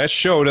that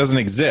show doesn't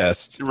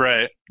exist.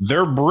 right.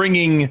 They're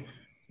bringing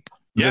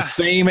Yeah. the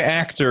same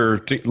actor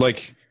to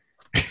like.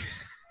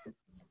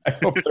 I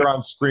hope they're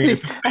on screen.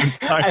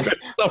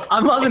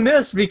 I'm loving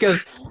this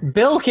because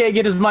Bill can't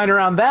get his mind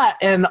around that,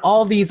 and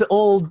all these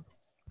old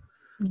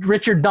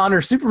Richard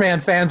Donner Superman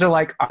fans are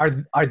like,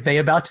 "Are they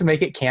about to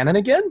make it canon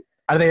again?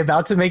 Are they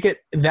about to make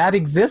it that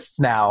exists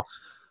now?"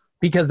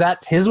 Because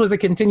his was a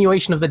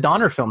continuation of the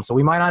Donner film, so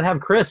we might not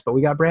have Chris, but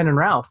we got Brandon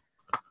Routh.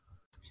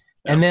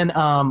 Yeah. And then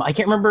I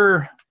can't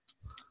remember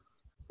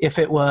if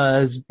it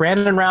was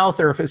Brandon Routh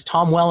or if it was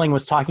Tom Welling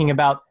was talking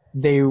about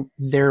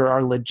there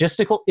are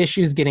logistical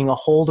issues getting a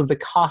hold of the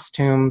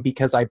costume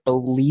because I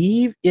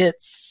believe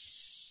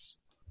it's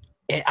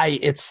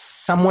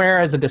somewhere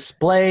as a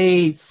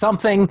display,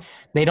 something.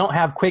 They don't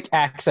have quick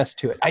access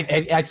to it.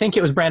 I think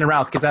it was Brandon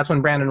Routh because that's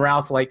when Brandon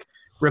Routh like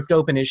ripped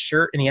open his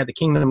shirt and he had the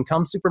Kingdom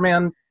Come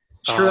Superman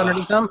shirt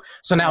underneath him.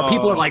 So now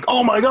people are like,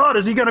 oh my God,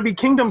 is he going to be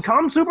Kingdom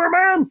Come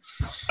Superman?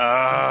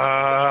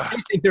 I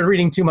think they're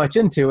reading too much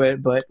into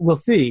it, but we'll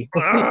see.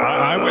 We'll see.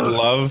 I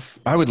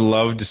would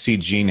love to see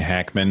Gene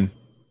Hackman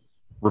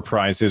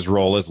reprise his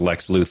role as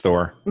Lex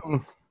Luthor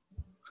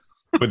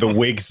with the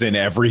wigs and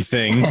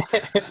everything.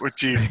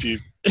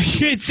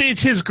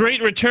 It's his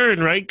great return,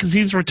 right? Because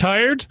he's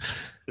retired.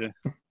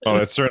 Oh,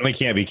 it certainly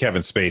can't be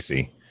Kevin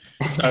Spacey.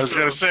 I was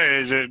gonna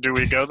say, do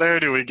we go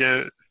there? Do we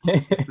get?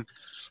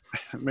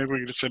 Maybe we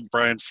could just say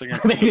Bryan Singer.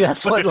 Maybe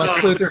that's what Lex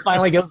Luthor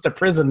finally goes to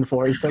prison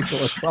for, his sexual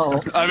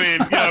assault. I mean,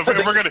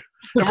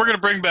 if we're gonna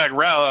bring back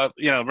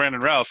Brandon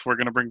Routh, we're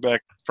gonna bring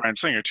back Bryan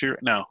Singer too.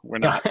 No, we're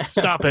not.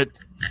 Stop it.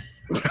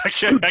 I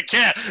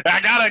can't. I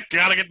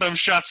gotta get them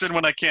shots in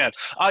when I can.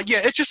 Yeah,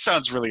 it just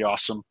sounds really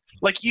awesome.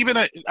 Like even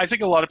I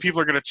think a lot of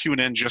people are gonna tune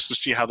in just to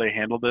see how they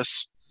handle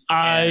this.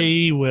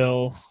 I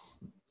will.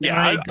 Yeah,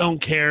 I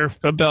don't care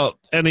about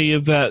any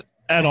of that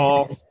at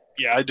all.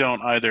 Yeah, I don't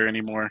either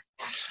anymore.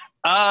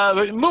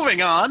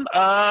 Moving on,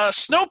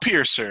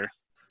 Snowpiercer.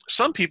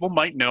 Some people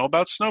might know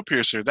about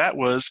Snowpiercer. That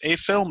was a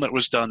film that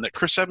was done that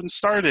Chris Evans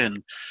starred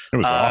in. It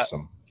was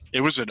awesome.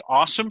 It was an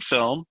awesome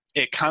film.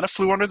 It kind of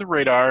flew under the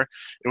radar.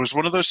 It was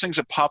one of those things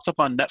that popped up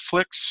on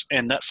Netflix,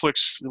 and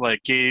Netflix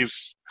like gave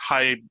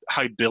high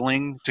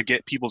billing to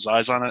get people's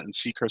eyes on it and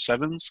see Chris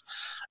Evans,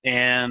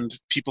 and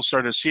people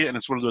started to see it. And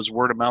it's one of those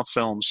word of mouth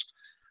films.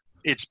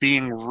 It's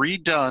being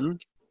redone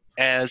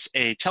as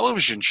a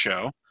television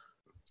show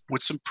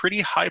with some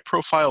pretty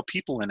high-profile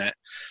people in it.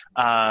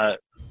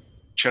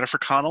 Jennifer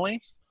Connelly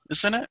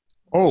is in it.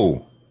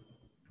 Oh.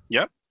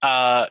 Yep.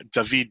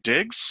 Daveed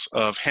Diggs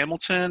of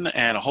Hamilton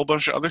and a whole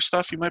bunch of other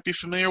stuff you might be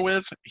familiar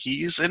with.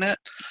 He's in it.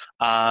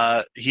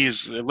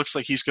 It looks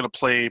like he's going to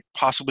play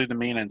possibly the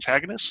main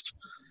antagonist.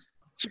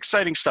 It's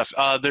exciting stuff.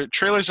 The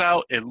trailer's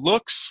out. It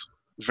looks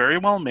very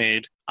well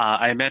made.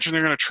 I imagine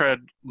they're going to tread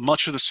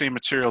much of the same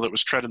material that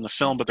was tread in the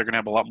film, but they're going to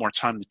have a lot more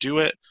time to do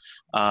it.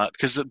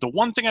 Because the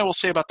one thing I will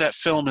say about that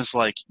film is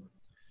like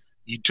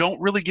you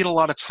don't really get a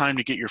lot of time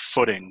to get your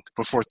footing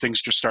before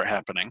things just start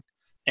happening.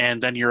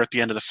 And then you're at the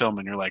end of the film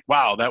and you're like,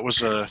 wow, that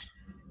was a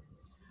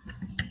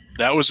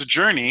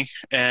journey.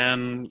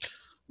 And,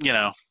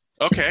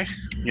 okay.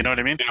 You know what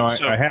I mean?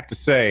 I have to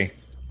say,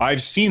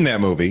 I've seen that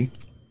movie.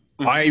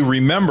 Mm-hmm. I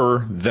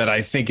remember that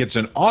I think it's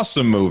an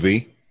awesome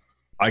movie.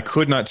 I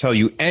could not tell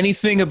you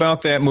anything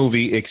about that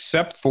movie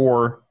except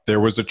for there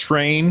was a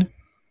train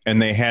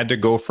and they had to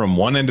go from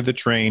one end of the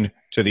train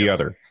to the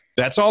other.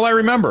 That's all I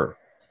remember.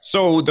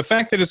 So the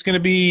fact that it's going to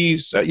be,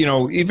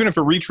 even if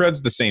it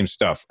retreads the same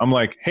stuff, I'm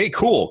like, hey,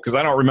 cool, because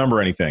I don't remember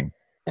anything.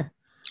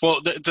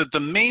 Well,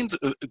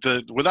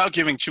 without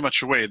giving too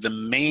much away, the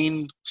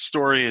main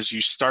story is you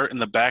start in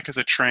the back of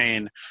the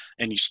train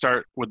and you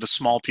start with the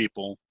small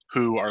people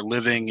who are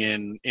living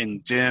in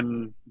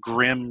dim,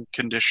 grim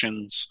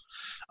conditions.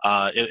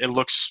 It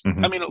looks,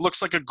 Mm-hmm. it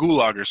looks like a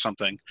gulag or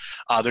something.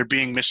 They're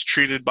being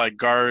mistreated by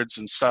guards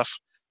and stuff,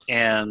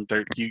 and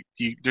they're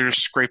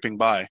just scraping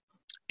by.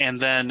 And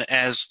then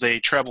as they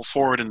travel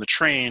forward in the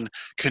train,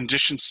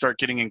 conditions start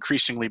getting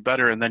increasingly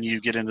better, and then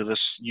you get into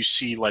this, you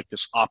see like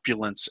this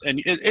opulence,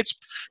 and it's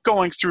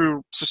going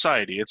through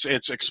society.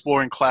 It's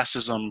exploring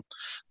classism,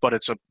 but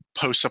it's a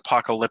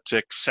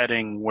post-apocalyptic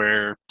setting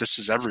where this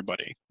is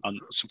everybody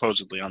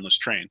supposedly on this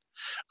train.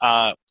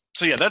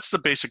 So yeah, that's the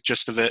basic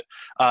gist of it.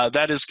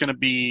 That is going to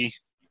be,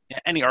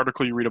 any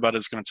article you read about it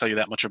is going to tell you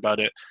that much about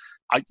it.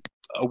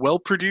 A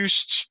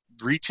well-produced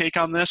retake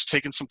on this,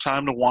 taking some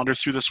time to wander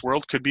through this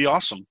world, could be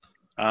awesome.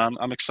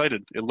 I'm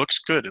excited. It looks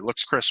good. It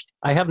looks crisp.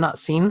 I have not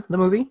seen the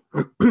movie.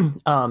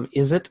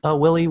 Is it a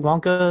Willy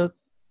Wonka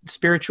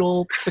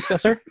spiritual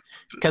successor?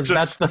 Because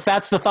that's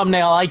the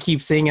thumbnail I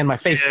keep seeing in my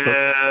Facebook.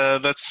 Yeah,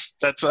 that's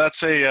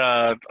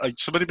a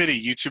somebody made a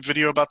YouTube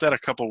video about that a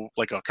couple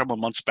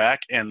months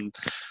back, and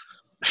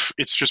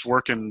it's just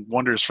working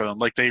wonders for them.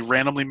 Like, they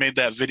randomly made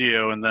that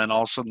video, and then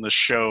all of a sudden the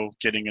show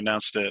getting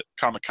announced at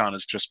Comic-Con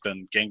has just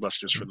been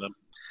gangbusters for them.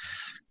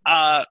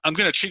 I'm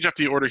going to change up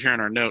the order here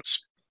in our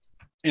notes.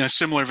 In a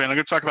similar vein, I'm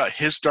going to talk about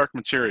His Dark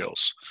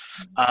Materials.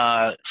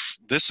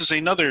 This is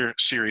another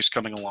series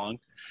coming along.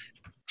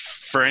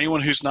 For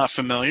anyone who's not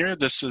familiar,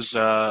 this is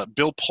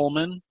Bill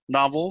Pullman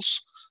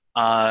novels.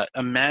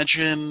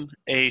 Imagine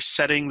a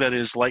setting that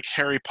is like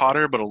Harry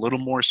Potter, but a little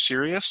more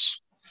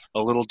serious,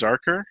 a little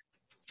darker.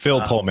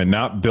 Phil Pullman,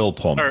 not Bill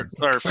Pullman.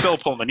 Or Phil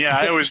Pullman. Yeah,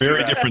 I always do Very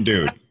that. different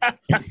dude.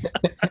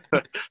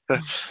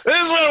 This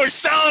is when we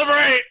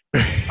celebrate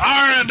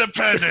our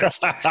independence.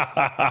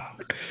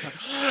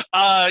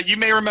 You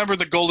may remember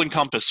the Golden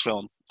Compass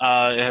film.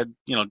 It had,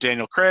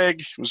 Daniel Craig.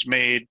 It was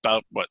made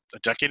about, a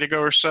decade ago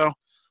or so.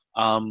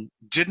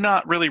 Did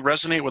not really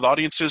resonate with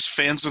audiences.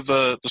 Fans of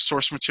the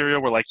source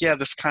material were like, yeah,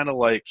 this kind of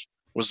like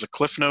was the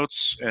Cliff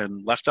Notes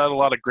and left out a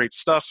lot of great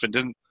stuff and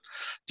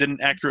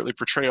didn't accurately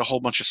portray a whole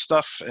bunch of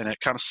stuff, and it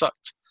kind of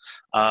sucked.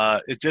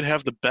 It did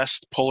have the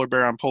best polar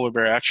bear on polar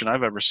bear action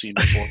I've ever seen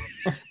before.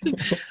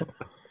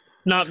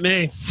 Not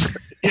me.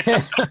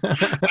 Yeah, but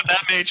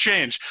that may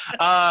change.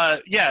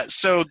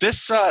 So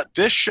this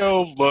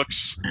show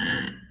looks,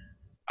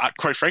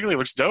 quite frankly, it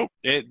looks dope.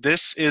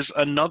 This is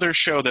another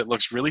show that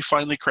looks really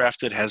finely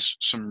crafted, has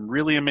some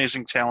really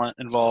amazing talent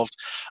involved.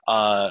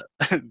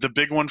 The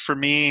big one for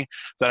me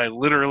that I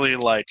literally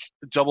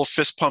double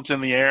fist pumped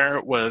in the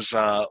air was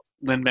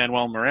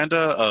Lin-Manuel Miranda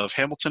of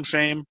Hamilton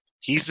fame.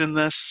 He's in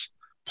this,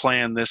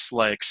 playing this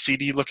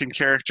seedy looking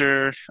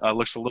character.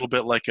 Looks a little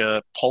bit like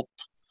a pulp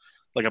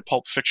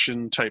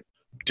fiction type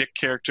dick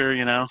character,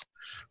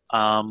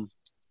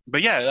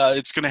 But yeah,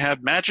 it's going to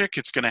have magic.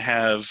 It's going to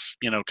have,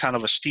 kind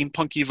of a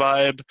steampunky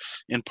vibe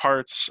in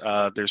parts.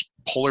 There's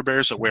polar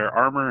bears that wear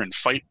armor and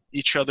fight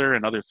each other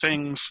and other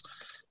things.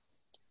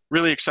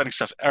 Really exciting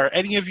stuff. Are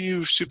any of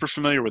you super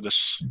familiar with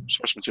this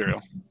source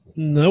material?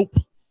 Nope.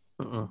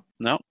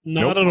 No?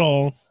 Not at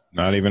all.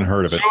 Not even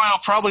heard of it. So it'll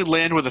probably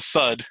land with a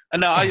thud. And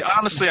now, I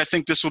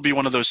think this will be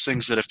one of those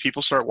things that if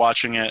people start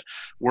watching it,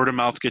 word of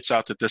mouth gets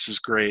out that this is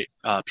great,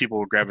 people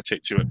will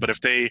gravitate to it. But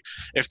if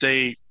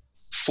they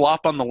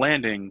flop on the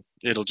landing,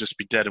 it'll just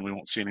be dead and we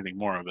won't see anything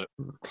more of it.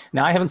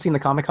 Now, I haven't seen the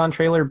Comic-Con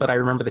trailer, but I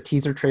remember the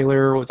teaser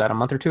trailer, was that a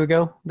month or two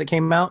ago that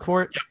came out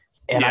for it? Yep.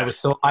 And yeah.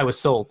 I was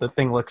sold. The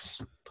thing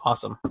looks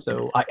awesome.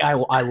 So I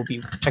will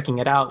be checking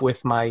it out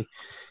with my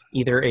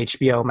either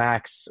HBO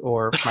Max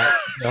or my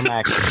HBO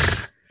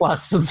Max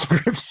Plus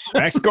subscription.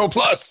 Max Go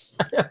Plus!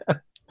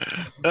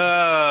 All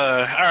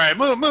right,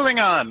 moving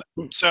on.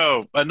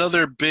 So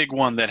another big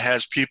one that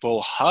has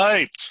people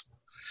hyped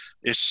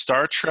is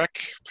Star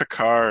Trek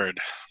Picard.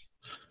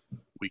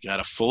 We got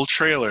a full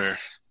trailer.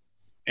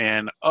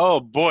 And oh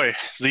boy,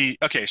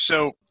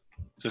 so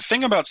the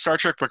thing about Star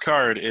Trek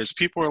Picard is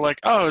people are like,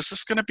 oh, is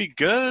this going to be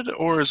good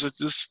or is it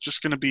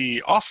just going to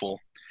be awful?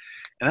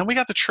 And then we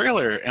got the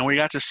trailer and we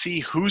got to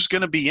see who's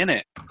going to be in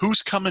it,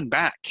 who's coming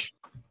back.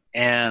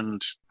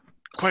 And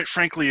quite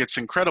frankly, it's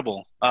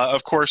incredible.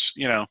 Of course,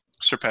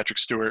 Sir Patrick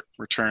Stewart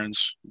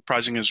returns,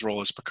 reprising his role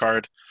as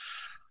Picard.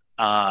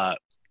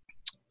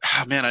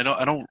 Man, I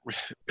don't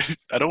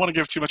want to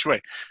give too much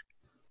away.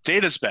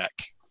 Data's back.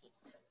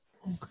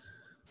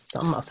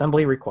 Some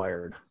assembly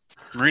required.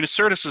 Marina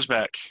Sirtis is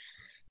back.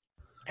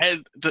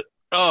 And the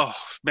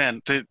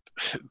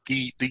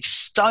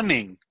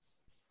stunning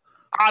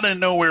out of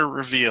nowhere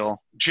reveal.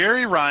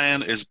 Jerry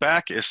Ryan is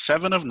back as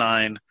 7 of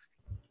 9.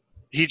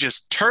 He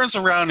just turns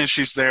around and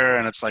she's there,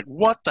 and it's like,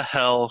 what the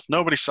hell?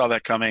 Nobody saw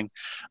that coming.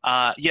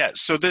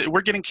 So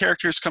we're getting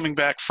characters coming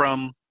back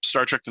from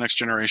Star Trek The Next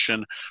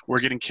Generation. We're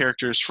getting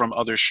characters from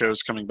other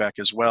shows coming back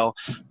as well.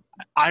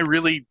 I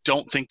really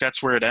don't think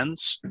that's where it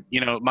ends.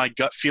 My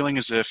gut feeling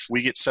is if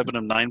we get 7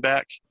 of 9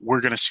 back,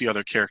 we're going to see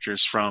other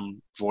characters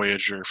from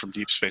Voyager, from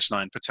Deep Space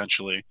Nine,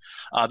 potentially.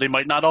 They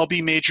might not all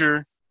be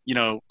major,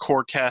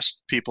 core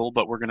cast people,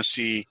 but we're going to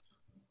see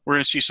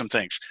some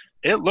things.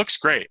 It looks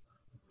great.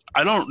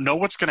 I don't know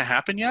what's going to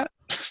happen yet.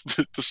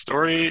 The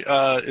story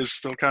is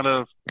still kind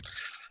of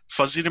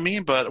fuzzy to me,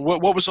 but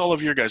what was all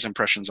of your guys'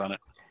 impressions on it?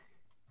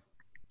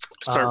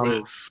 Start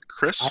with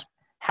Chris.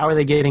 How are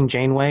they getting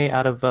Janeway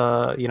out of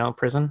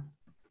prison?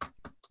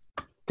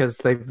 because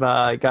they've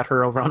got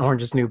her over on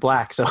Orange Is the New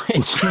Black, so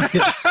and she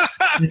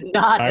did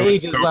not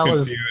age as well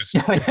confused.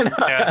 as.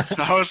 Yeah,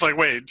 I was like,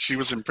 wait, she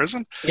was in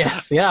prison?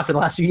 Yes, yeah, for the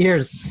last few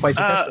years. Quite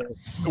successful.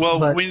 Well,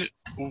 But-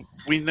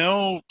 we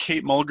know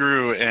Kate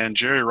Mulgrew and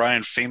Jerry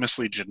Ryan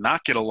famously did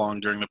not get along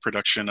during the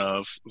production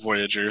of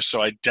Voyager,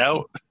 so I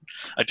doubt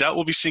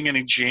we'll be seeing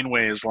any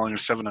Janeway as long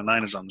as 7 and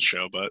 9 is on the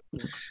show, but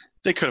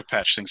they could have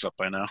patched things up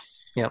by now.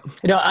 Yeah,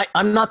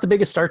 I'm not the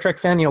biggest Star Trek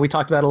fan. We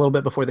talked about it a little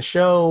bit before the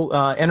show.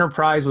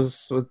 Enterprise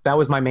was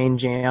my main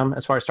jam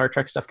as far as Star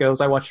Trek stuff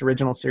goes. I watched the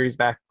original series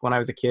back when I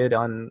was a kid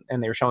and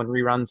they were showing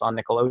reruns on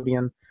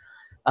Nickelodeon.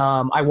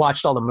 I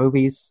watched all the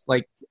movies.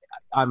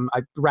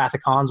 Wrath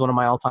of Khan's one of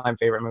my all-time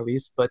favorite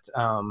movies. But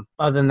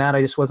other than that,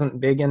 I just wasn't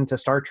big into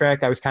Star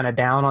Trek. I was kind of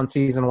down on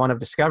season 1 of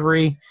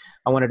Discovery.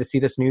 I wanted to see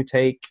this new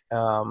take,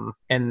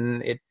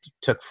 and it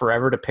took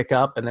forever to pick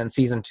up. And then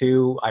season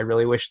 2, I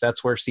really wish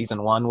that's where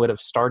season 1 would have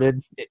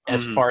started,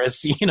 as far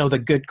as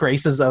the good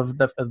graces of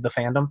the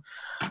fandom.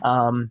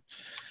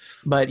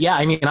 But yeah,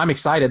 I mean, I'm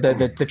excited.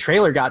 The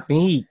trailer got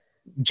me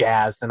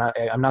jazzed, and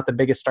I'm not the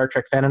biggest Star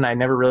Trek fan, and I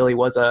never really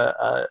was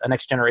a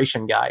Next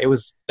Generation guy.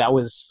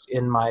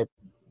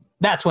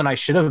 That's when I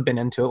should have been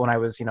into it, when I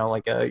was,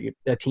 like a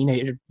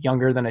teenager,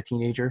 younger than a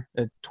teenager,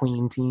 a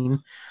teen.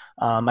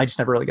 I just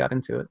never really got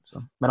into it.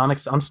 So, but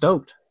I'm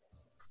stoked.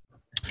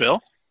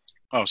 Bill?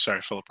 Oh,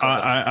 sorry, Philip. Go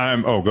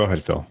ahead. Go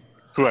ahead, Phil.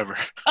 Whoever.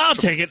 I'll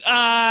take it.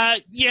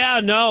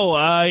 No,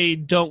 I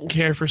don't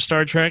care for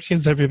Star Trek,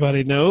 as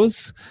everybody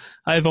knows.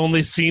 I've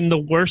only seen the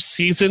worst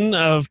season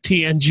of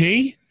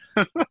TNG.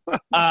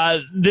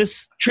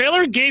 This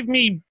trailer gave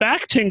me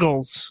back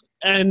tingles,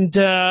 and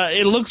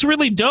it looks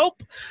really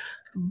dope,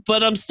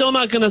 but I'm still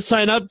not going to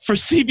sign up for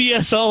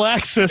CBS All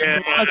Access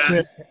to watch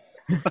it.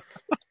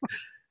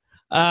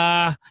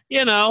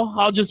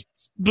 I'll just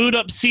boot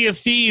up Sea of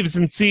Thieves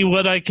and see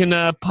what I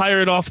can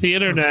pirate off the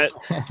internet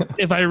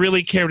if I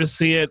really care to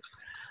see it.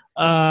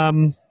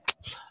 But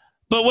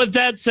with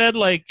that said,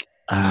 man,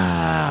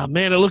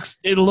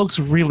 it looks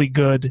really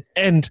good.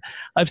 And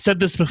I've said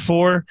this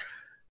before,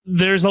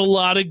 there's a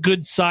lot of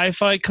good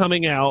sci-fi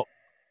coming out,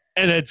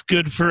 and it's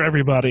good for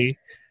everybody.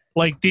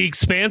 Like The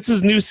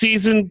Expanse's new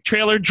season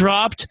trailer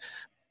dropped.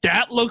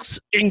 That looks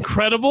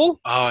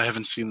incredible. Oh, I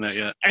haven't seen that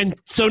yet. And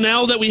so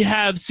now that we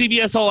have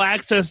CBS All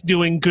Access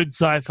doing good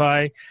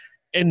sci-fi,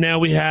 and now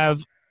we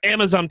have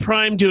Amazon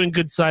Prime doing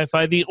good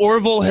sci-fi, the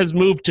Orville has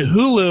moved to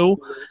Hulu,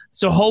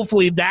 so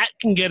hopefully that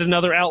can get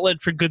another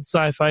outlet for good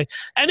sci-fi.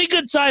 Any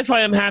good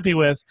sci-fi I'm happy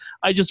with.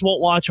 I just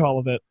won't watch all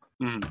of it.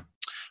 Mm-hmm.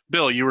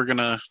 Bill, you were going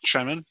to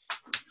chime in?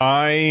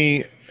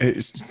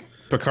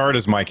 Picard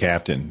is my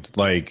captain.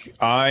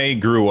 I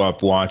grew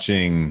up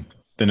watching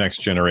The Next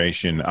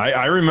Generation.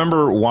 I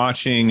remember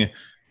watching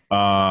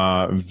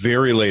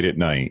very late at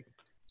night,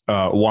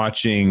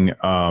 watching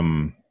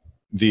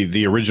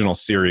the original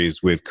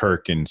series with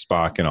Kirk and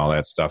Spock and all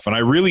that stuff, and I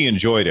really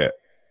enjoyed it.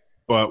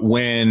 But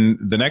when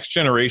The Next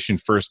Generation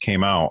first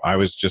came out,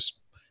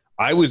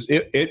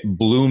 it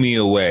blew me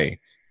away.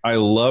 I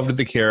loved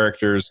the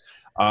characters.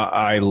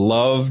 I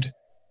loved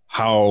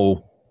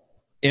how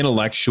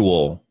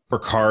intellectual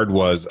Picard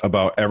was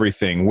about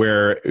everything,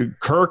 where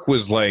Kirk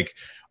was like,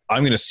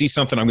 I'm going to see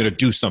something, I'm going to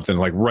do something,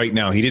 right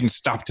now. He didn't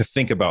stop to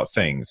think about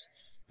things.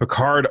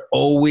 Picard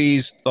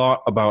always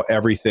thought about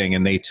everything,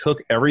 and they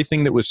took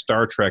everything that was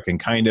Star Trek and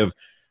kind of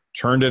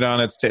turned it on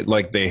its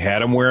they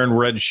had him wearing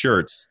red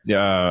shirts.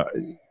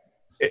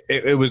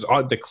 It was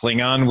odd. The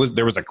Klingon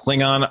there was a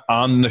Klingon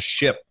on the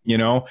ship,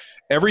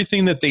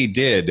 everything that they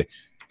did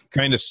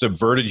kind of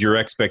subverted your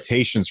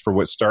expectations for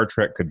what Star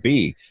Trek could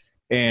be.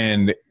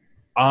 And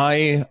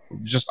I've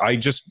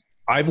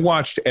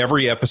watched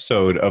every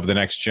episode of The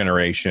Next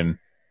Generation,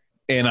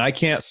 and I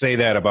can't say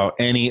that about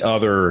any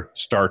other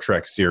Star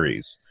Trek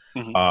series.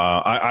 Mm-hmm.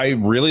 I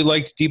really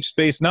liked Deep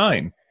Space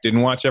Nine.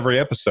 Didn't watch every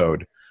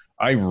episode.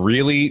 I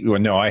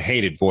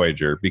hated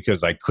Voyager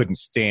because I couldn't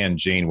stand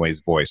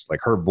Janeway's voice.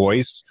 Her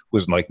voice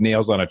was like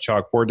nails on a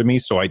chalkboard to me,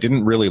 so I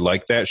didn't really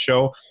like that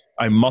show.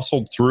 I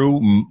muscled through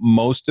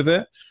most of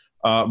it,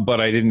 but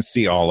I didn't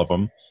see all of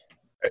them.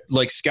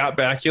 Scott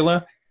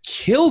Bakula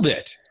killed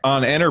it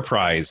on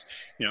Enterprise.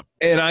 Yeah.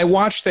 And I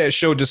watched that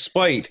show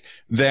despite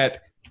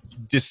that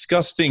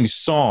disgusting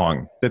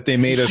song that they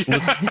made us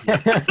listen to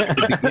at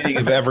the beginning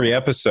of every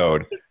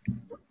episode.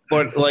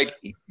 But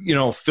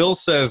Phil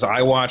says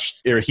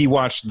he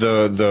watched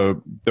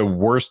the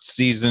worst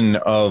season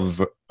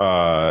of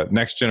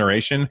Next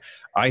Generation.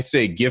 I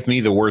say give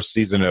me the worst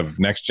season of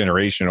Next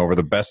Generation over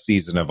the best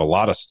season of a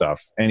lot of stuff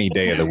any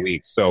day of the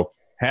week. So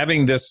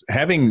having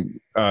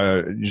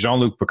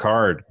Jean-Luc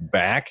Picard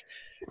back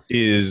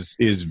is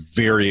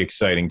very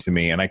exciting to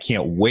me, and I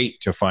can't wait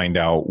to find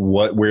out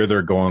where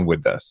they're going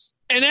with this.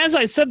 And as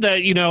I said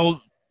that,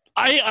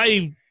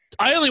 I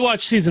only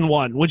watched season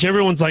 1, which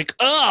everyone's like,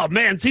 oh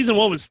man, season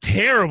 1 was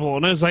terrible.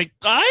 And I was like,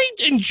 I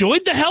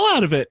enjoyed the hell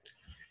out of it.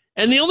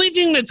 And the only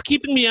thing that's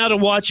keeping me out of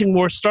watching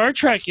more Star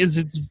Trek is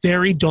it's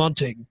very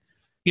daunting.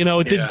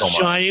 It's a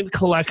giant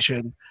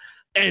collection,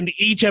 and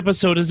each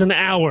episode is an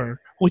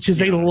hour, which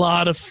is a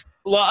lot of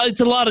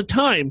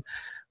time.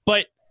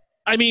 But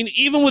I mean,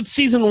 even with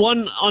season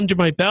 1 under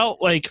my belt,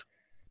 like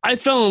I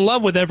fell in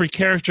love with every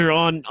character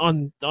on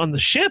the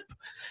ship,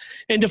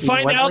 and to Even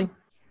find Wesley? out,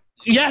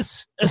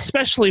 yes,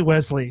 especially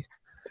Wesley.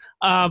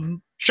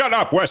 Shut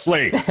up,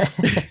 Wesley.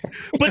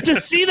 But to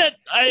see that,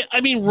 I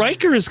mean,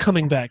 Riker is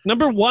coming back.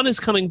 Number 1 is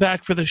coming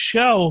back for the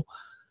show,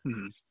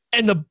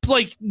 and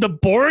the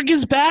Borg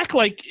is back.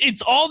 Like,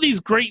 it's all these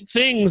great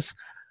things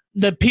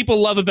that people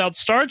love about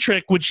Star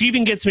Trek, which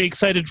even gets me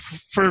excited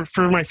for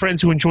my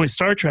friends who enjoy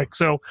Star Trek.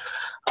 So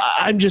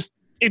I'm just,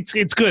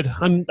 it's good.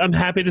 I'm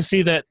happy to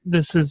see that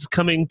this is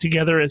coming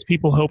together as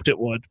people hoped it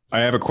would. I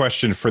have a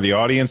question for the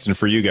audience and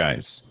for you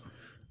guys.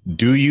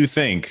 Do you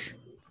think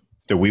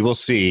that we will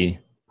see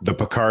the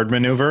Picard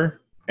maneuver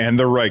and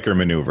the Riker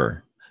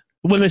maneuver?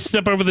 When they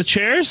step over the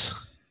chairs?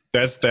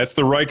 That's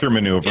the Riker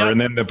maneuver, Yep. and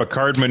then the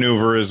Picard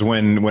maneuver is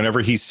whenever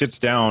he sits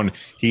down,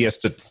 he has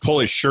to pull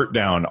his shirt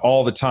down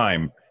all the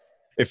time.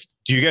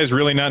 Do you guys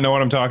really not know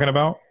what I'm talking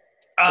about?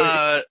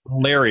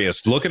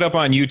 Hilarious. Look it up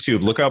on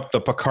YouTube. Look up the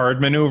Picard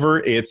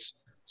maneuver. It's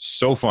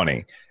so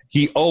funny.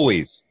 He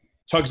always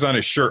tugs on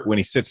his shirt when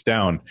he sits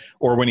down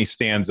or when he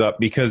stands up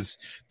because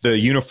the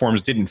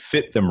uniforms didn't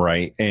fit them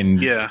right.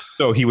 And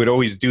so he would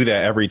always do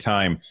that every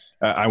time.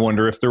 I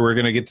wonder if we're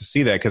going to get to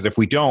see that, because if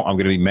we don't, I'm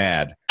going to be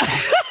mad.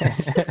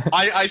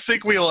 I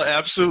think we'll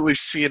absolutely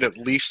see it at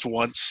least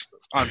once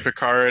on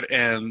Picard,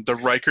 and the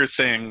Riker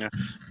thing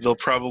they'll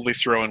probably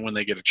throw in when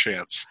they get a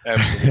chance.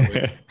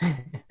 Absolutely.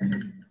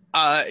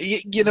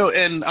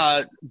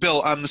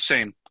 Bill, I'm the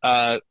same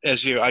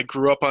as you. I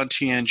grew up on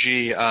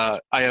TNG.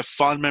 I have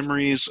fond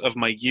memories of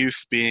my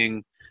youth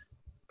being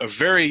a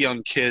very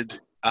young kid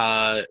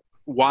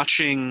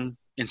watching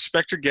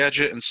Inspector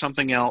Gadget and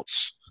something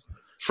else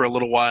for a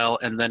little while,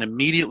 and then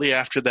immediately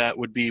after that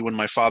would be when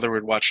my father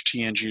would watch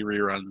TNG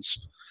reruns.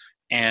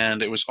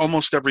 And it was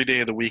almost every day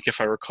of the week, if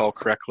I recall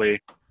correctly.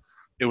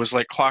 It was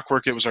like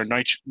clockwork. It was our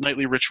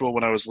nightly ritual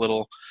when I was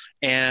little.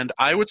 And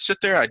I would sit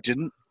there. I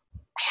didn't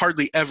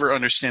hardly ever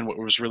understand what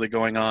was really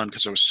going on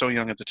because I was so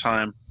young at the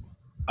time.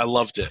 I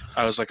loved it.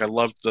 I was like, I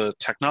loved the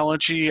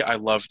technology. I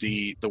loved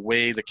the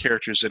way the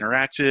characters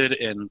interacted,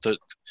 and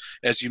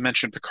as you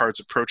mentioned, Picard's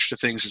approach to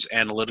things, his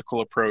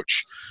analytical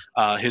approach,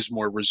 his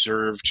more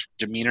reserved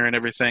demeanor and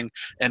everything.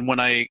 And when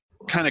I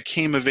kind of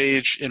came of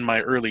age in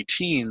my early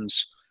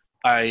teens,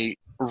 I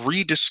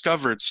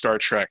rediscovered Star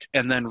Trek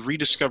and then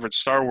rediscovered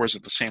Star Wars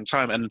at the same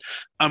time. And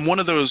I'm one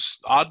of those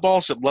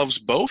oddballs that loves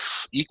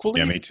both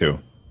equally. Yeah, me too.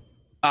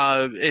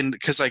 And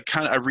because I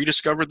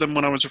rediscovered them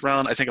when I was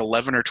around, I think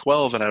 11 or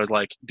 12, and I was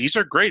like, these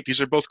are great. These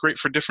are both great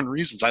for different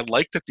reasons. I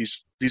like that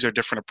these are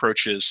different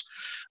approaches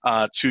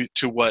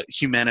to what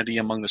humanity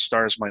among the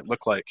stars might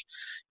look like.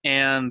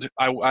 And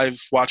I've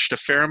watched a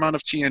fair amount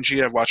of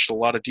TNG. I've watched a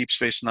lot of Deep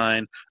Space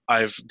Nine.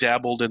 I've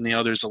dabbled in the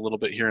others a little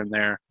bit here and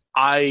there.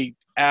 I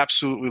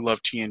absolutely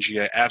love TNG.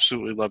 I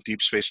absolutely love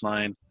Deep Space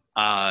Nine.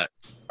 I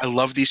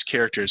love these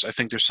characters. I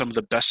think they're some of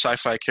the best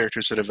sci-fi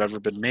characters that have ever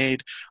been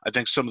made. I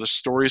think some of the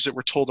stories that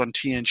were told on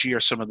TNG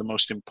are some of the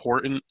most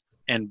important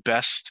and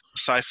best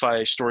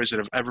sci-fi stories that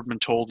have ever been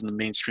told in the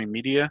mainstream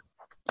media.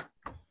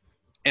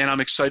 And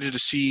I'm excited to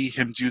see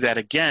him do that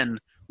again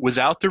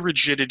without the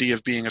rigidity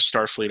of being a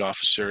Starfleet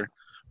officer,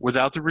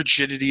 without the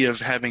rigidity of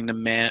having to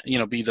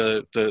be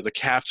the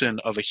captain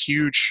of a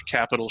huge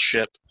capital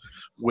ship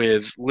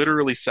with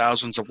literally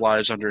thousands of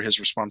lives under his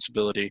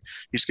responsibility.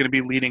 He's going to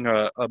be leading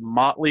a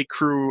motley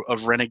crew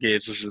of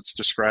renegades, as it's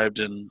described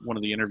in one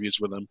of the interviews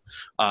with him.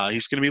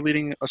 He's going to be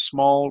leading a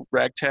small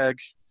ragtag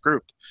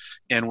group,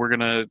 and we're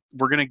gonna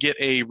get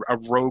a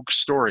rogue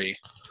story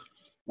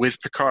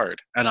with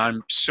Picard, and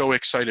I'm so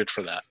excited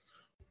for that.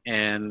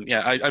 And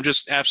yeah, I'm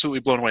just absolutely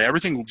blown away.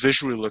 Everything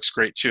visually looks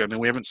great too. I mean,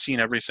 we haven't seen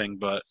everything,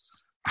 but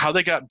how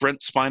they got Brent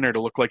Spiner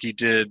to look like he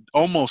did,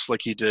 almost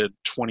like he did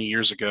 20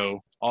 years ago,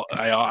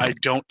 I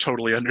don't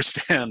totally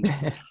understand.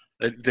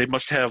 They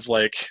must have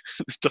like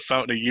the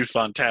Fountain of Youth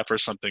on tap or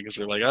something, because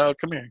they're like, oh,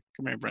 come here,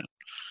 Brent,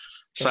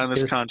 sign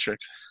this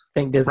contract.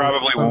 Think Disney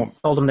Probably won't.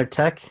 sold them their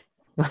tech.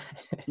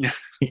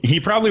 He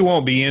probably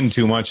won't be in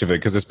too much of it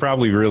because it's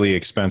probably really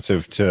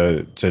expensive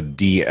to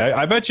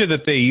I bet you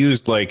that they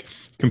used like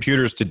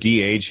computers to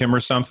de-age him or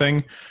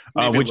something,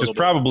 which is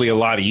probably a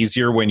lot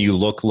easier when you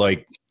look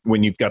like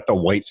when you've got the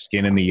white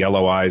skin and the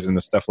yellow eyes and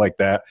the stuff like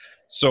that.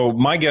 So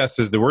my guess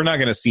is that we're not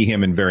going to see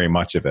him in very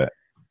much of it.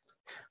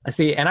 I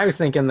see, and I was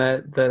thinking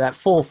that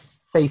full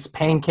face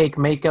pancake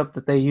makeup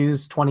that they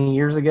used 20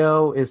 years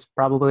ago is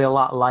probably a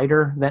lot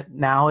lighter than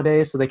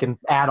nowadays, so they can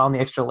add on the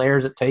extra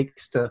layers it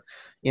takes to,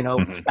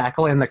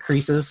 spackle in the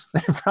creases.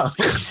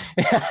 Probably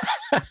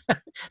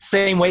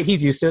same weight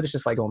he's used to it. It's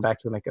just like going back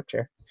to the makeup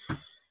chair.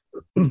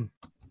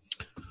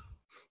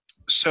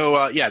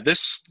 So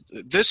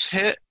this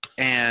hit,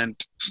 and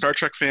Star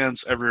Trek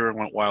fans everywhere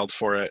went wild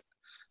for it.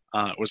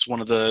 It was one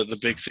of the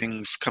big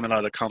things coming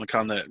out of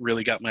Comic-Con that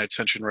really got my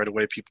attention right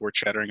away. People were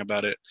chattering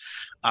about it.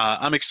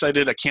 I'm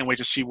excited. I can't wait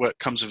to see what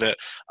comes of it.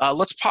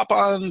 Let's pop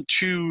on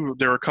to,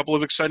 there are a couple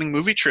of exciting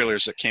movie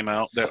trailers that came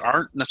out that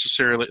aren't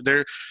necessarily,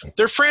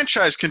 they're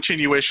franchise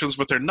continuations,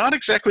 but they're not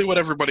exactly what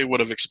everybody would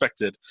have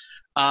expected.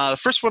 The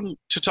first one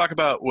to talk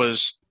about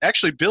was,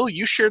 actually, Bill,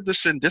 you shared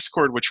this in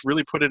Discord, which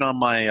really put it on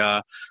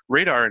my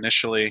radar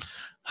initially.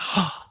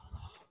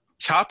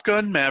 Top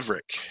Gun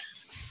Maverick.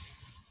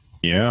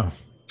 Yeah.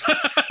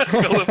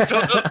 Philip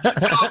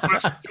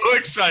was so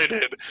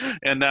excited,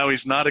 and now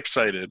he's not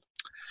excited.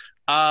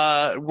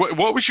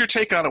 What was your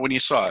take on it when you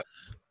saw it,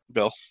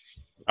 Bill?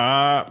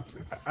 I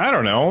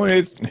don't know.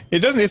 It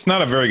doesn't. It's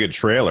not a very good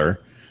trailer.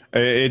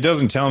 It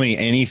doesn't tell me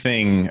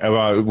anything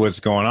about what's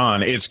going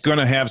on. It's going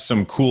to have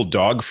some cool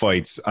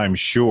dogfights, I'm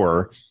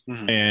sure.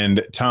 Mm-hmm.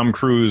 And Tom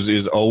Cruise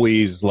is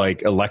always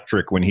like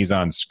electric when he's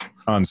on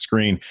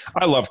screen.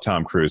 I love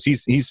Tom Cruise.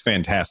 He's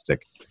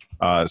fantastic.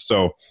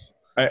 So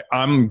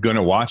I'm going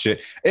to watch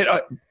it.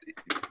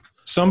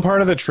 Some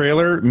part of the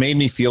trailer made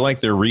me feel like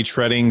they're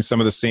retreading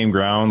some of the same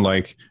ground.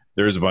 Like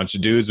there's a bunch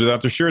of dudes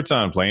without their shirts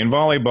on playing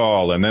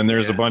volleyball. And then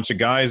there's a bunch of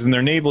guys in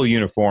their naval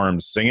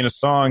uniforms singing a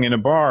song in a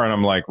bar. And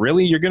I'm like,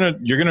 really? You're going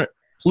to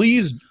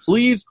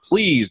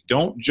please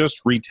don't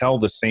just retell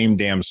the same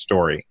damn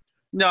story.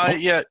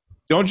 No,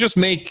 Don't just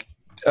make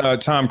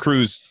Tom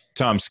Cruise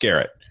Tom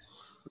Skerritt.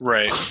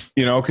 Right.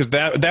 You know, because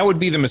that would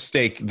be the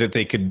mistake that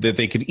they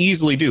could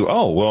easily do.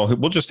 Oh, well,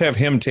 we'll just have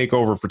him take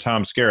over for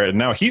Tom Skerritt, and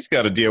now he's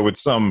got to deal with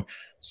some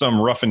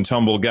rough and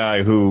tumble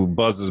guy who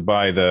buzzes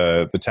by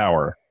the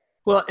tower.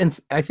 Well, and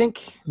I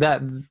think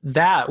that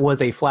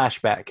was a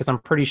flashback, because I'm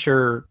pretty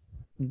sure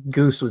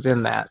Goose was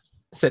in that,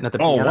 sitting at the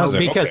piano. Was it?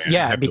 Because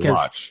okay,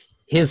 because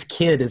his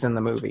kid is in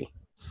the movie.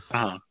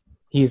 Uh-huh.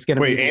 He's going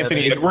to be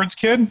Anthony Edwards'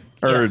 kid,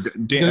 or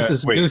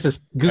yes.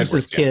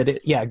 Goose's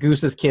kid. Yeah,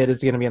 Goose's kid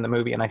is going to be in the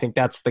movie, and I think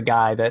that's the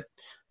guy that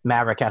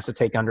Maverick has to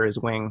take under his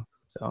wing.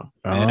 So.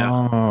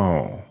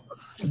 Oh.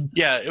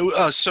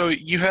 Yeah. So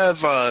you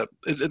have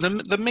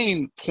the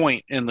main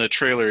point in the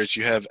trailer is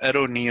you have Ed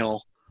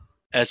O'Neill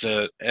as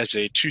a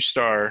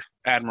 2-star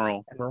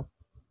admiral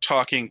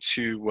talking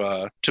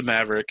to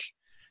Maverick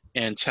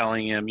and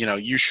telling him,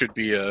 you should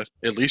be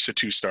at least a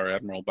 2-star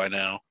admiral by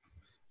now.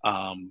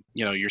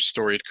 Your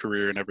storied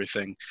career and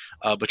everything,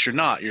 but you're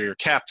not. You're a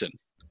captain,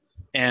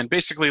 and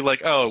basically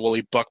like, oh, well,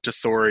 he bucked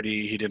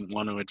authority. He didn't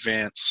want to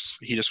advance.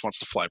 He just wants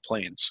to fly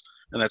planes,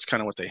 and that's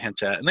kind of what they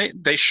hint at. And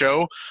they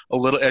show a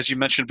little, as you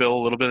mentioned, Bill, a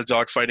little bit of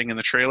dogfighting in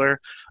the trailer.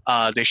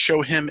 They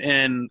show him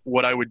in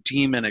what I would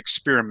deem an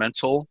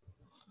experimental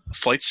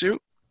flight suit,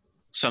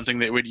 something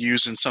they would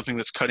use in something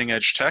that's cutting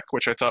edge tech,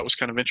 which I thought was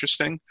kind of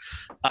interesting.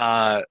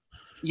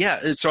 Yeah,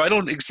 so I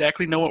don't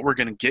exactly know what we're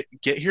going to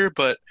get here,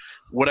 but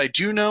what I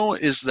do know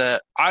is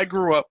that I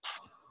grew up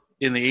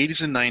in the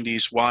 80s and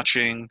 90s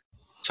watching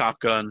Top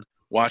Gun,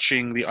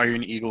 watching the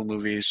Iron Eagle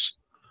movies.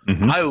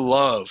 Mm-hmm. I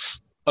love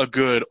a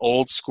good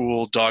old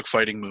school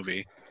dogfighting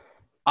movie.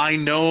 I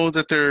know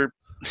that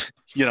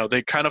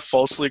they kind of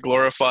falsely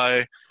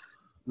glorify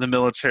the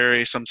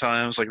military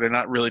sometimes. Like, they're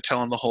not really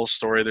telling the whole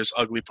story. There's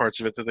ugly parts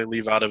of it that they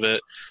leave out of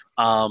it.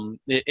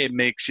 It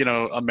makes,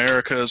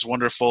 America is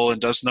wonderful and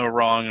does no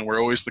wrong and we're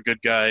always the good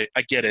guy.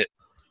 I get it.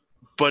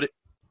 But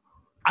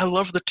I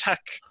love the tech.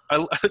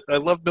 I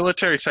love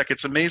military tech.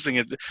 It's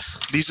amazing.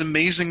 These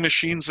amazing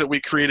machines that we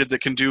created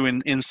that can do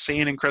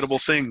insane, incredible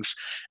things.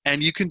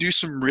 And you can do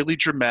some really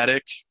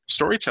dramatic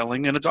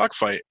storytelling in a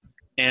dogfight.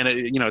 And,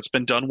 it's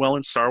been done well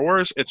in Star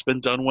Wars. It's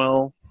been done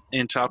well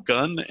in Top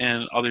Gun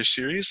and other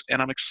series,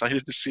 and I'm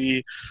excited to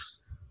see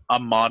a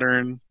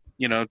modern,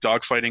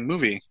 dogfighting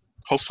movie.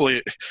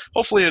 Hopefully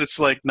it's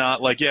like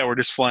not like, yeah, we're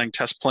just flying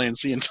test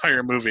planes the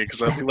entire movie,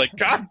 because I'll be like,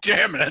 God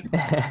damn it,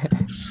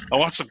 I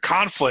want some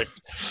conflict.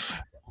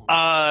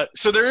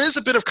 So there is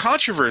a bit of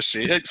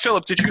controversy.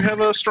 Philip, did you have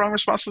a strong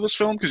response to this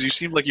film? Because you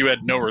seemed like you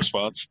had no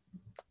response.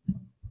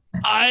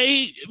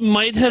 I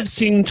might have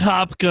seen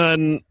Top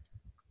Gun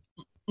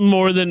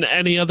more than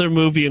any other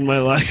movie in my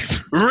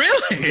life.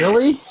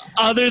 Really?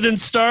 Other than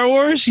Star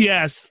Wars,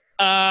 yes.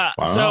 Wow.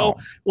 So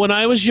when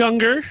I was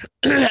younger,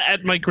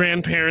 at my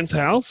grandparents'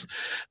 house,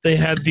 they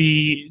had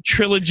the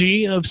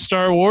trilogy of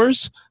Star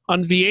Wars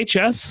on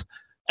VHS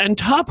and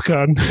Top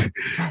Gun.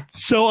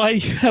 So I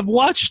have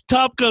watched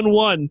Top Gun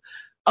 1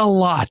 a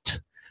lot.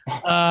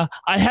 I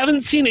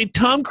haven't seen a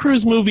Tom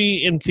Cruise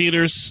movie in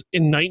theaters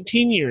in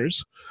 19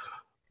 years,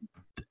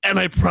 and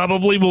I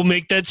probably will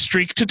make that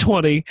streak to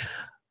 20.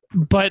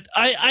 But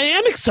I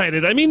am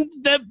excited. I mean,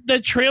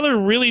 that trailer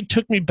really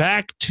took me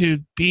back to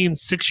being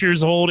 6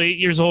 years old, 8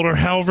 years old, or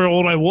however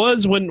old I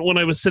was when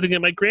I was sitting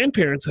at my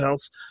grandparents'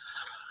 house.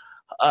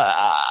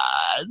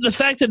 The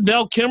fact that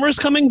Val Kilmer's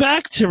coming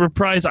back to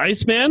reprise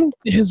Iceman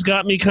has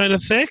got me kind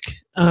of thick.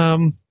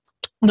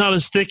 Not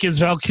as thick as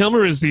Val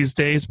Kilmer is these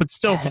days, but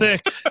still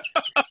thick.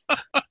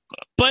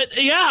 But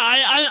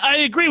yeah, I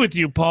agree with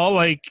you, Paul.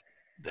 Like,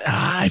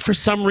 for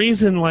some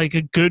reason, like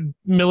a good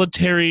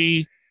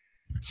military,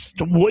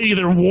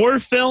 either war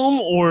film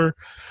or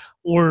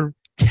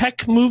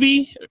tech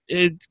movie.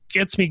 It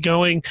gets me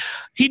going.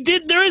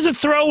 There is a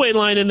throwaway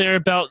line in there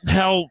about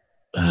how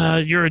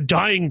you're a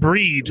dying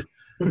breed,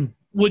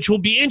 which will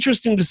be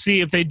interesting to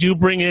see if they do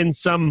bring in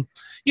some,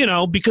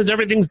 because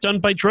everything's done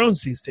by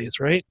drones these days,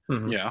 right?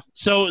 Mhm. Yeah.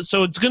 So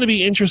it's going to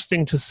be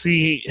interesting to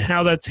see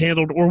how that's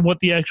handled or what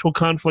the actual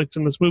conflict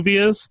in this movie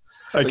is.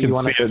 I So can you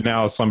wanna- see it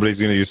now. Somebody's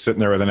going to be sitting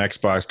there with an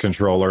Xbox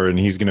controller, and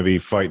he's going to be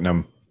fighting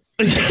them.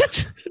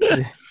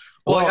 Well,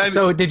 Well, I-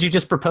 so did you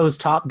just propose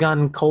Top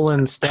Gun :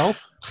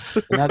 Stealth?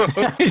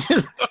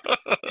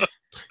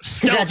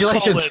 Stealth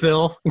Congratulations, Colin.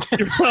 Phil.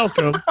 You're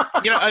welcome.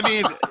 I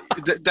mean,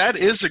 that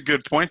is a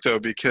good point, though,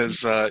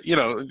 because,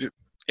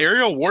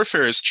 aerial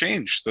warfare has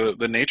changed.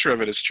 The nature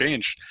of it has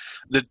changed.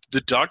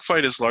 The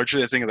dogfight is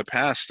largely a thing of the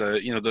past.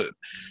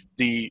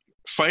 The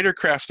fighter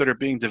craft that are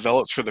being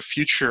developed for the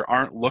future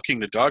aren't looking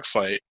to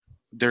dogfight.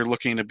 They're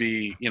looking to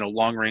be,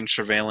 long-range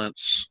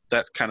surveillance,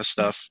 that kind of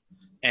stuff.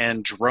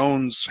 And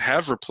drones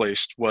have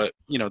replaced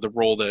the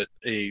role that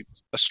a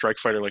strike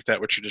fighter like that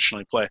would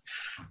traditionally play.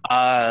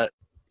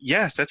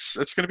 Yeah, that's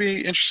going to be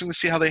interesting to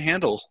see how they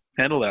handle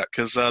that,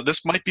 because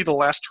this might be the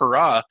last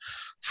hurrah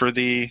for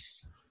the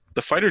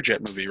fighter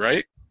jet movie,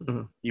 right?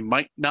 Mhm. You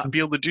might not be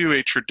able to do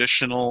a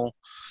traditional.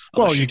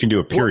 Well, unless you can do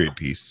a period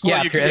piece. Well,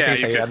 Yeah, you could- I was yeah, gonna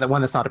you say, could. the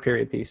one that's not a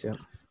period piece. Yeah.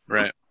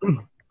 right.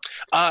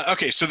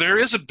 Okay, so there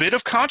is a bit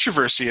of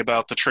controversy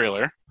about the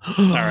trailer.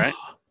 All right,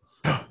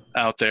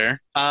 out there.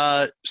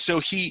 So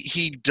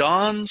he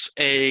dons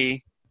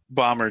a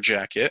bomber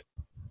jacket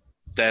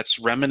that's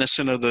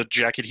reminiscent of the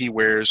jacket he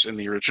wears in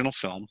the original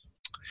film,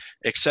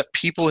 except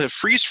people have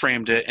freeze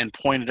framed it and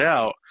pointed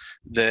out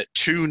that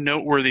two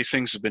noteworthy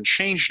things have been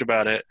changed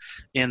about it,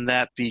 in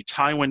that the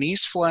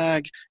Taiwanese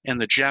flag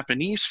and the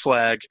Japanese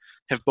flag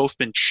have both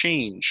been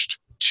changed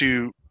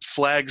to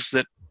flags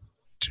that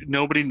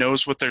nobody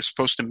knows what they're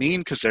supposed to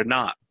mean, because they're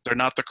not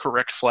the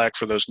correct flag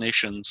for those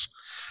nations,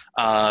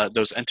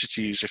 those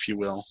entities, if you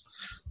will.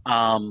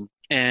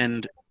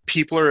 And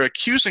people are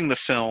accusing the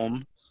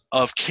film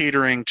of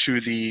catering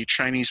to the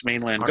Chinese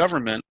mainland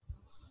government,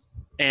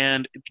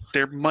 and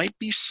there might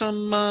be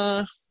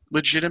some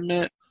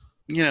legitimate,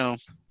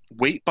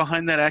 weight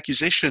behind that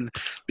accusation,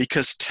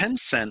 because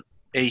Tencent,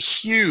 a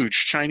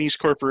huge Chinese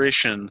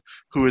corporation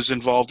who is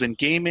involved in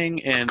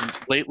gaming and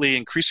lately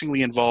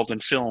increasingly involved in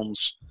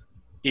films,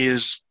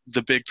 is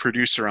the big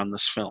producer on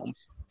this film.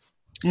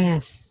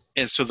 Mm.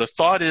 And so the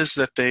thought is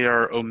that they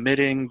are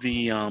omitting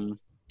the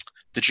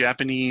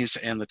Japanese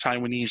and the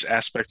Taiwanese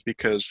aspect,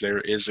 because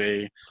there is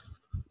a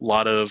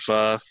lot of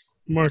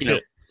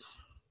Market.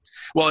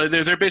 well,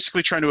 they're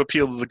basically trying to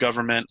appeal to the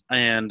government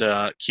and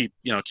keep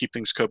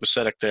things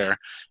copacetic there,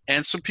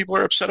 and some people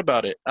are upset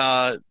about it.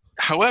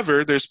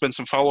 However, there's been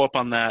some follow up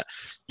on that,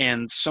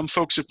 and some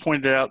folks have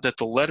pointed out that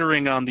the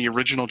lettering on the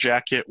original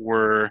jacket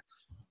were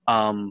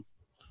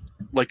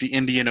like the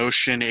Indian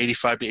Ocean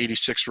 85 to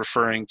 86,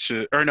 referring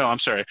to, or no, I'm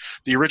sorry,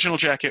 the original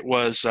jacket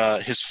was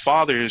his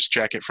father's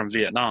jacket from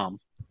Vietnam,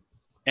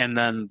 and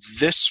then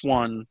this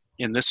one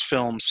in this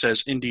film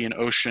says Indian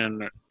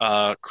Ocean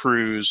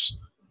cruise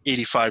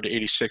 85 to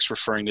 86,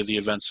 referring to the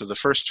events of the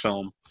first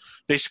film,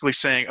 basically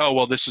saying, oh,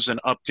 well, this is an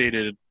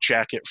updated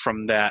jacket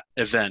from that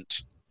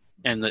event,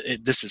 and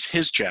this is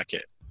his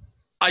jacket.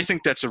 I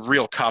think that's a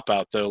real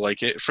cop-out, though. Like,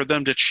 for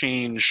them to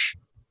change,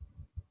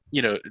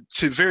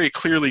 to very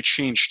clearly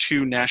change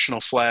two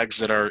national flags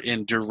that are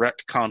in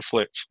direct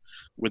conflict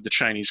with the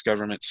Chinese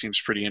government seems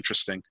pretty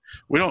interesting.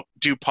 We don't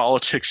do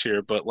politics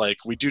here, but,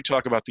 we do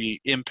talk about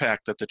the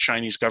impact that the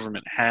Chinese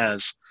government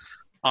has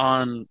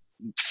on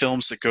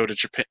films that go to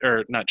Japan,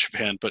 or not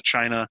Japan, but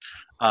China,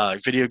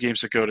 video games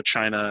that go to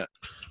China,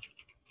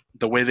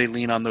 the way they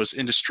lean on those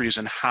industries,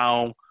 and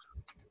how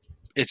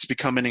it's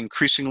become an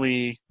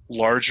increasingly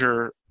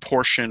larger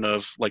portion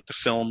of the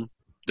film,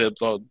 the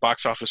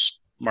box office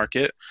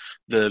market,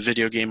 the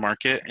video game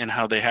market, and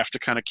how they have to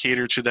kind of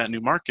cater to that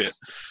new market.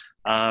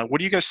 What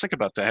do you guys think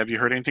about that? Have you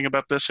heard anything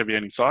about this? Have you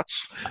any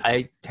thoughts?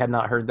 I had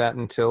not heard that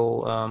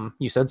until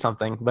you said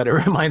something, but it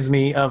reminds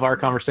me of our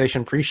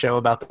conversation pre-show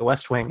about the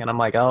West Wing, and I'm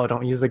like, oh,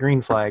 don't use the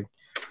green flag.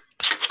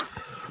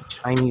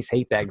 Chinese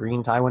hate that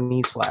green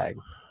Taiwanese flag.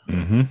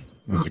 Mm-hmm. It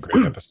was a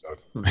great episode.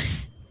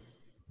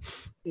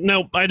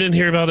 Nope, I didn't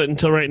hear about it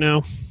until right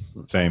now.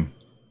 Same.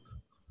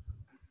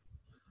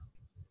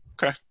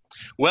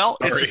 Well,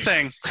 it's a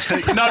thing.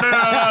 No,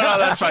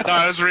 that's fine. No,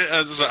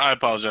 I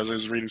apologize. I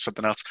was reading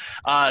something else.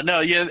 I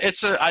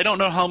don't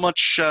know how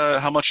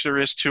much there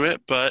is to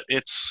it, but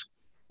it's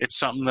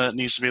something that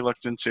needs to be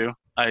looked into,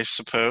 I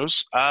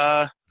suppose.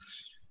 I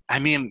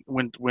mean,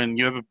 when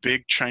you have a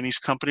big Chinese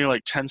company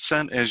like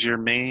Tencent as your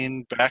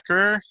main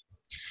backer,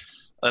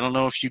 I don't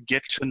know if you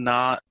get to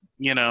not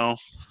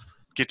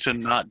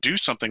do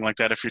something like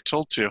that if you're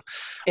told to.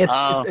 It's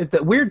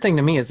the weird thing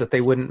to me is that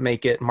they wouldn't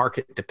make it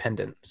market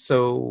dependent.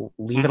 So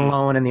leave it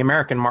alone in the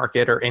American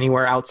market or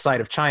anywhere outside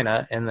of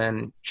China, and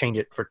then change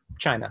it for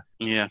China.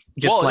 Yeah,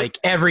 Just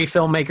every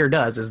filmmaker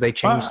does, is they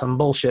change some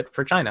bullshit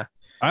for China.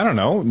 I don't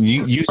know.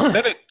 You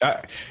said it.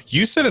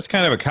 You said it's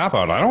kind of a cop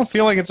out. I don't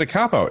feel like it's a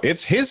cop out.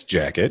 It's his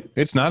jacket.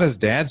 It's not his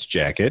dad's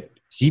jacket.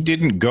 he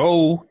didn't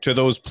go to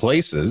those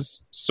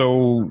places.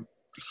 So,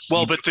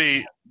 Well, but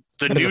the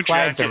new the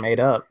flags jacket are made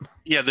up.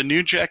 Yeah, the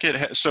new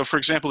jacket. So, for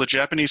example, the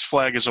Japanese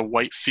flag is a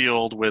white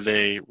field with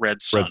a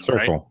red sun, red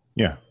circle. right?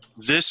 Yeah.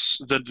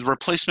 The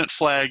replacement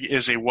flag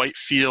is a white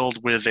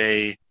field with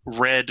a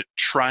red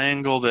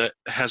triangle that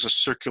has a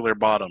circular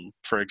bottom,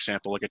 for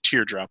example, like a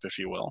teardrop, if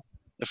you will,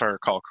 if I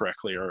recall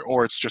correctly,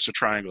 or it's just a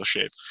triangle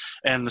shape.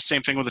 And the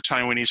same thing with the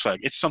Taiwanese flag.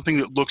 It's something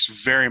that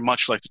looks very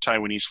much like the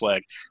Taiwanese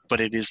flag, but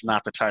it is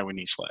not the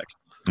Taiwanese flag.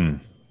 Hmm.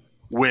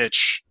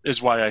 Which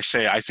is why I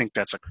say I think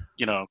that's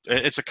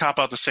it's a cop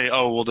out to say,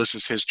 oh, well, this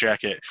is his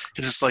jacket.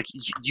 Because it's like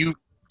you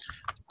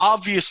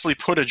obviously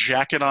put a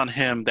jacket on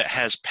him that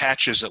has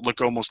patches that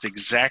look almost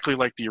exactly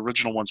like the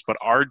original ones, but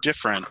are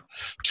different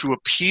to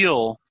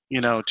appeal,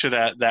 to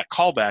that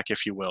callback,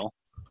 if you will.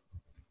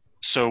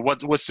 So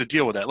what's the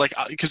deal with that? Like,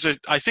 because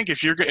I think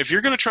if you're going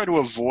to try to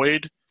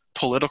avoid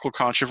political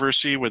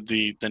controversy with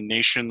the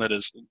nation that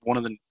is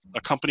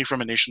a company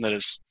from a nation that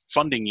is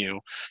funding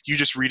you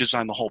just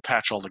redesign the whole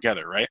patch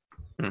altogether, right?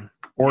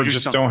 Or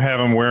just don't have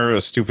him wear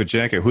a stupid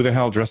jacket. Who the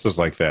hell dresses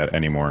like that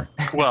anymore?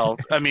 Well,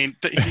 I mean,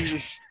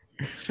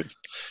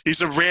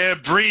 he's a rare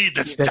breed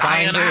that's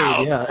dying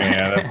out.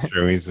 Yeah, that's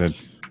true.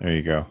 There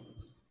you go.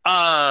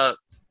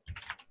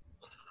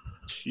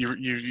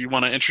 You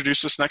want to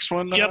introduce this next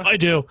one? Yep, I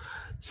do.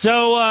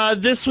 So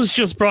this was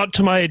just brought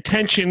to my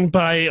attention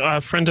by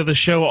a friend of the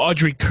show,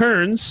 Audrey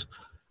Kearns,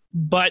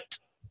 but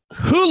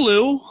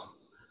Hulu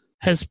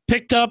has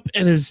picked up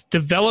and is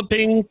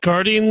developing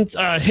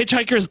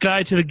Hitchhiker's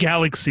Guide to the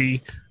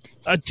Galaxy,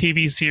 a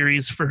TV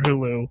series for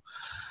Hulu,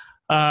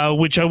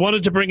 which I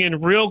wanted to bring in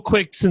real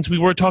quick since we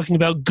were talking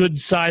about good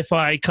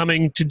sci-fi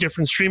coming to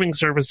different streaming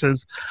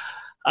services.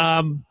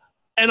 And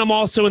I'm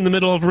also in the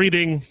middle of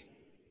reading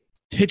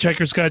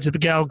Hitchhiker's Guide to the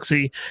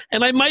Galaxy,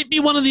 and I might be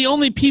one of the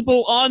only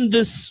people on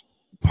this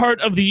part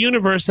of the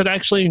universe that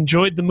actually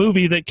enjoyed the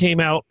movie that came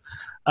out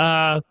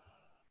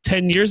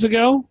 10 years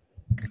ago.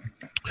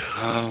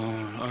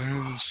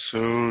 I'm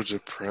so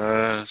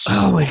depressed.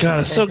 Oh my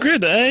god, it's so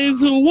good.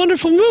 It's a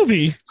wonderful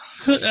movie.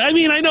 I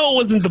mean, I know it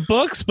wasn't the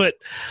books, but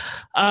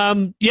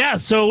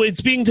so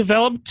it's being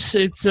developed.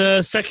 It's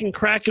a second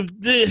crack of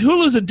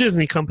Hulu's a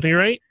Disney company,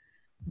 right?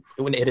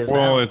 It is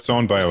well, now. It's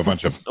owned by a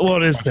bunch of Well,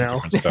 it is now.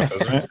 stuff,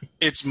 isn't it?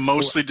 It's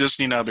mostly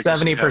Disney now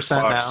because 70%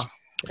 now.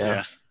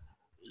 Yeah.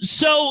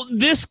 So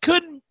this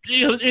could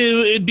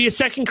it'd be a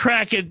second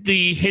crack at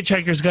the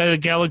Hitchhiker's Guide to the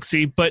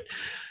Galaxy, but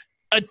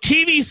a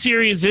TV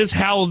series is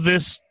how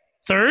this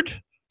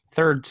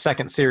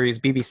second series,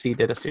 BBC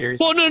did a series.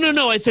 Well,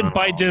 no. I said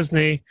by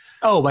Disney.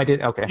 Oh, I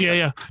did. Okay.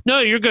 Yeah. No,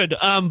 you're good.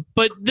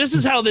 But this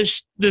is how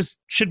this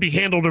should be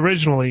handled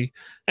originally.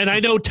 And I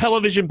know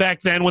television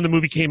back then when the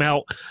movie came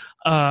out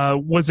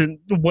wasn't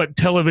what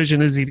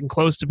television is even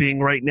close to being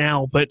right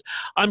now. But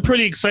I'm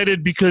pretty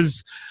excited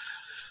because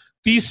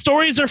these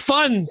stories are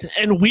fun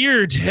and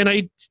weird.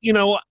 And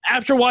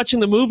after watching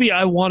the movie,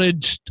 I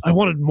wanted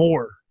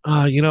more.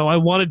 I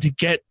wanted to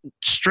get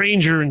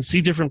stranger and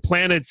see different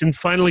planets and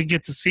finally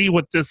get to see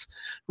what this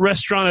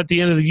restaurant at the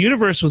end of the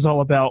universe was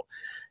all about.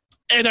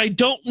 And I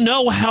don't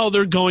know how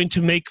they're going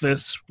to make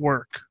this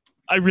work.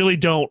 I really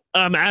don't.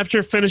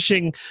 After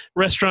finishing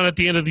Restaurant at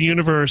the End of the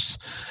Universe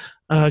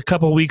a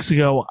couple of weeks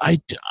ago, I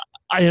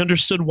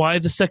understood why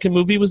the second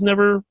movie was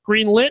never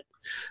greenlit,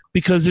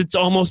 because it's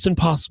almost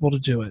impossible to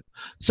do it.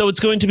 So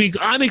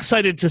I'm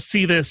excited to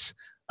see this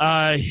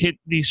hit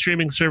the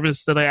streaming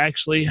service that I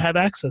actually have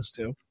access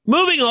to.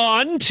 Moving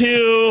on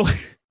to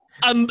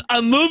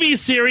a movie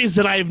series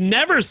that I've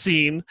never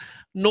seen,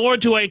 nor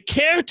do I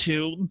care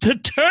to. The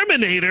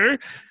Terminator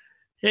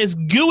is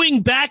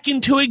gooing back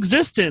into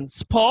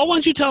existence. Paul, why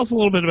don't you tell us a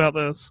little bit about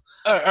this?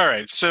 All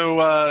right.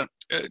 So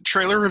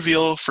trailer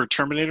reveal for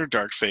Terminator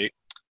Dark Fate.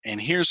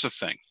 And here's the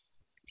thing.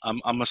 I'm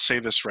going to say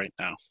this right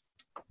now.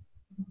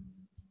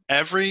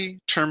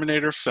 Every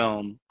Terminator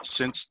film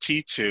since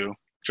T2,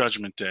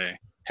 Judgment Day,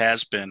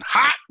 has been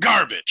hot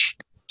garbage.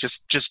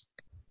 Just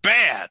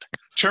bad.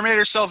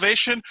 Terminator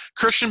Salvation,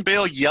 Christian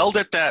Bale yelled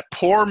at that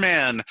poor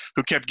man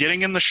who kept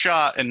getting in the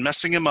shot and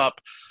messing him up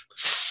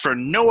for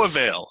no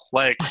avail.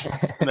 Like,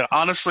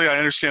 honestly, I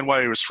understand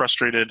why he was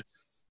frustrated.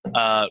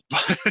 That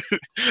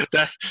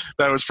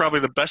was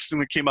probably the best thing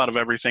that came out of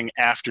everything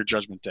after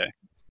Judgment Day.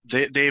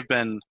 They've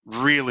been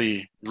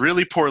really,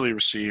 really poorly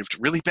received,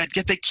 really bad,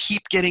 yet they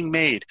keep getting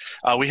made.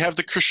 We have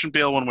the Christian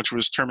Bale one, which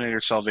was Terminator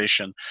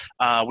Salvation.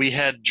 We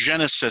had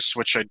Genesis,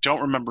 which I don't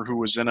remember who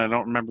was in. I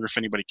don't remember if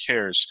anybody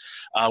cares.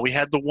 We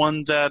had the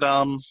one that,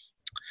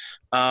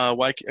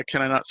 why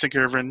can I not think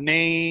of her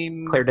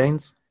name? Claire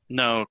Danes?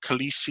 No,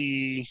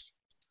 Khaleesi.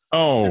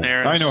 Oh,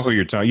 I know who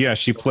you're talking. Yeah,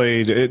 she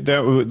played,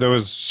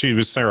 she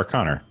was Sarah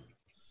Connor.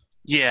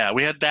 Yeah,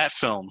 we had that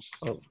film.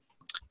 Oh.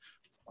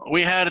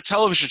 We had a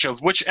television show,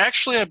 which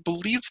actually I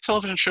believe the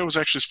television show was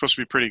actually supposed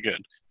to be pretty good.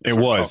 It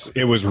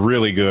was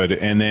really good.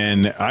 And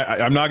then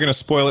I'm not going to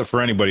spoil it for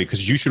anybody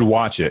because you should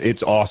watch it.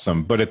 It's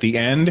awesome. But at the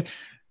end,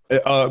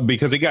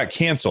 because it got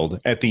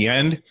canceled, at the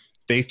end,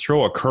 they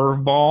throw a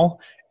curveball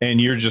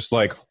and you're just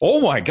like,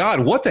 oh my God,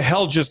 what the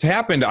hell just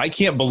happened? I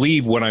can't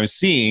believe what I'm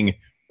seeing.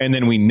 And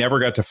then we never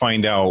got to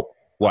find out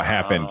what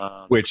happened,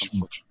 which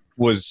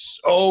was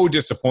so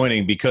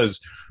disappointing because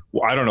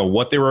I don't know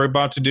what they were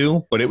about to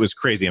do, but it was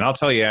crazy. And I'll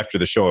tell you after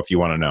the show if you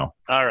want to know.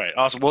 All right,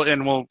 awesome. Well,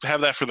 and we'll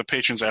have that for the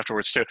patrons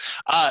afterwards too.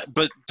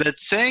 But the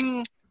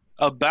thing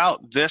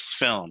about this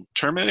film,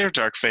 Terminator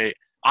Dark Fate,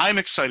 I'm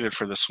excited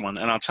for this one,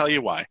 and I'll tell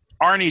you why.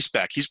 Arnie's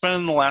back. He's been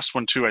in the last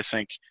one too, I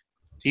think.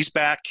 He's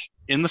back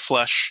in the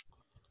flesh.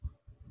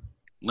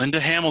 Linda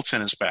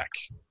Hamilton is back.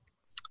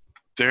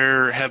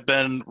 There have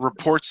been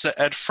reports that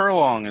Ed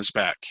Furlong is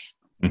back.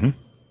 Mm-hmm.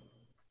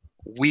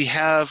 We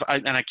have,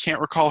 and I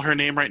can't recall her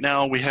name right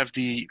now, we have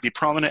the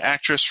prominent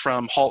actress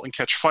from *Halt and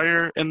Catch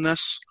Fire* in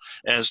this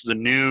as the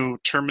new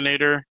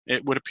Terminator,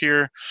 it would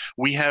appear.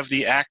 We have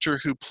the actor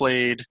who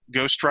played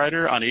Ghost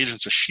Rider on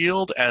Agents of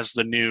S.H.I.E.L.D. as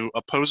the new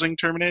opposing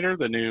Terminator,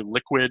 the new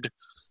Liquid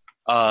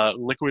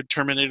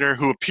Terminator,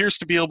 who appears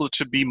to be able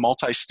to be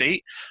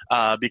multi-state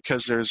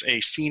because there's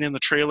a scene in the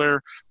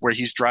trailer where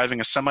he's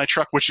driving a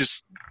semi-truck, which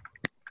is...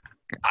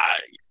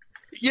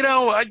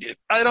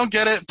 I don't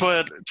get it,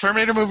 but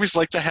Terminator movies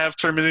like to have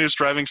Terminators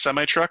driving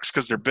semi-trucks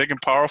because they're big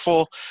and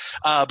powerful.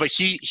 But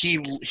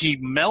he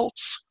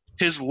melts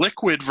his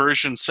liquid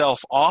version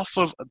self off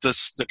of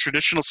the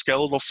traditional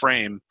skeletal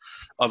frame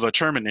of a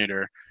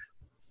Terminator.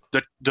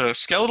 The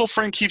skeletal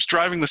frame keeps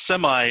driving the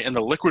semi, and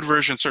the liquid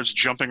version starts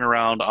jumping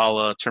around a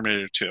la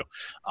Terminator 2.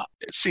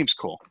 It seems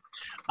cool.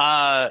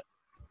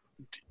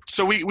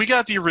 So we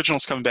got the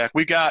originals coming back.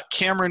 We got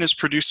Cameron is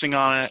producing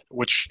on it,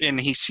 and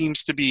he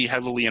seems to be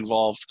heavily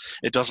involved.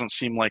 It doesn't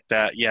seem like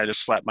that. Yeah,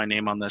 just slap my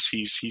name on this.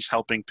 He's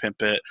helping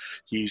pimp it.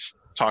 He's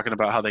talking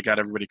about how they got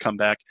everybody come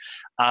back.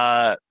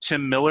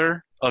 Tim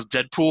Miller of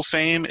Deadpool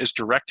fame is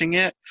directing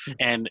it,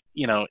 and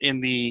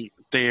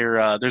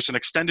there's an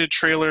extended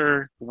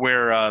trailer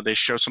where they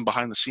show some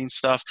behind the scenes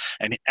stuff,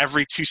 and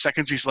every 2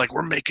 seconds he's like,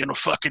 "We're making a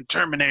fucking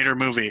Terminator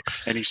movie,"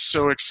 and he's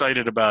so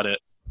excited about it.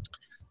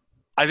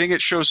 I think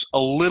it shows a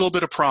little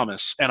bit of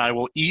promise, and I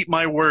will eat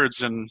my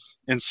words in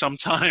some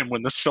time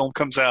when this film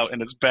comes out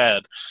and it's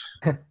bad.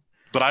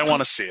 But I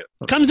want to see it.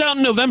 Comes out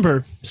in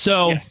November,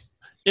 so Yeah.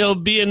 It'll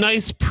be a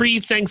nice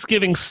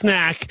pre-Thanksgiving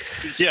snack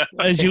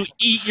as you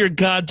eat your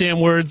goddamn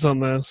words on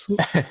this.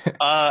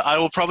 I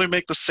will probably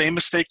make the same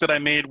mistake that I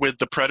made with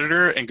The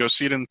Predator and go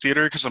see it in the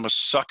theater because I'm a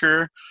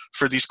sucker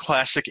for these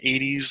classic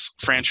 80s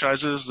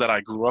franchises that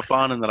I grew up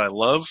on and that I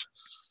love.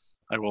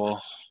 I will...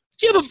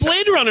 Yeah, but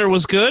Blade Runner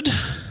was good.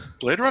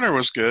 Blade Runner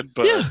was good,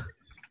 but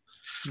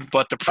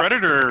but The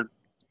Predator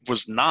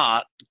was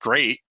not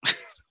great.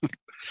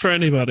 For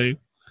anybody.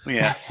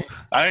 Yeah.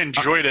 I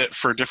enjoyed it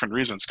for different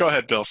reasons. Go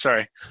ahead, Bill.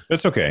 Sorry.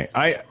 That's okay.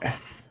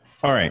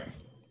 All right.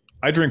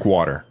 I drink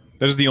water.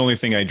 That is the only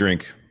thing I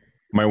drink.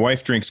 My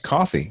wife drinks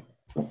coffee.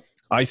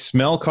 I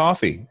smell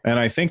coffee, and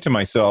I think to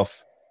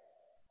myself,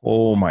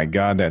 oh my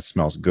God, that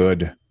smells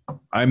good.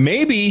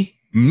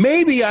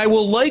 Maybe I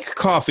will like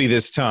coffee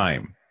this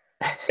time.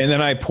 And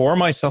then I pour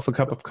myself a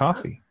cup of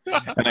coffee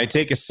and I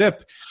take a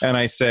sip and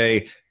I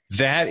say,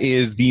 that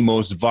is the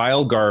most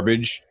vile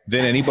garbage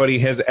that anybody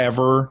has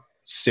ever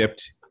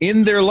sipped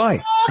in their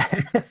life.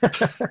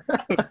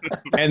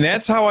 And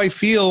that's how I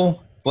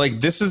feel. Like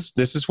this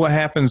is what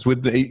happens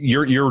with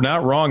you're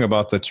not wrong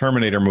about the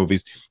Terminator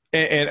movies.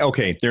 And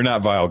okay, they're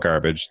not vile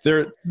garbage.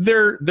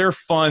 They're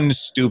fun,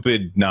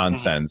 stupid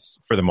nonsense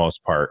for the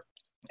most part.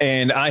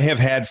 And I have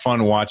had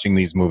fun watching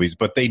these movies,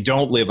 but they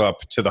don't live up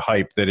to the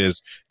hype that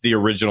is the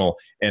original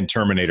and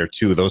Terminator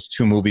 2. Those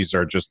two movies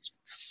are just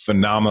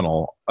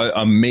phenomenal,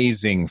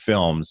 amazing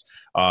films.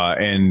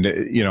 And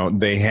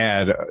they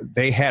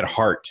had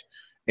heart.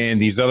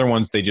 And these other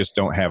ones, they just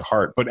don't have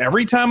heart. But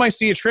every time I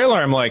see a trailer,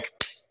 I'm like,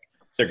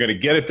 they're going to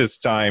get it this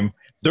time.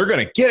 They're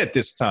going to get it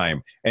this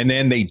time. And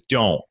then they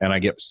don't. And I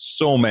get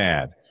so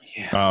mad.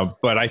 Yeah.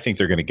 But I think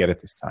they're going to get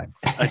it this time.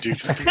 I do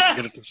think they're going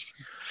to get it this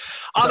time.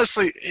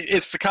 Honestly,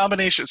 it's the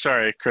combination.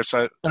 Sorry, Chris.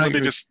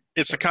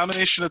 It's a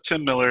combination of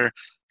Tim Miller,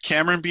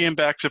 Cameron being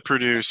back to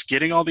produce,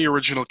 getting all the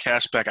original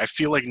cast back. I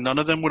feel like none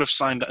of them would have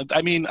signed.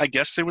 I mean, I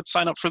guess they would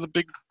sign up for the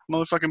big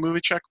motherfucking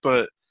movie check,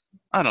 but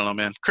I don't know,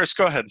 man. Chris,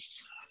 go ahead.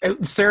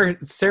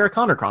 Sarah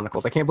Connor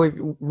Chronicles. I can't believe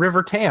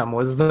River Tam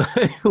was the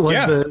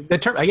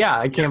term. Yeah,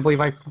 I can't believe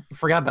I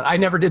forgot that. I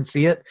never did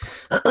see it.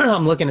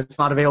 I'm looking. It's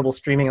not available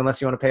streaming unless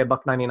you want to pay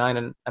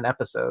 $1.99 an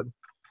episode.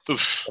 Oof,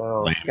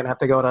 so I'm gonna have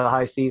to go to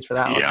High Seas for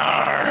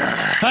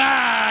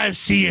that one.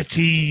 Sea of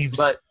Thieves.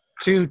 But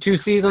two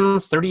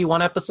seasons,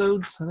 31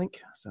 episodes, I think.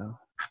 So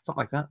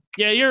something like that.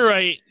 Yeah, you're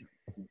right.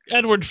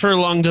 Edward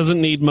Furlong doesn't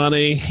need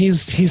money.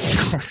 He's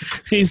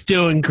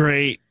doing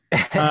great.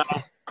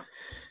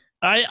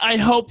 I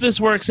hope this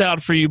works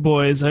out for you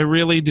boys. I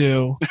really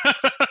do.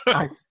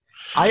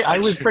 I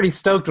was pretty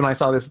stoked when I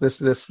saw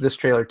this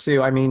trailer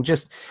too. I mean,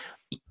 just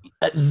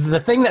the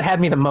thing that had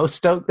me the most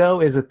stoked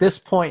though is at this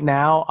point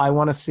now I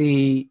want to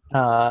see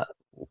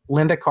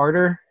Linda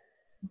Carter,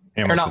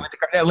 Hamilton. or not Linda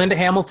Carter, Linda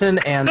Hamilton,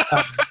 and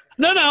I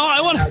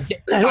want to.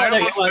 I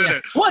almost did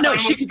it. Well, no,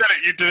 you did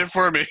it. You did it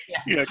for me.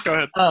 Yeah, go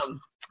ahead.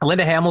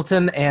 Linda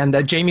Hamilton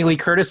and Jamie Lee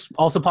Curtis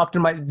also popped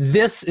in my.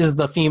 This is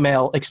the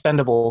female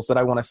Expendables that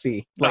I want to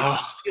see. Like,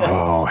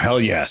 Oh,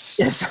 hell yes.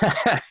 yes.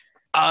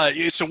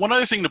 So one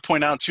other thing to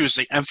point out too is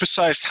they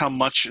emphasized how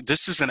much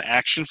this is an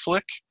action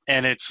flick,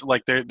 and it's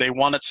like they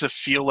want it to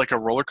feel like a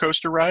roller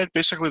coaster ride.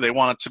 Basically, they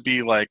want it to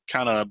be like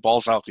kind of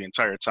balls out the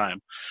entire time,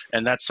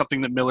 and that's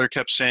something that Miller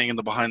kept saying in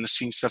the behind the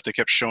scenes stuff. They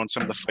kept showing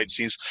some of the fight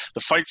scenes. The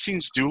fight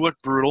scenes do look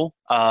brutal.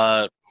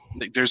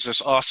 There's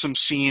this awesome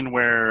scene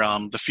where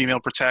the female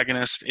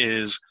protagonist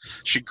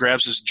she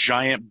grabs this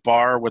giant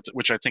bar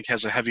which I think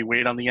has a heavy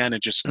weight on the end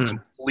and just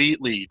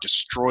completely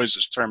destroys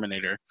this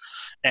Terminator,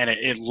 and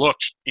it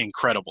looked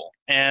incredible.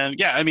 And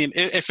yeah, I mean,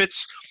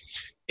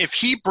 if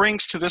he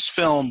brings to this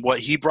film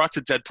what he brought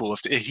to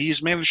Deadpool, if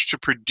he's managed to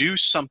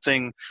produce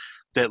something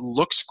that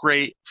looks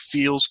great,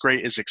 feels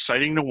great, is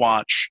exciting to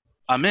watch,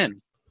 I'm in.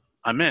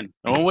 I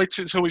won't wait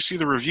until we see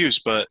the reviews,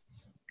 but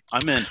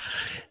I'm in.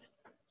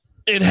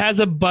 It has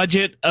a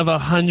budget of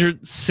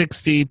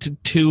 $160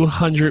 to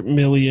 $200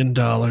 million.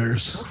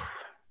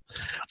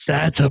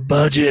 That's a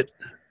budget.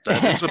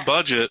 That is a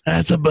budget.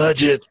 That's a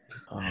budget.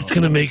 It's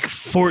going to make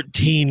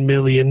 $14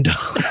 million.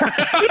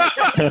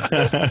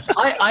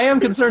 I am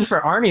concerned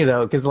for Arnie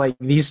though, because like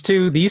these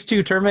two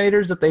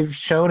Terminators that they've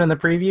shown in the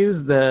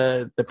previews,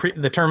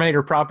 the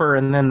Terminator proper,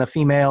 and then the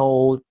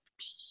female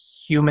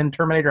human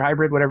Terminator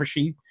hybrid, whatever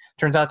she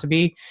turns out to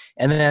be,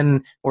 and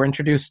then we're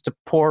introduced to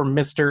poor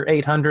Mr.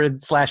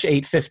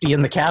 800/850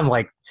 in the cab.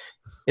 Like,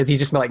 is he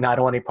just like, no, I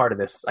don't want any part of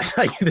this.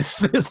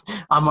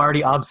 I'm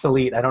already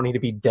obsolete. I don't need to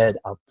be dead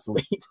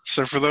obsolete.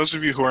 So for those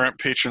of you who aren't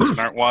patrons and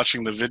aren't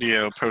watching the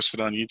video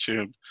posted on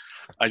YouTube,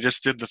 I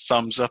just did the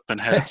thumbs up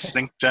and had it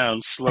sink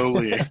down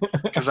slowly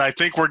because I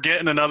think we're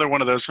getting another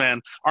one of those,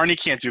 man.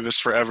 Arnie can't do this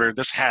forever.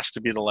 This has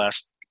to be the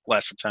last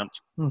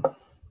attempt.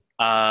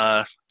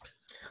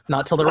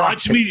 Not till the Rock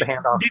Watch me, takes the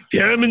hand off. the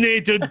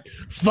Terminator,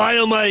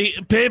 file my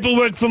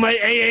paperwork for my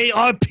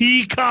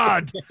AARP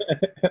card.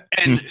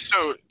 And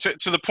so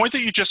to the point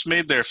that you just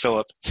made there,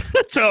 Philip.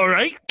 That's all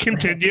right.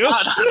 Continue.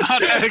 Not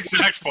that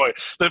exact point.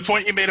 The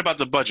point you made about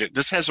the budget.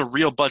 This has a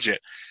real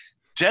budget.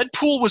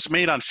 Deadpool was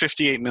made on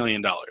 $58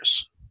 million.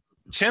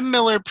 Tim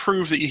Miller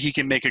proved that he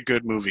can make a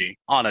good movie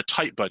on a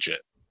tight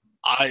budget.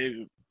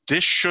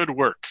 This should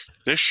work.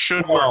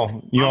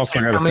 Well, you also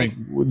got to think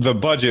the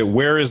budget.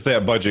 Where is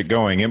that budget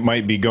going? It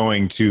might be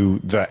going to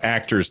the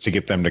actors to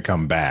get them to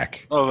come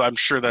back. Oh, I'm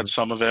sure that's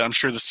some of it. I'm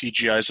sure the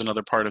CGI is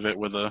another part of it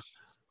with a,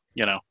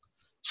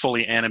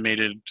 fully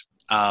animated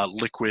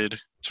liquid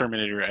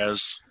Terminator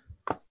as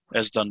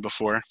done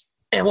before.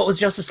 And what was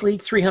Justice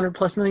League?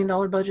 $300+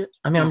 million budget?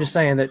 I mean, I'm just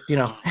saying that,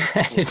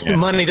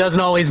 money doesn't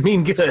always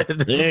mean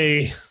good.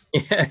 Hey.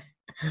 Yeah.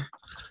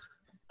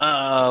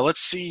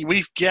 Let's see.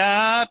 We've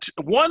got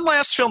one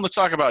last film to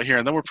talk about here,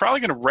 and then we're probably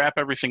going to wrap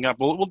everything up.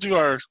 We'll do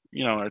our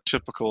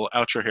typical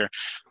outro here.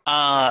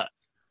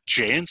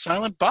 Jay and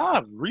Silent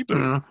Bob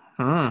reboot.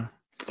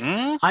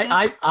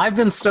 I've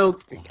been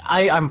stoked.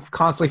 I'm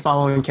constantly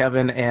following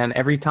Kevin, and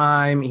every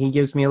time he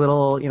gives me a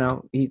little,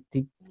 he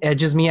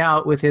edges me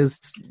out with his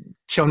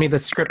showing me the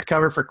script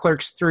cover for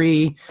Clerks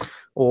 3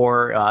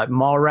 or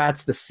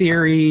Mallrats the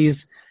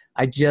series.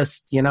 I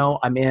just,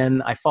 I'm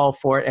in. I fall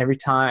for it every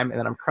time, and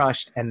then I'm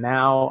crushed. And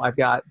now I've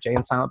got Jay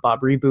and Silent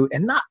Bob reboot,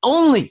 and not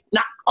only,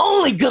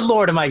 good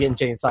Lord, am I getting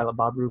Jay and Silent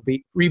Bob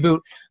reboot.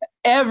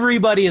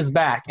 Everybody is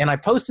back, and I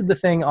posted the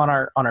thing on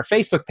our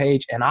Facebook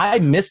page, and I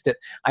missed it.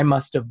 I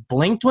must have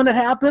blinked when it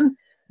happened,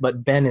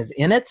 but Ben is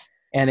in it,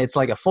 and it's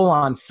like a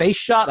full-on face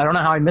shot. I don't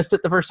know how I missed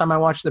it the first time I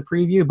watched the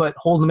preview, but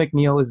Holden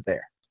McNeil is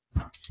there.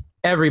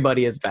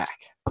 Everybody is back.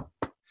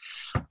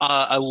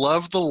 I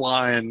love the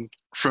line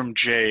from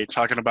Jay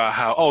talking about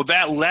how,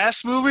 that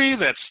last movie,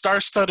 that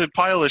star-studded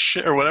pile of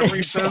shit, or whatever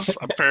he says.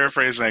 I'm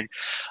paraphrasing.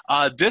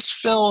 This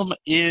film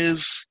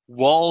is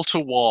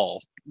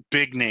wall-to-wall,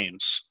 big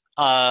names.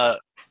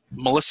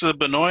 Melissa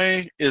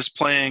Benoist is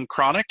playing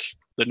Chronic,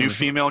 the new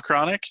female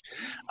Chronic.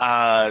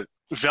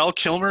 Val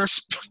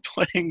Kilmer's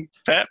playing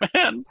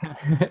Fatman.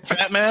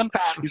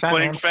 He's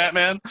playing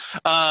Fatman.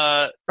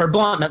 Or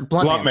Blunt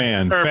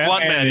Man. Or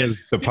Blunt Man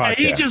is the podcast.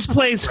 He just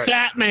plays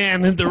Fat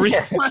Man in the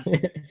real one.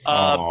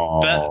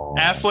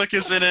 Affleck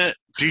is in it.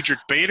 Diedrich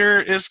Bader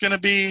is going to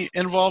be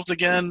involved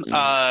again.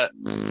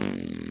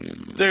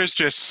 There's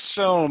just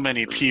so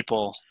many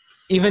people.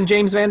 Even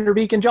James Van Der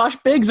Beek and Josh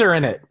Biggs are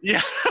in it.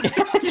 Yeah.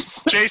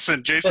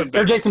 Jason Biggs.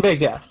 Or Jason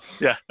Biggs, yeah.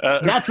 Yeah.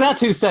 That's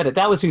who said it.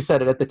 That was who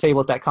said it at the table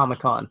at that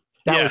Comic-Con.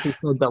 That was who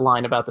said the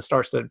line about the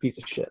star-studded piece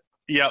of shit.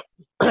 Yep.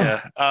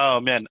 Yeah. Oh,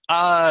 man.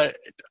 I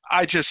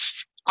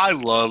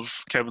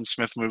love Kevin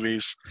Smith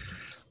movies.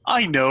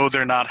 I know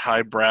they're not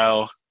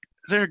highbrow.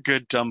 They're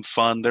good, dumb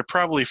fun. They're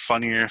probably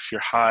funnier if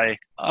you're high.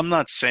 I'm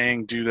not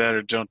saying do that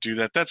or don't do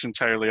that. That's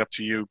entirely up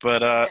to you.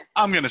 But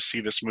I'm going to see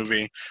this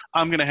movie.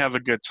 I'm going to have a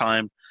good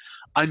time.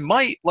 I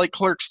might, like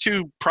Clerks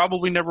 2,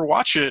 probably never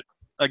watch it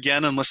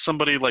again unless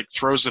somebody like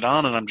throws it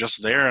on and I'm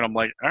just there and I'm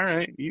like, all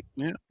right,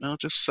 I'll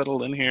just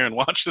settle in here and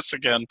watch this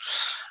again.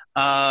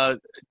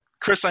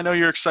 Chris, I know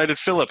you're excited.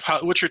 Philip,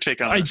 what's your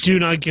take on I this? do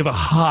not give a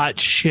hot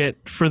shit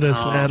for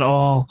this at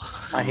all.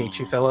 I hate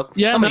you, Philip.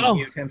 Yeah, Somebody no.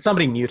 mute him.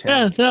 Somebody mute him.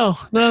 Yeah,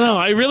 no.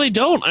 I really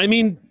don't. I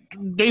mean,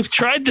 they've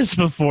tried this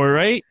before,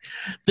 right?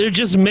 They're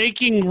just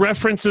making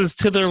references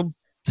to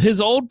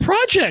his old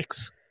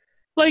projects.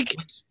 Like,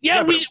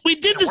 Yeah, but we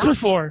did this works.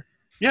 before.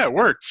 Yeah, it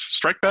worked.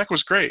 Strike Back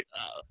was great.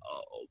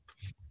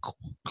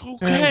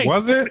 Okay.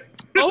 Was it?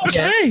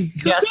 Okay.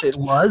 Yes, it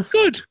was.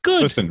 Good.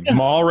 Listen,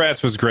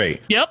 Mallrats was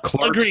great. Yep.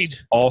 Clerks, Agreed.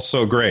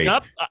 also great.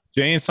 Yep.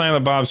 Jay and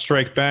Silent Bob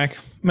Strike Back,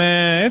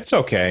 man, it's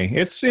okay.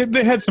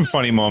 They had some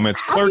funny moments.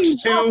 How do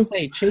Clerks you not 2.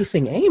 say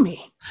Chasing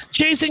Amy?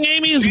 Chasing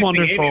Amy is Chasing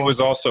wonderful. Amy was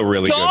also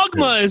really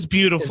Dogma good. is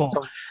beautiful.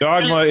 Too.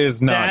 Dogma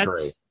is not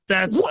great.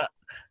 That's.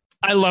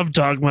 I love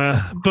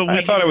Dogma, but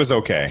I thought it was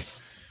okay.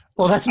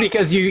 Well, that's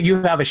because you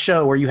have a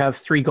show where you have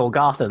 3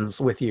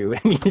 Golgothans with you,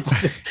 and you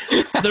just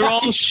they're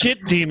all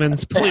shit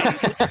demons. Please.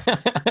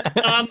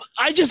 I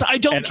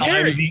don't And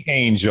care. I'm the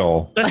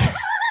angel.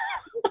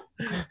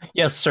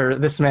 Yes, sir.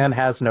 This man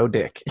has no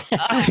dick.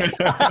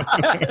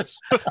 It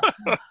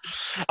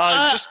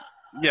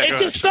It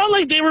just felt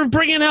like they were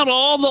bringing out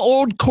all the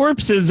old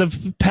corpses of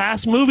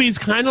past movies,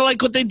 kind of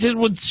like what they did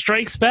with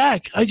Strikes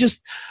Back. I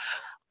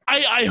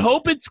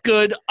hope it's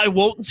good. I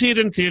won't see it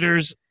in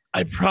theaters.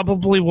 I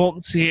probably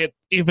won't see it,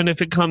 even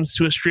if it comes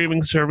to a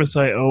streaming service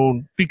I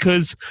own,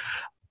 because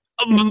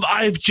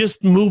I've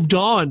just moved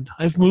on.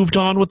 I've moved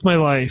on with my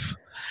life.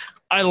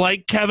 I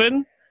like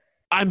Kevin.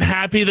 I'm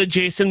happy that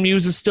Jason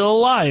Mewes is still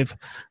alive.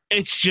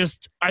 It's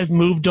just I've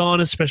moved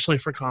on, especially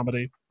for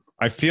comedy.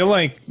 I feel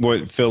like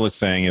what Phil is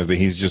saying is that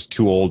he's just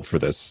too old for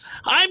this.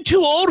 I'm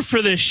too old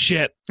for this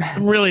shit.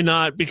 I'm really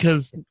not,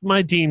 because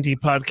my D&D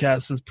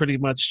podcast is pretty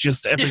much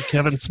just every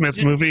Kevin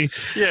Smith movie.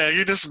 Yeah,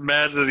 you're just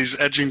mad that he's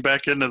edging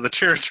back into the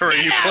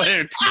territory you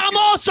claimed. I'm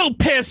also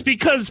pissed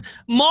because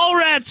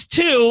Mallrats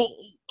 2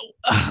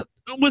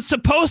 was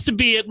supposed to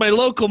be at my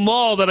local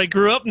mall that I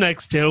grew up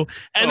next to,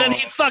 and then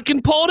he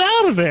fucking pulled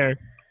out of there.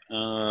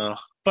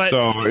 But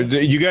So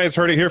you guys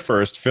heard it here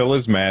first. Phil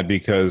is mad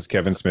because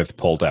Kevin Smith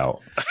pulled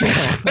out. Bill,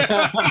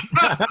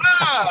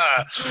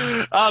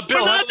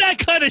 we're not that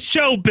kind of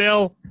show,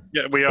 Bill.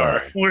 yeah, we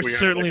are. We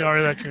certainly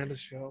are that kind of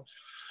show.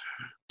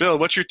 Bill,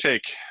 what's your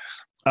take?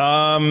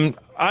 I'm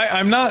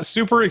not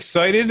super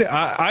excited.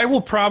 I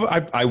will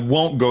I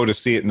won't go to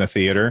see it in the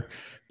theater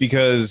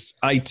because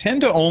I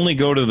tend to only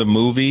go to the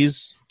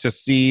movies to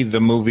see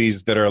the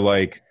movies that are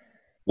like,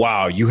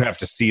 wow, you have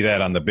to see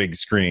that on the big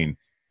screen.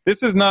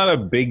 This is not a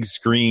big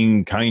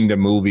screen kind of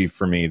movie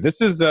for me.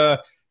 This is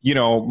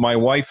my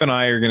wife and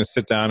I are going to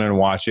sit down and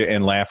watch it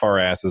and laugh our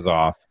asses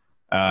off.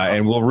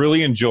 And we'll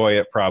really enjoy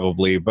it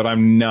probably, but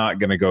I'm not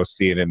going to go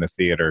see it in the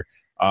theater.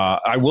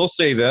 I will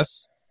say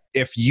this.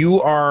 If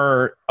you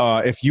are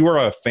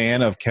a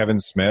fan of Kevin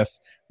Smith,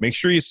 make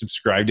sure you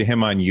subscribe to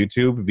him on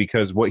YouTube,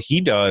 because what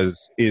he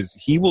does is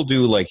he will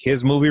do like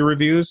his movie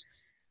reviews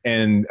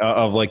and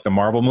of like the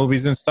Marvel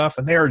movies and stuff,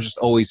 and they are just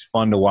always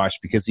fun to watch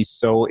because he's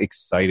so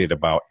excited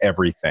about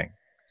everything.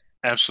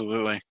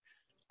 Absolutely.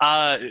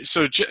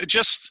 So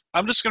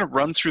I'm just going to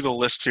run through the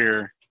list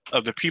here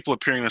of the people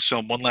appearing in this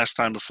film one last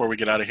time before we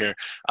get out of here.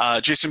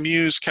 Jason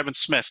Mewes, Kevin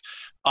Smith,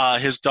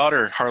 his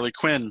daughter Harley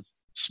Quinn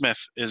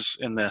Smith is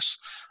in this.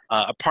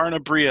 Aparna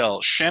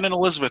Brielle, Shannon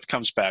Elizabeth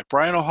comes back.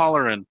 Brian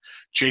O'Halloran,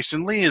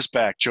 Jason Lee is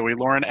back. Joey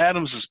Lauren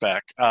Adams is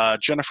back.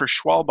 Jennifer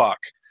Schwalbach,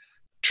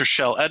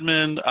 Trishelle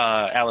Edmond,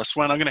 Alice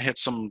Wen. I'm going to hit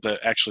some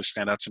that actually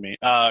stand out to me.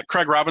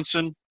 Craig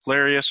Robinson,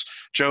 hilarious.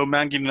 Joe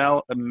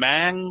Manganiello.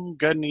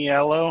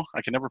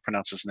 I can never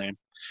pronounce his name.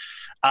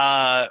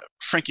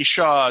 Frankie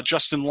Shaw,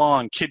 Justin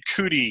Long, Kid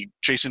Cudi,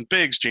 Jason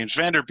Biggs, James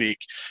Vanderbeek,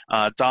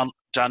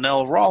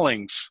 Donnell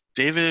Rawlings,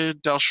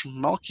 David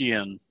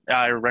Dastmalchian.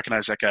 I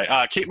recognize that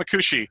guy. Kate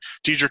McCushie,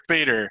 Diedrich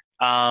Bader,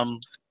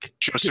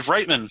 Joseph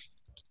Reitman,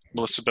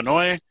 Melissa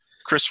Benoist,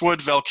 Chris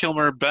Wood, Val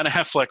Kilmer, Ben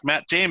Affleck,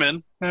 Matt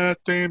Damon,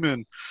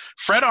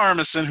 Fred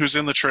Armisen, who's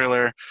in the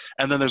trailer,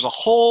 and then there's a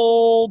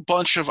whole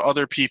bunch of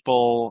other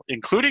people,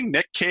 including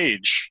Nick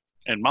Cage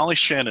and Molly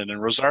Shannon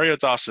and Rosario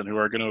Dawson, who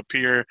are going to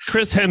appear.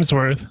 Chris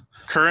Hemsworth.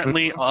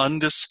 Currently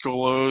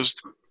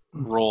undisclosed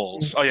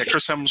roles. Oh yeah,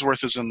 Chris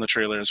Hemsworth is in the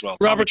trailer as well.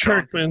 Robert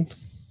Tommy Chong, Kirkman.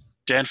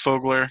 Dan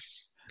Fogler,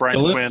 Brian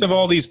The Quinn. list of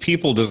all these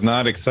people does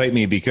not excite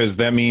me because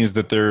that means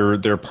that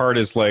their part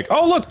is like,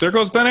 oh look, there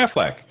goes Ben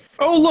Affleck.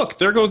 Oh look,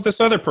 there goes this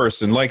other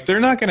person. Like,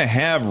 they're not going to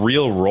have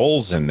real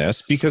roles in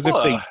this because if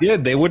they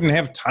did, they wouldn't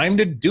have time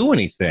to do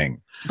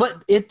anything.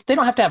 But they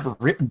don't have to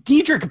have.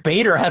 Diedrich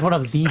Bader had one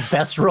of the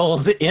best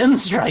roles in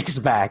Strikes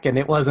Back, and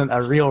it wasn't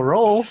a real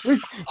role.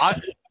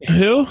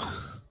 Who?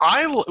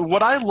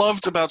 What I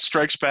loved about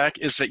Strikes Back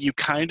is that you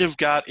kind of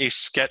got a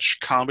sketch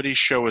comedy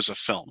show as a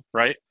film,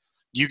 right?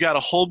 You got a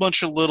whole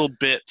bunch of little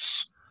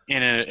bits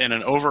in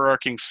an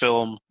overarching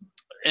film,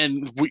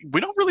 and we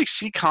don't really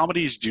see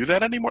comedies do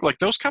that anymore. Like,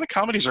 those kind of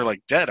comedies are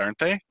like dead, aren't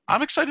they?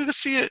 I'm excited to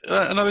see it,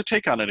 another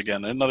take on it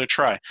again, another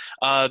try.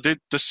 The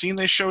scene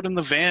they showed in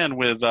the van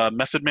with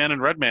Method Man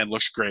and Redman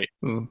looks great.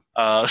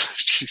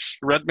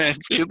 Redman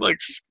being like,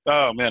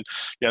 oh man,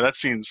 yeah, that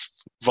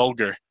scene's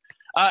vulgar.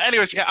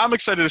 Anyways, yeah, I'm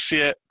excited to see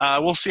it.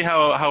 We'll see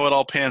how it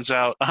all pans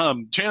out.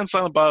 Jay and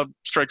Silent Bob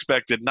Strikes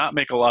Back did not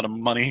make a lot of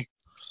money.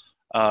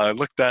 I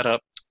looked that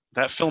up.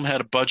 That film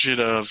had a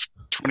budget of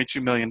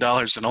 $22 million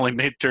and only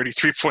made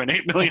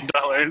 $33.8 million.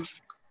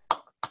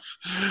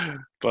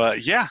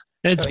 But yeah.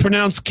 It's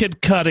pronounced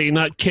Kid Cudi,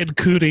 not Kid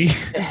Cootie.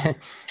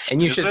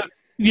 And you Is should. it?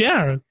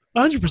 Yeah,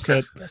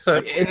 100%.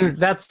 So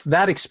that's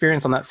that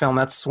experience on that film.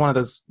 That's one of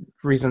those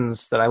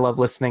reasons that I love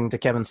listening to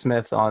Kevin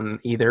Smith on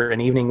either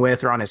An Evening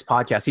With or on his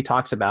podcast. He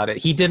talks about it.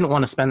 He didn't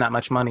want to spend that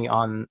much money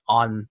on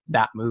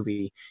that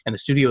movie, and the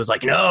studio was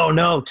like,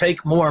 "No,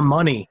 take more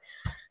money."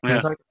 And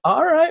he's like,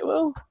 "All right,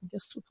 well, I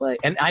guess we'll play."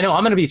 And I know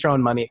I'm going to be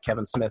throwing money at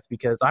Kevin Smith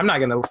because I'm not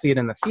going to see it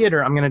in the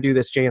theater. I'm going to do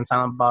this Jay and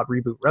Silent Bob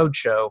Reboot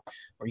Roadshow,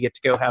 where you get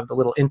to go have the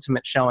little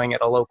intimate showing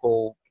at a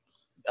local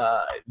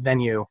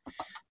venue,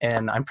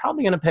 and I'm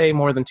probably going to pay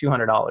more than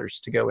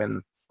 $200 to go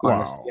in on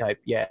this.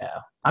 Yeah,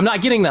 I'm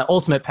not getting the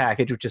ultimate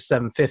package, which is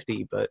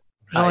 $750, but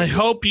Well, I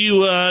hope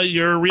you're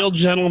a real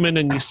gentleman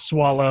and you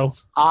swallow.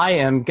 I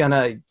am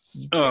gonna.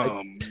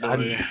 Oh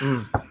boy.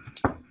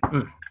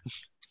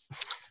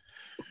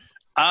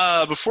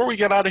 Before we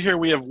get out of here,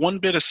 we have one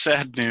bit of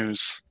sad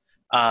news.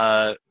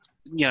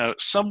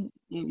 Some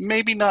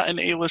maybe not an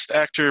A-list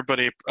actor, but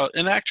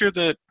an actor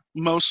that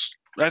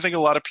I think a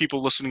lot of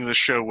people listening to the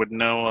show would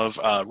know of.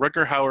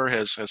 Rutger Hauer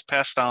has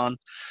passed on.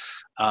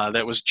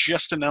 That was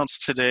just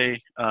announced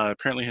today.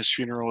 Apparently his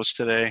funeral was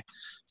today.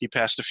 He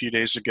passed a few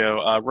days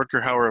ago.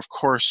 Rutger Hauer, of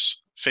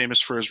course,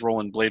 famous for his role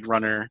in Blade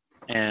Runner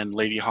and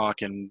Lady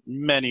Hawk and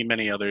many,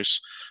 many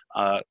others.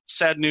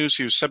 Sad news,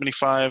 he was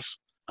 75.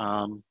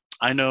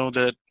 I know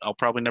that I'll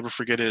probably never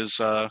forget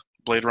his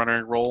Blade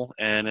Runner role,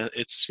 and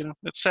it's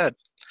sad.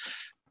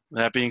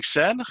 That being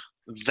said,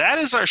 that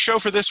is our show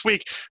for this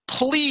week.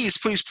 Please,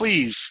 please,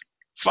 please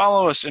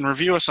follow us and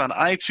review us on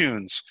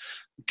iTunes.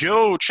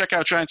 Go check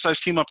out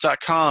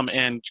GiantSizeTeamUp.com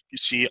and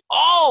see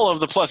all of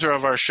the plethora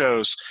of our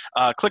shows.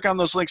 Click on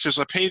those links. There's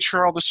a page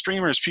for all the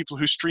streamers, people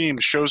who stream,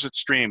 shows that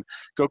stream.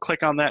 Go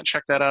click on that.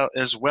 Check that out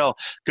as well.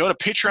 Go to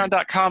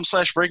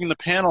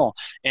patreon.com/breakingthepanel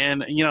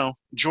and,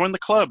 join the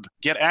club.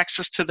 Get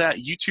access to that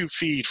YouTube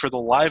feed for the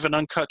live and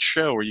uncut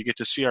show where you get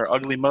to see our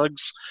ugly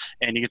mugs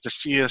and you get to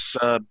see us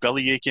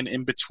belly aching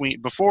in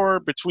between, before,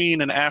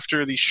 between, and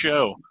after the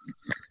show.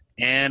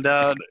 And,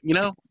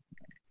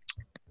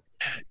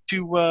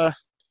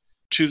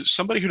 to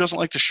somebody who doesn't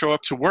like to show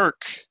up to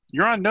work,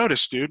 you're on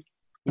notice, dude.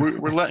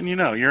 We're letting you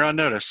know. You're on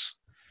notice.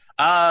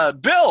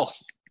 Bill.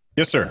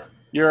 Yes, sir.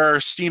 You're our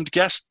esteemed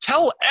guest.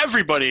 Tell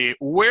everybody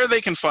where they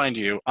can find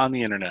you on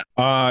the internet.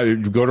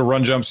 Go to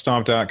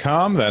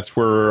runjumpstomp.com. That's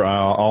where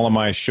all of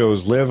my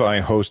shows live. I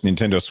host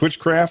Nintendo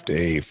Switchcraft,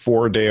 a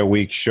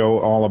 4-day-a-week show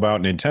all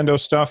about Nintendo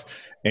stuff.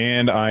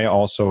 And I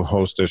also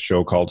host a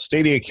show called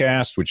Stadia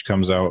Cast, which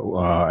comes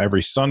out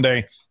every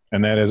Sunday.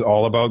 And that is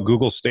all about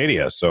Google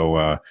Stadia.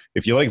 So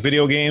if you like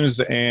video games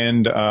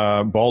and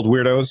bald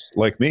weirdos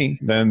like me,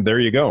 then there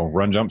you go,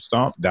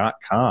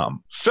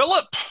 runjumpstomp.com.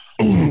 Philip.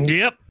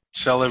 Yep.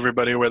 Tell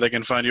everybody where they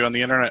can find you on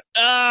the internet.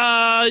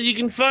 You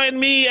can find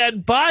me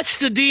at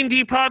Botched, a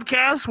D&D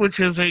podcast, which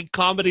is a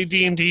comedy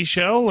D&D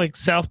show like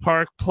South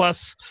Park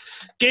plus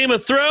Game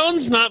of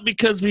Thrones, not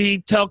because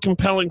we tell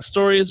compelling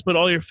stories, but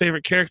all your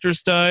favorite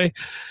characters die.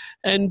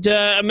 And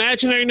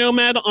Imaginary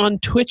Nomad on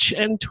Twitch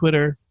and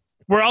Twitter,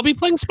 where I'll be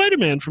playing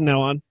Spider-Man from now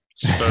on.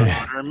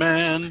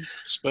 Spider-Man.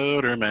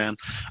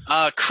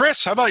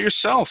 Chris, how about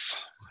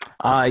yourself?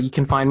 You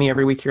can find me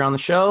every week here on the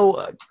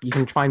show. You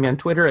can find me on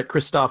Twitter at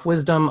Christoph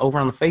Wisdom, over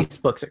on the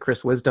Facebooks at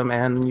Chris Wisdom,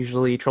 and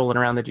usually trolling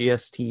around the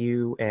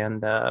GSTU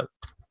and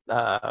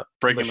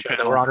Breaking the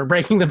Panel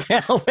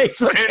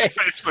Facebook page.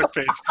 Facebook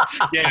page.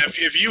 Yeah,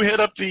 if you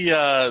hit up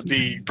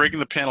the Breaking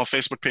the Panel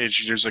Facebook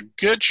page, there's a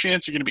good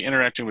chance you're going to be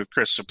interacting with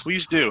Chris. So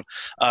please do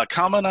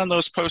comment on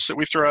those posts that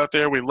we throw out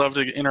there. We love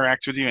to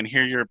interact with you and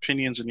hear your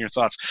opinions and your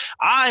thoughts.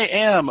 I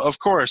am, of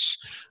course,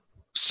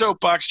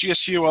 Soapbox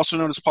GSTU, also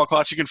known as Paul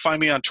Klotz. You can find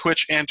me on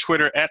Twitch and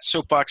Twitter at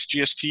Soapbox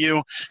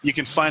GSTU. You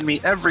can find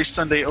me every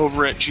Sunday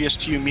over at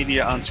GSTU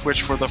Media on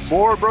Twitch for the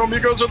 4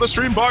 Bromigos of the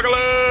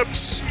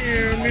Streampocalypse.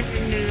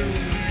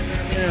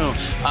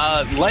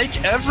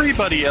 Like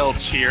everybody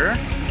else here,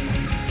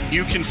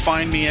 you can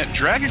find me at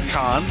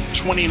DragonCon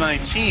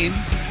 2019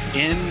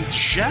 in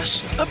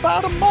just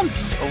about a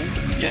month.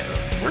 Oh, yeah,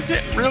 we're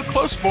getting real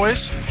close,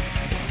 boys.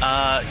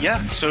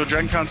 So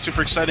DragonCon's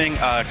super exciting.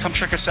 Come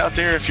check us out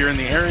there if you're in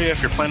the area,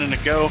 if you're planning to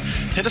go.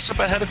 Hit us up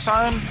ahead of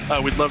time.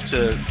 We'd love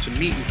to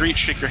meet and greet,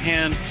 shake your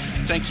hand.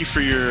 Thank you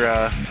for your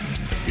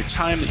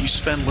time that you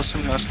spend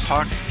listening to us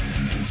talk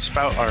and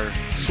spout our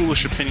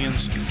foolish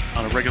opinions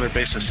on a regular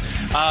basis.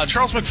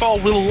 Charles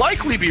McFall will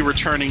likely be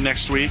returning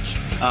next week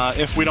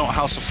if we don't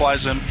House of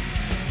Flies him.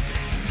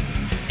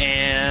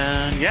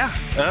 And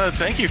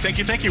thank you.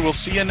 We'll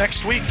see you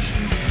next week.